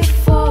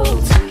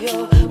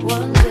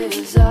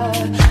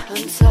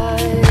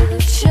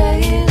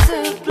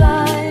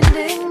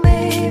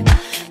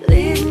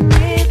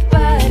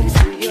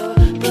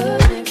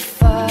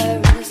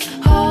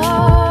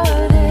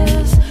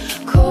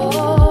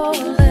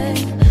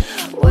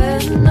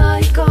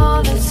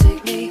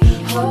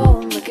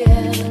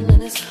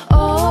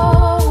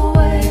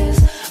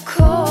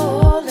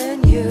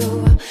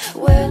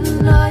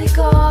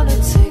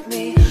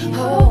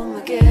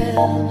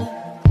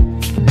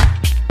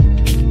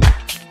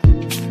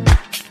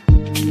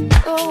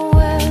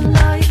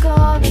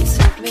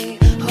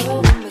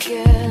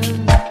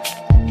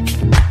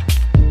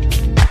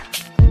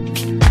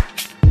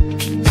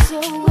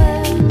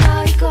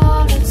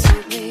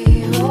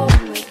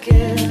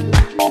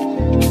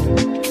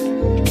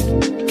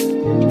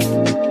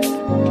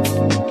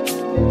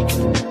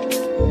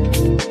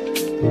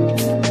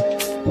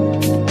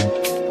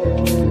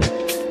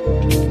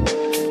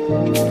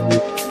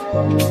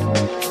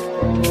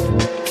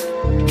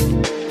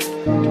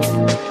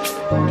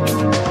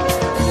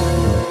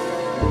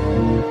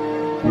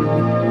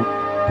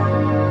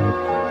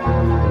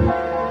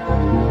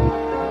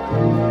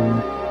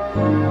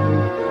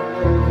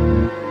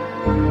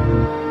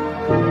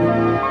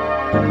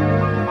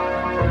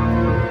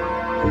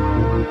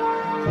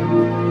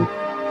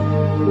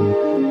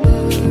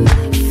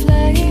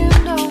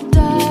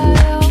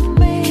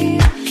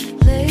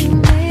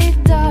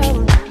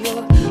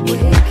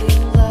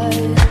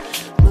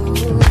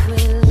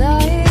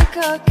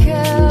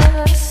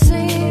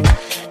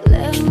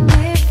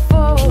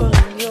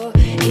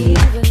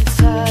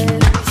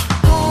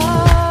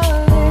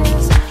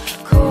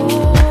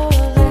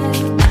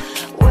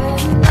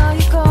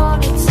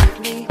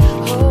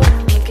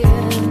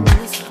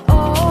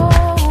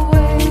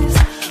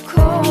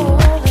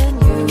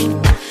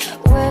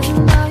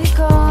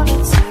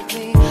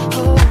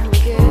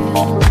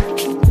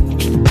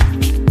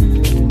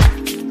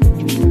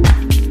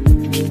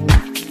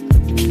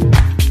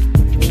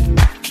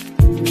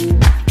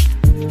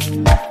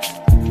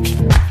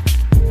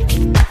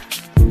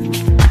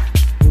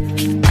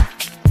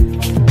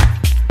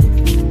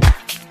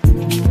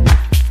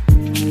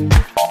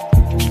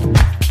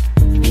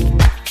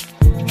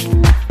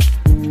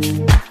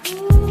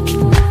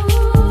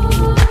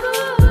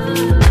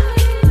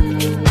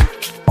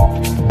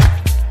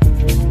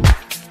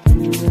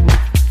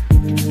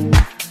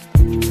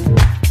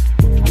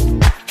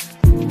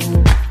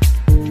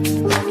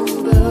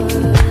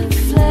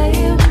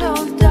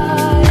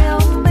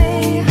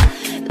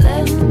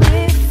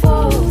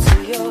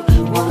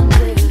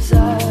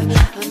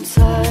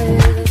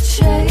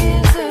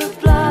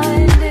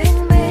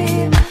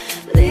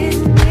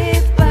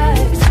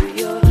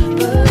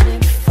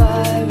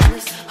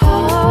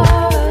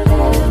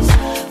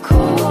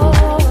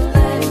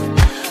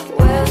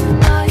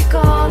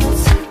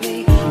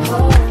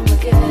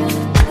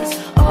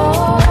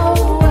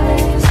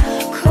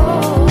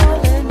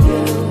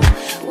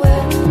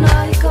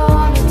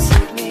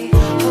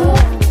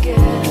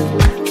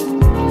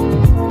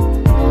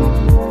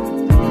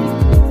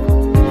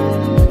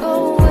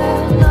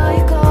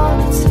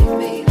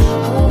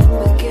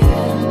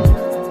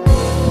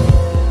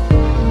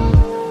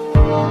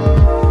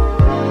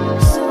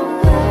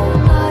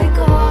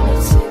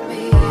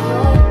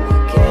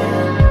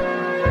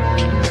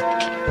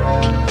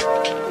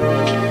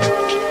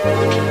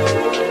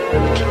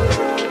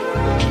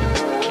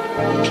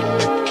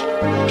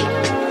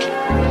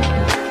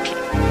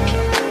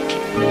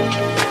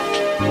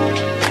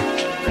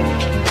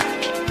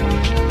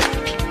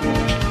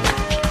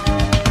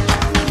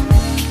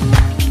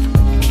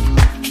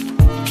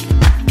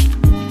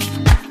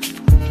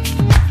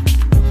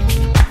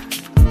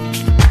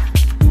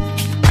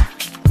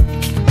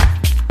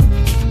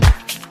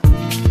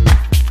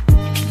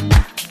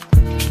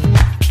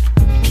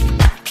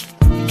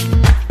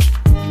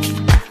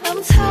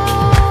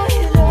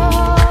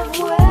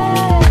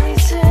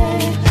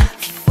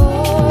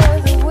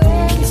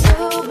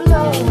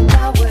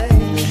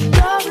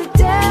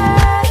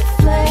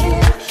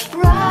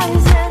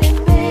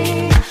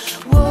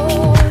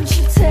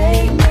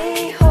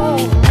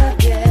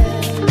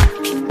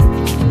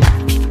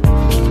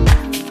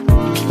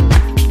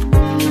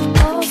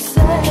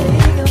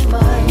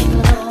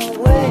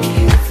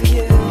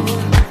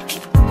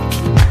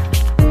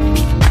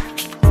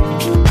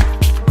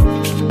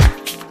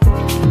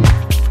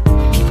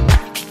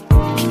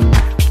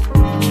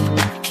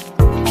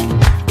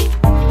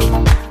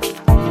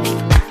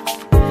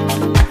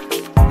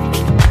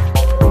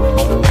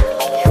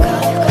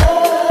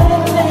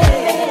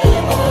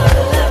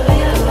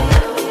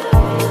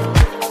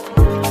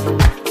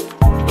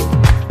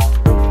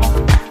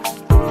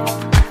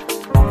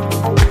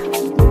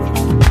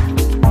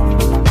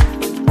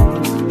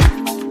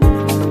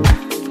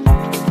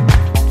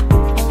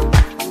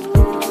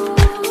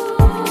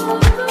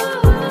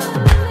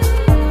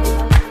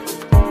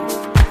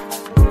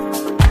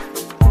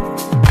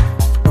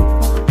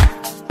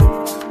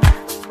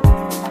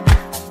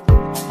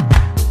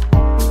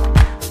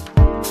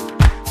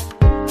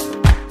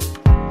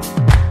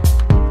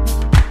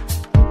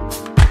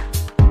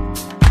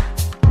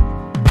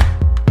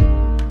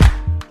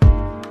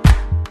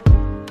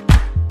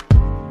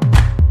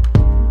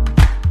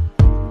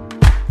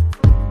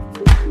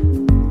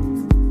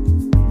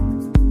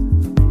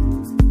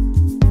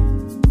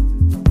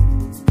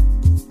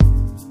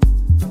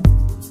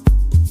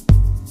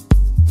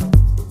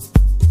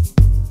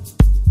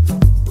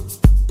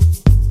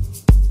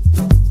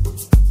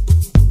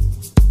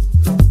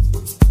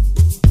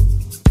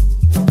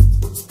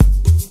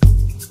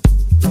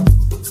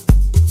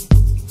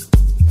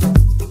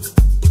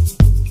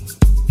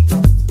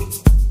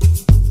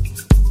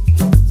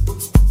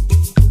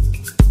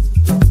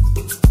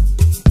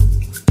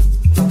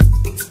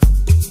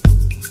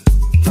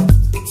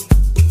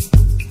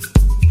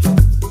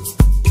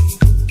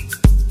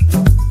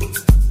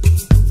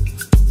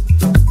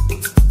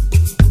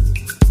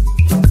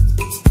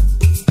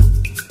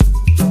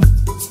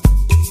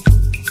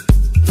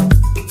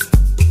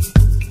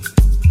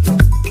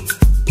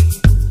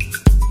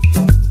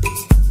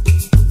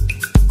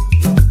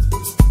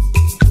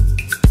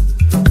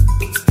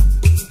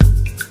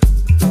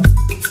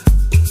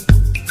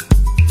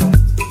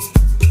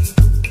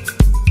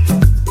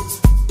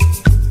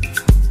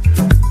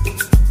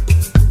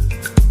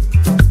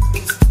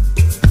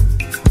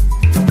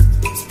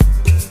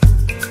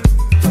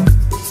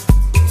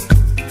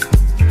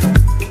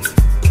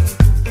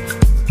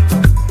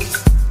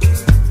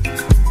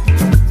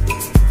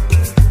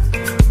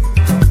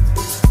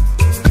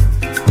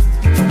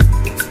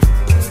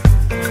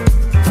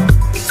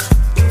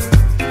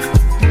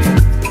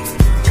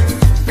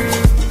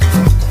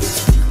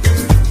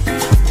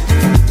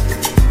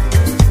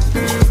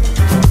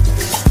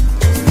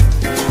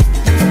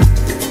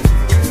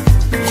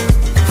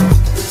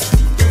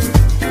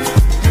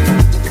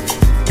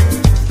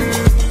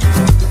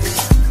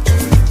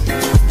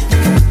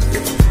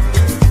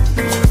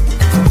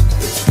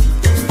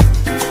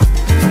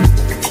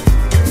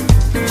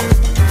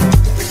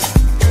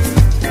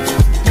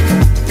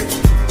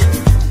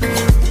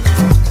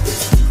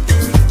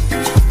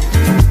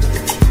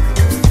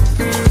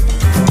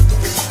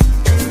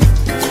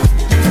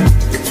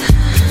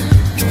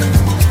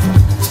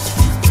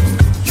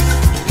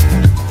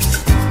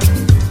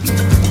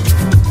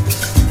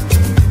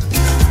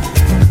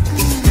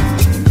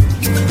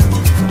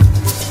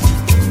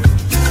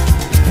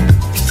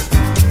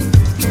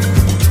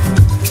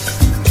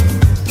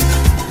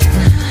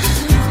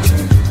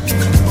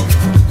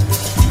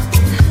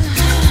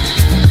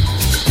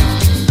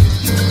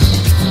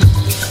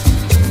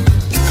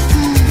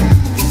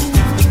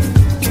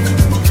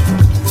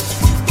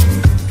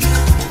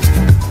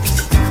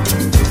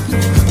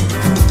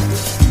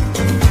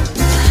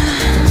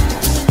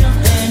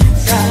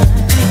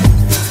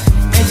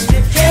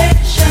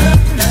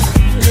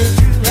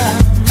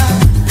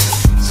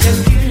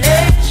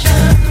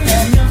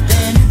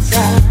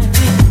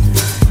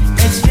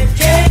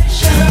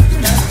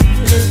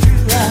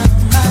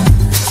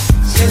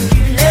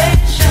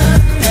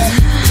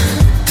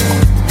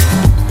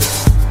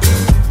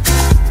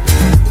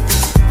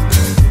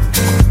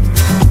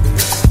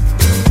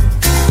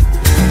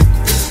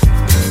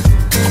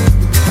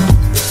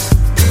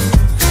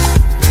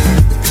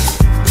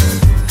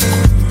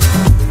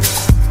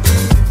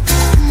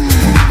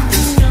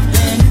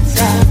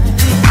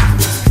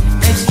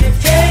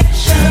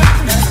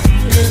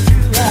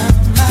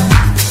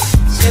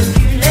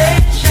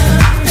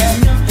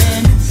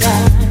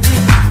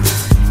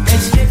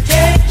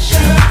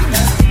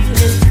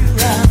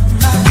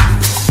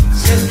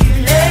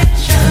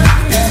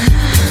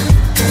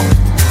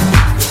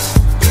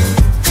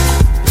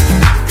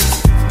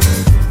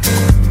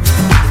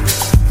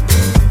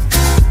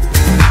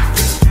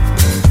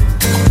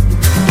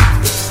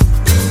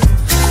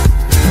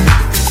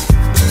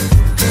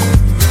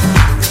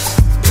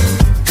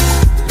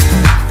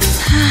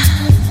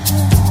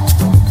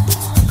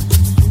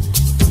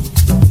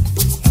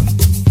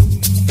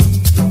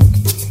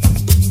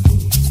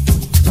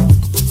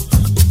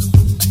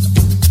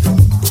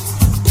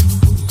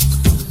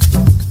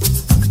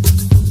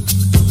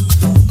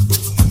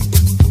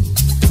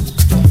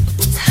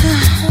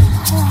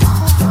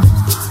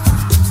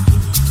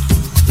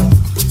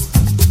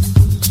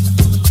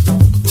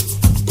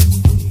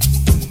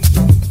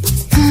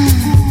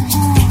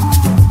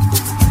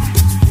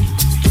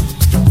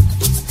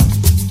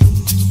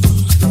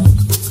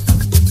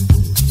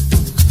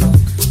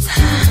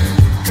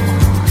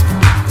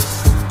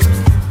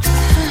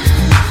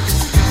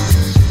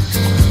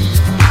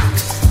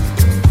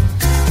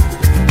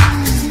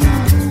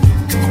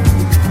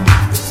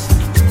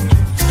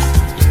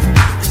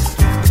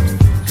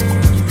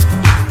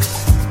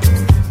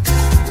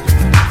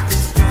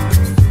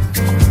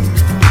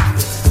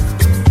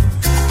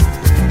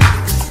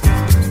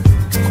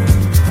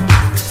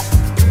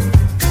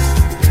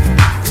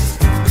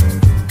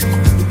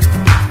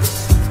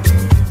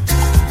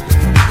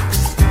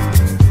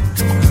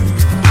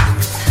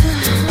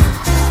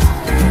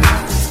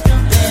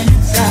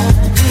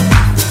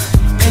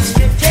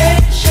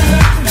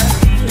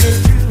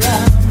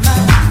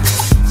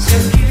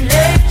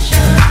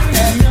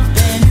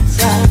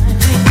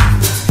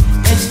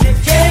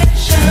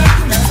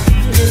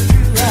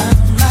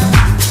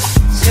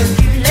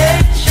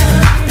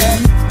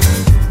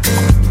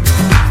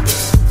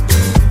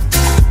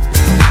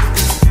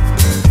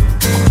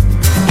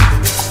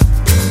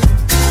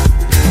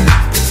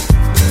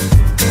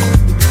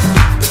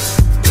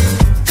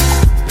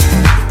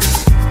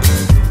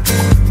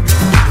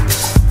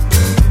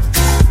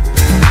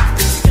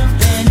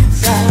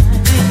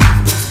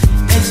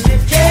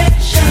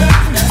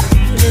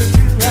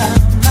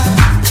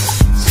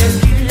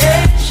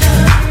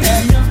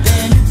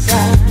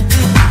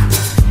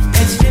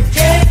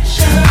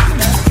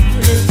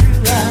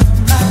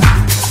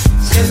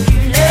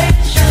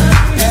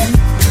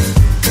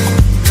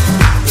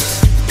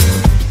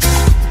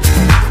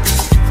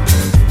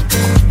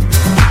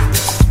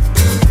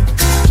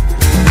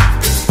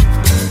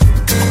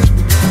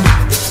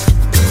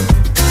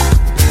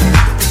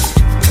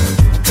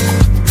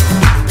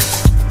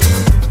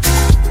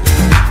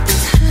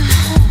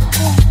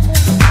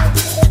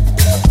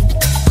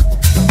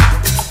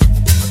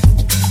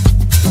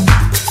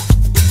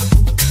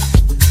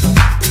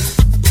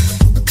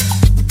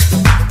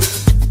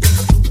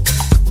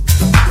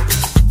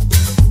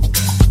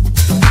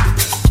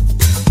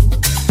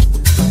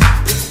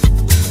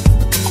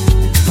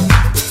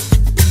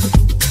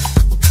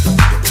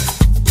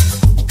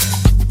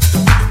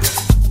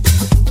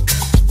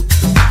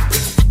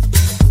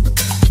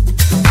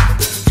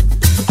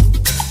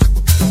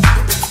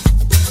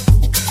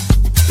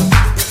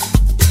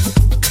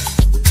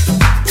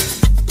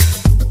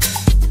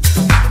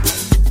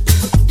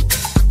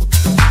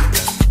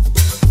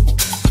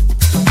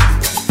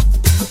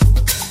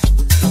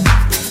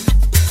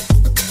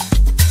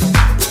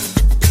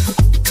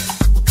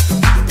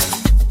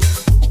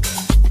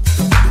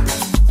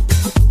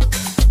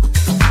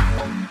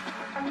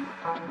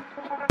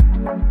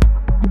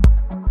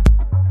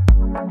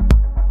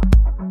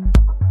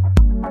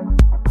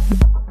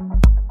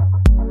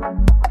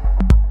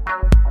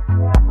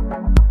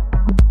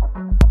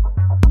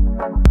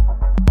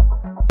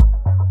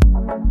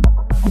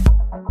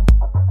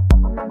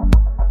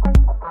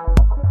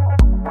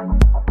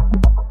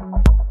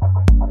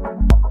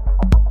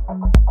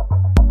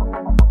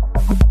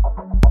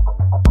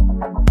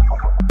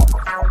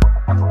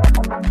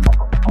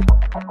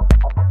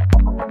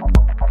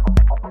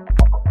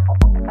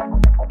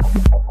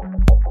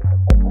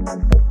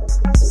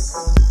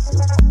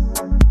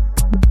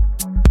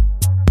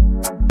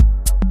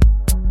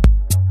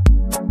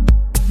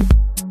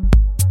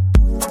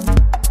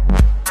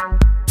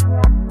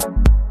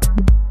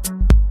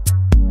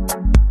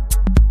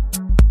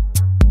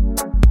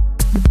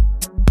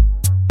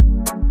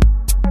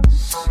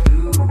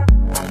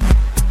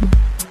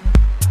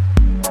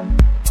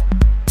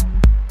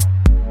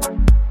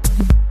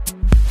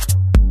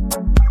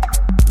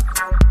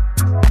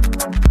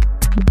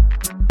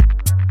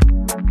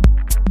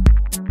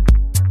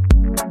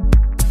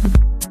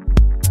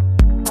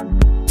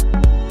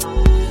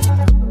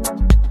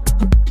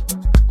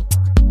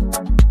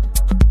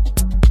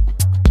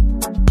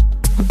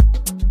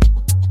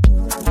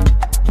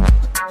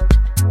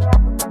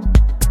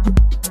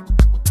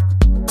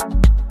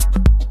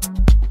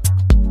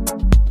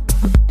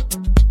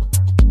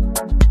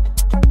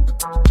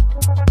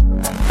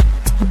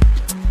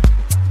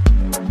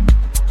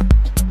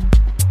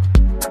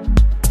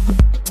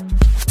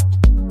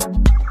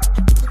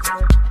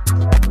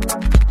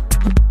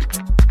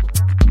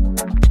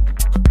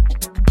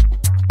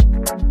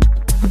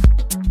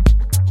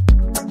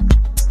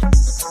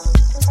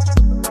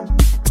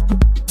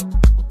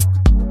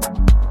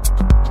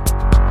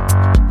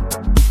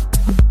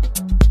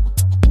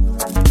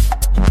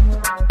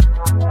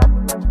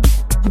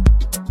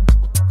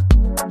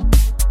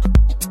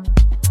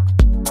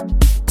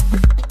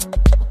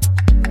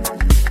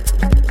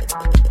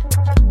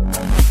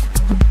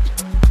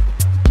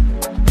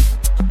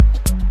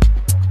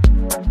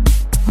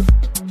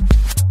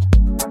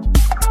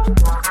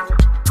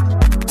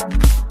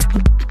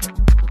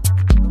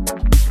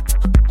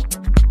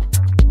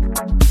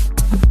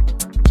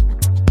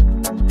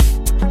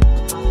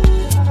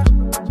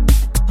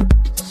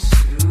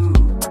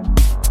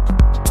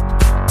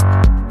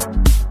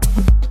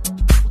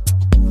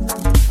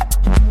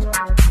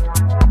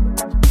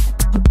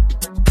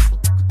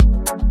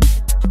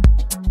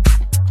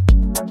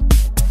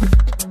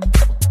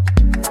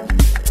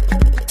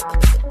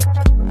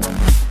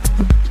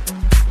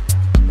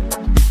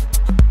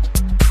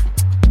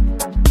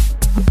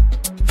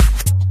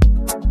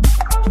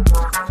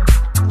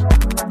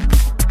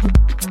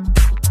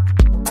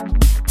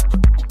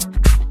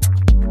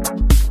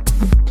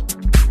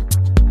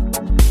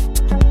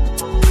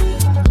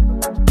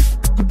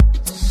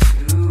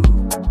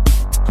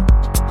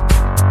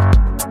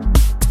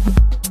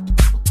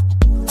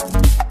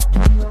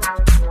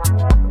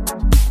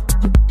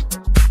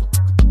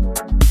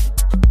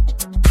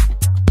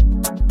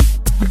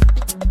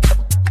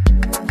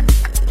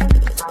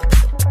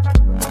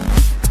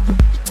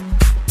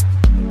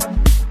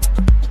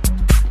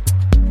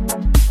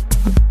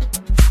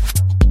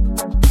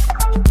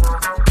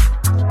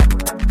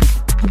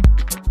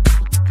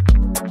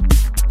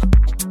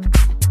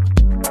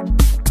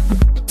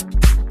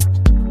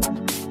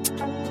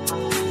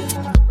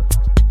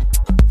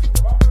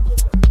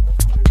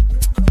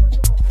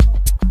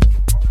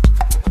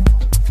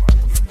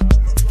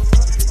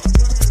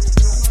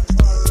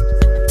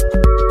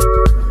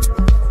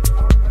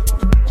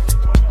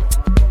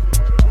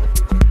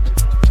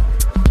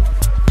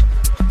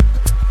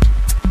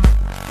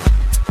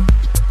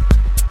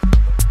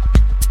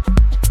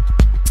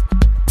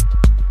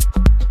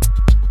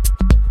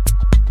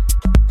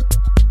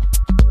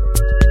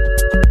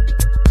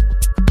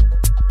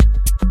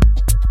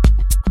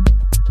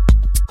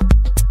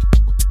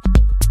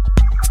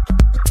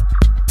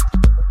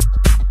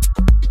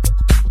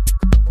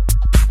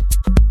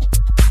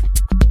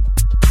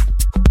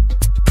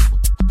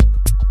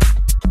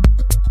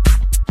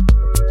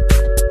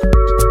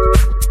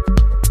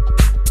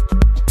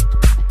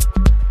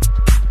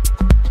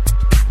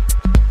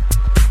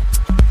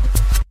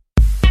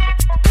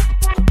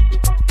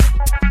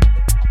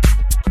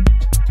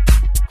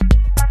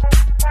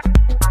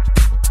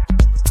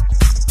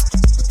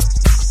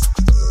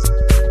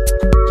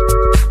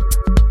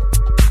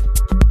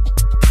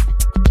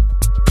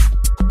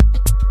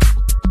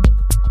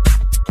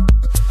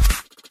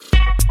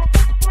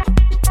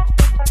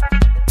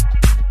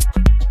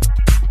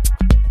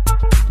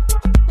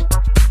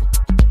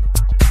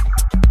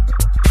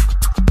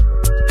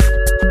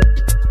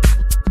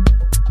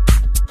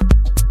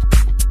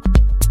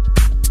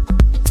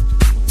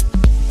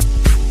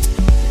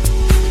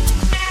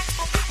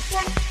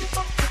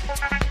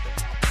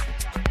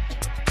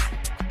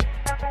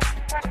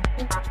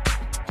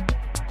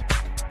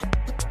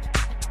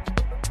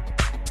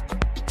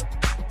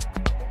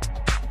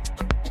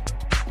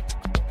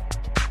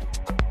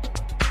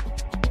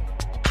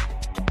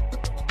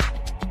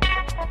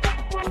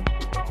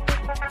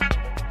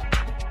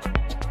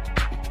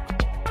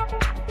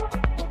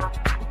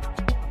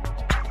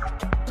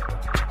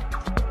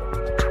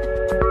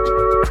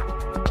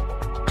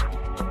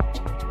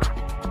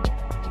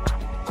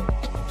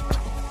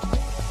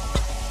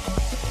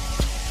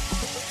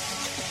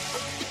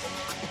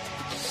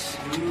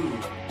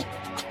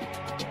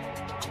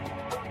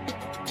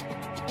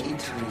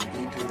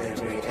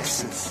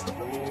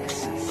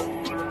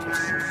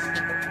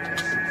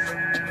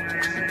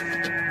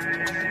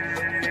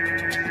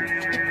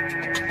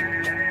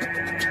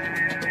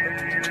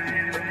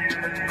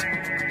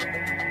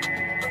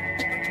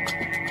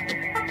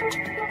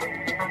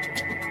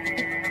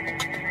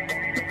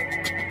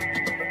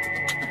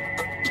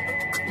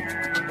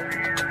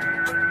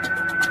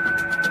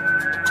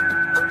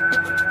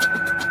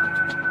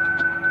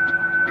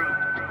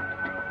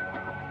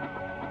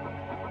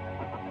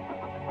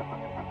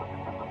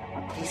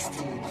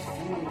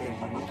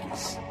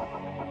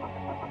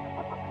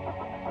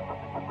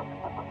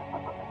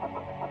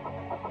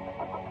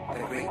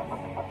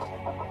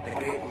the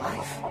great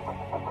life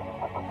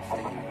of the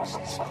universe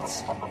is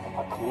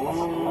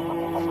pulsating.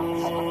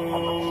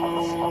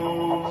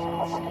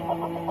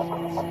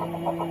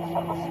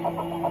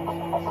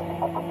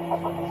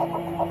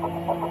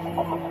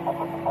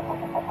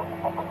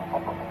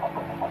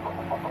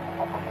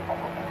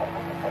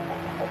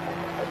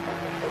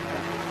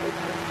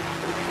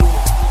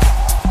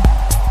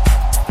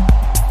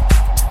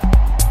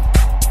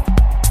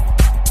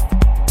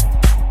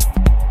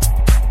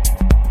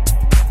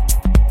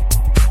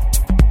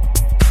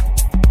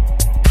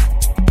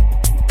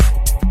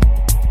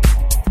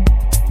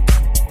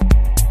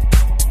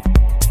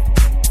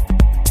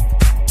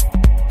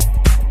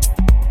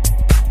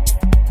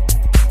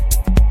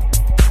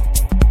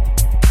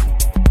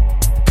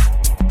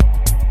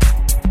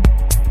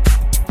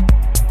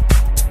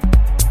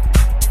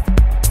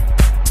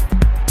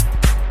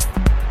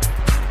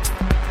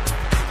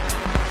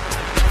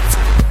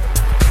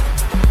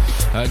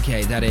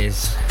 Okay, that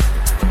is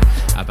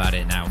about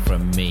it now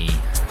from me.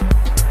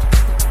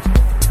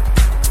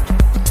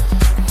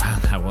 Wow,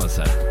 that was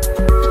a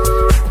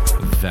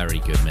very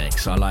good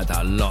mix. I like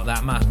that a lot.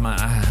 That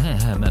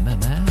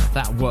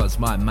was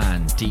my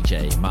man,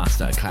 DJ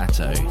Master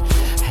Klato,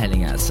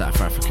 hailing out of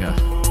South Africa.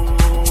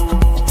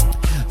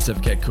 Don't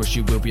forget, of course,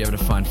 you will be able to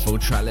find full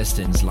track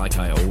listings, like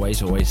I always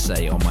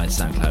say, on my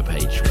SoundCloud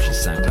page, which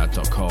is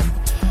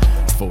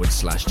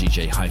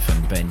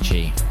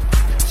soundcloud.com/DJ-Benji.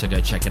 So go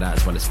check it out,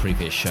 as well as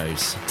previous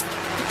shows.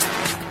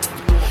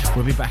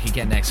 We'll be back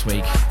again next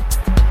week,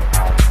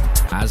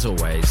 as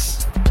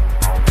always.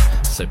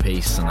 So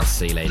peace, and I'll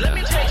see you later. Let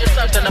me tell you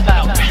something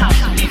about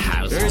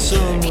house. Very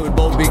soon we would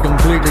both be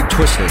completely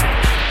twisted,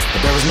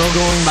 but there was no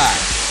going back.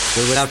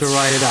 We would have to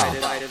ride it out.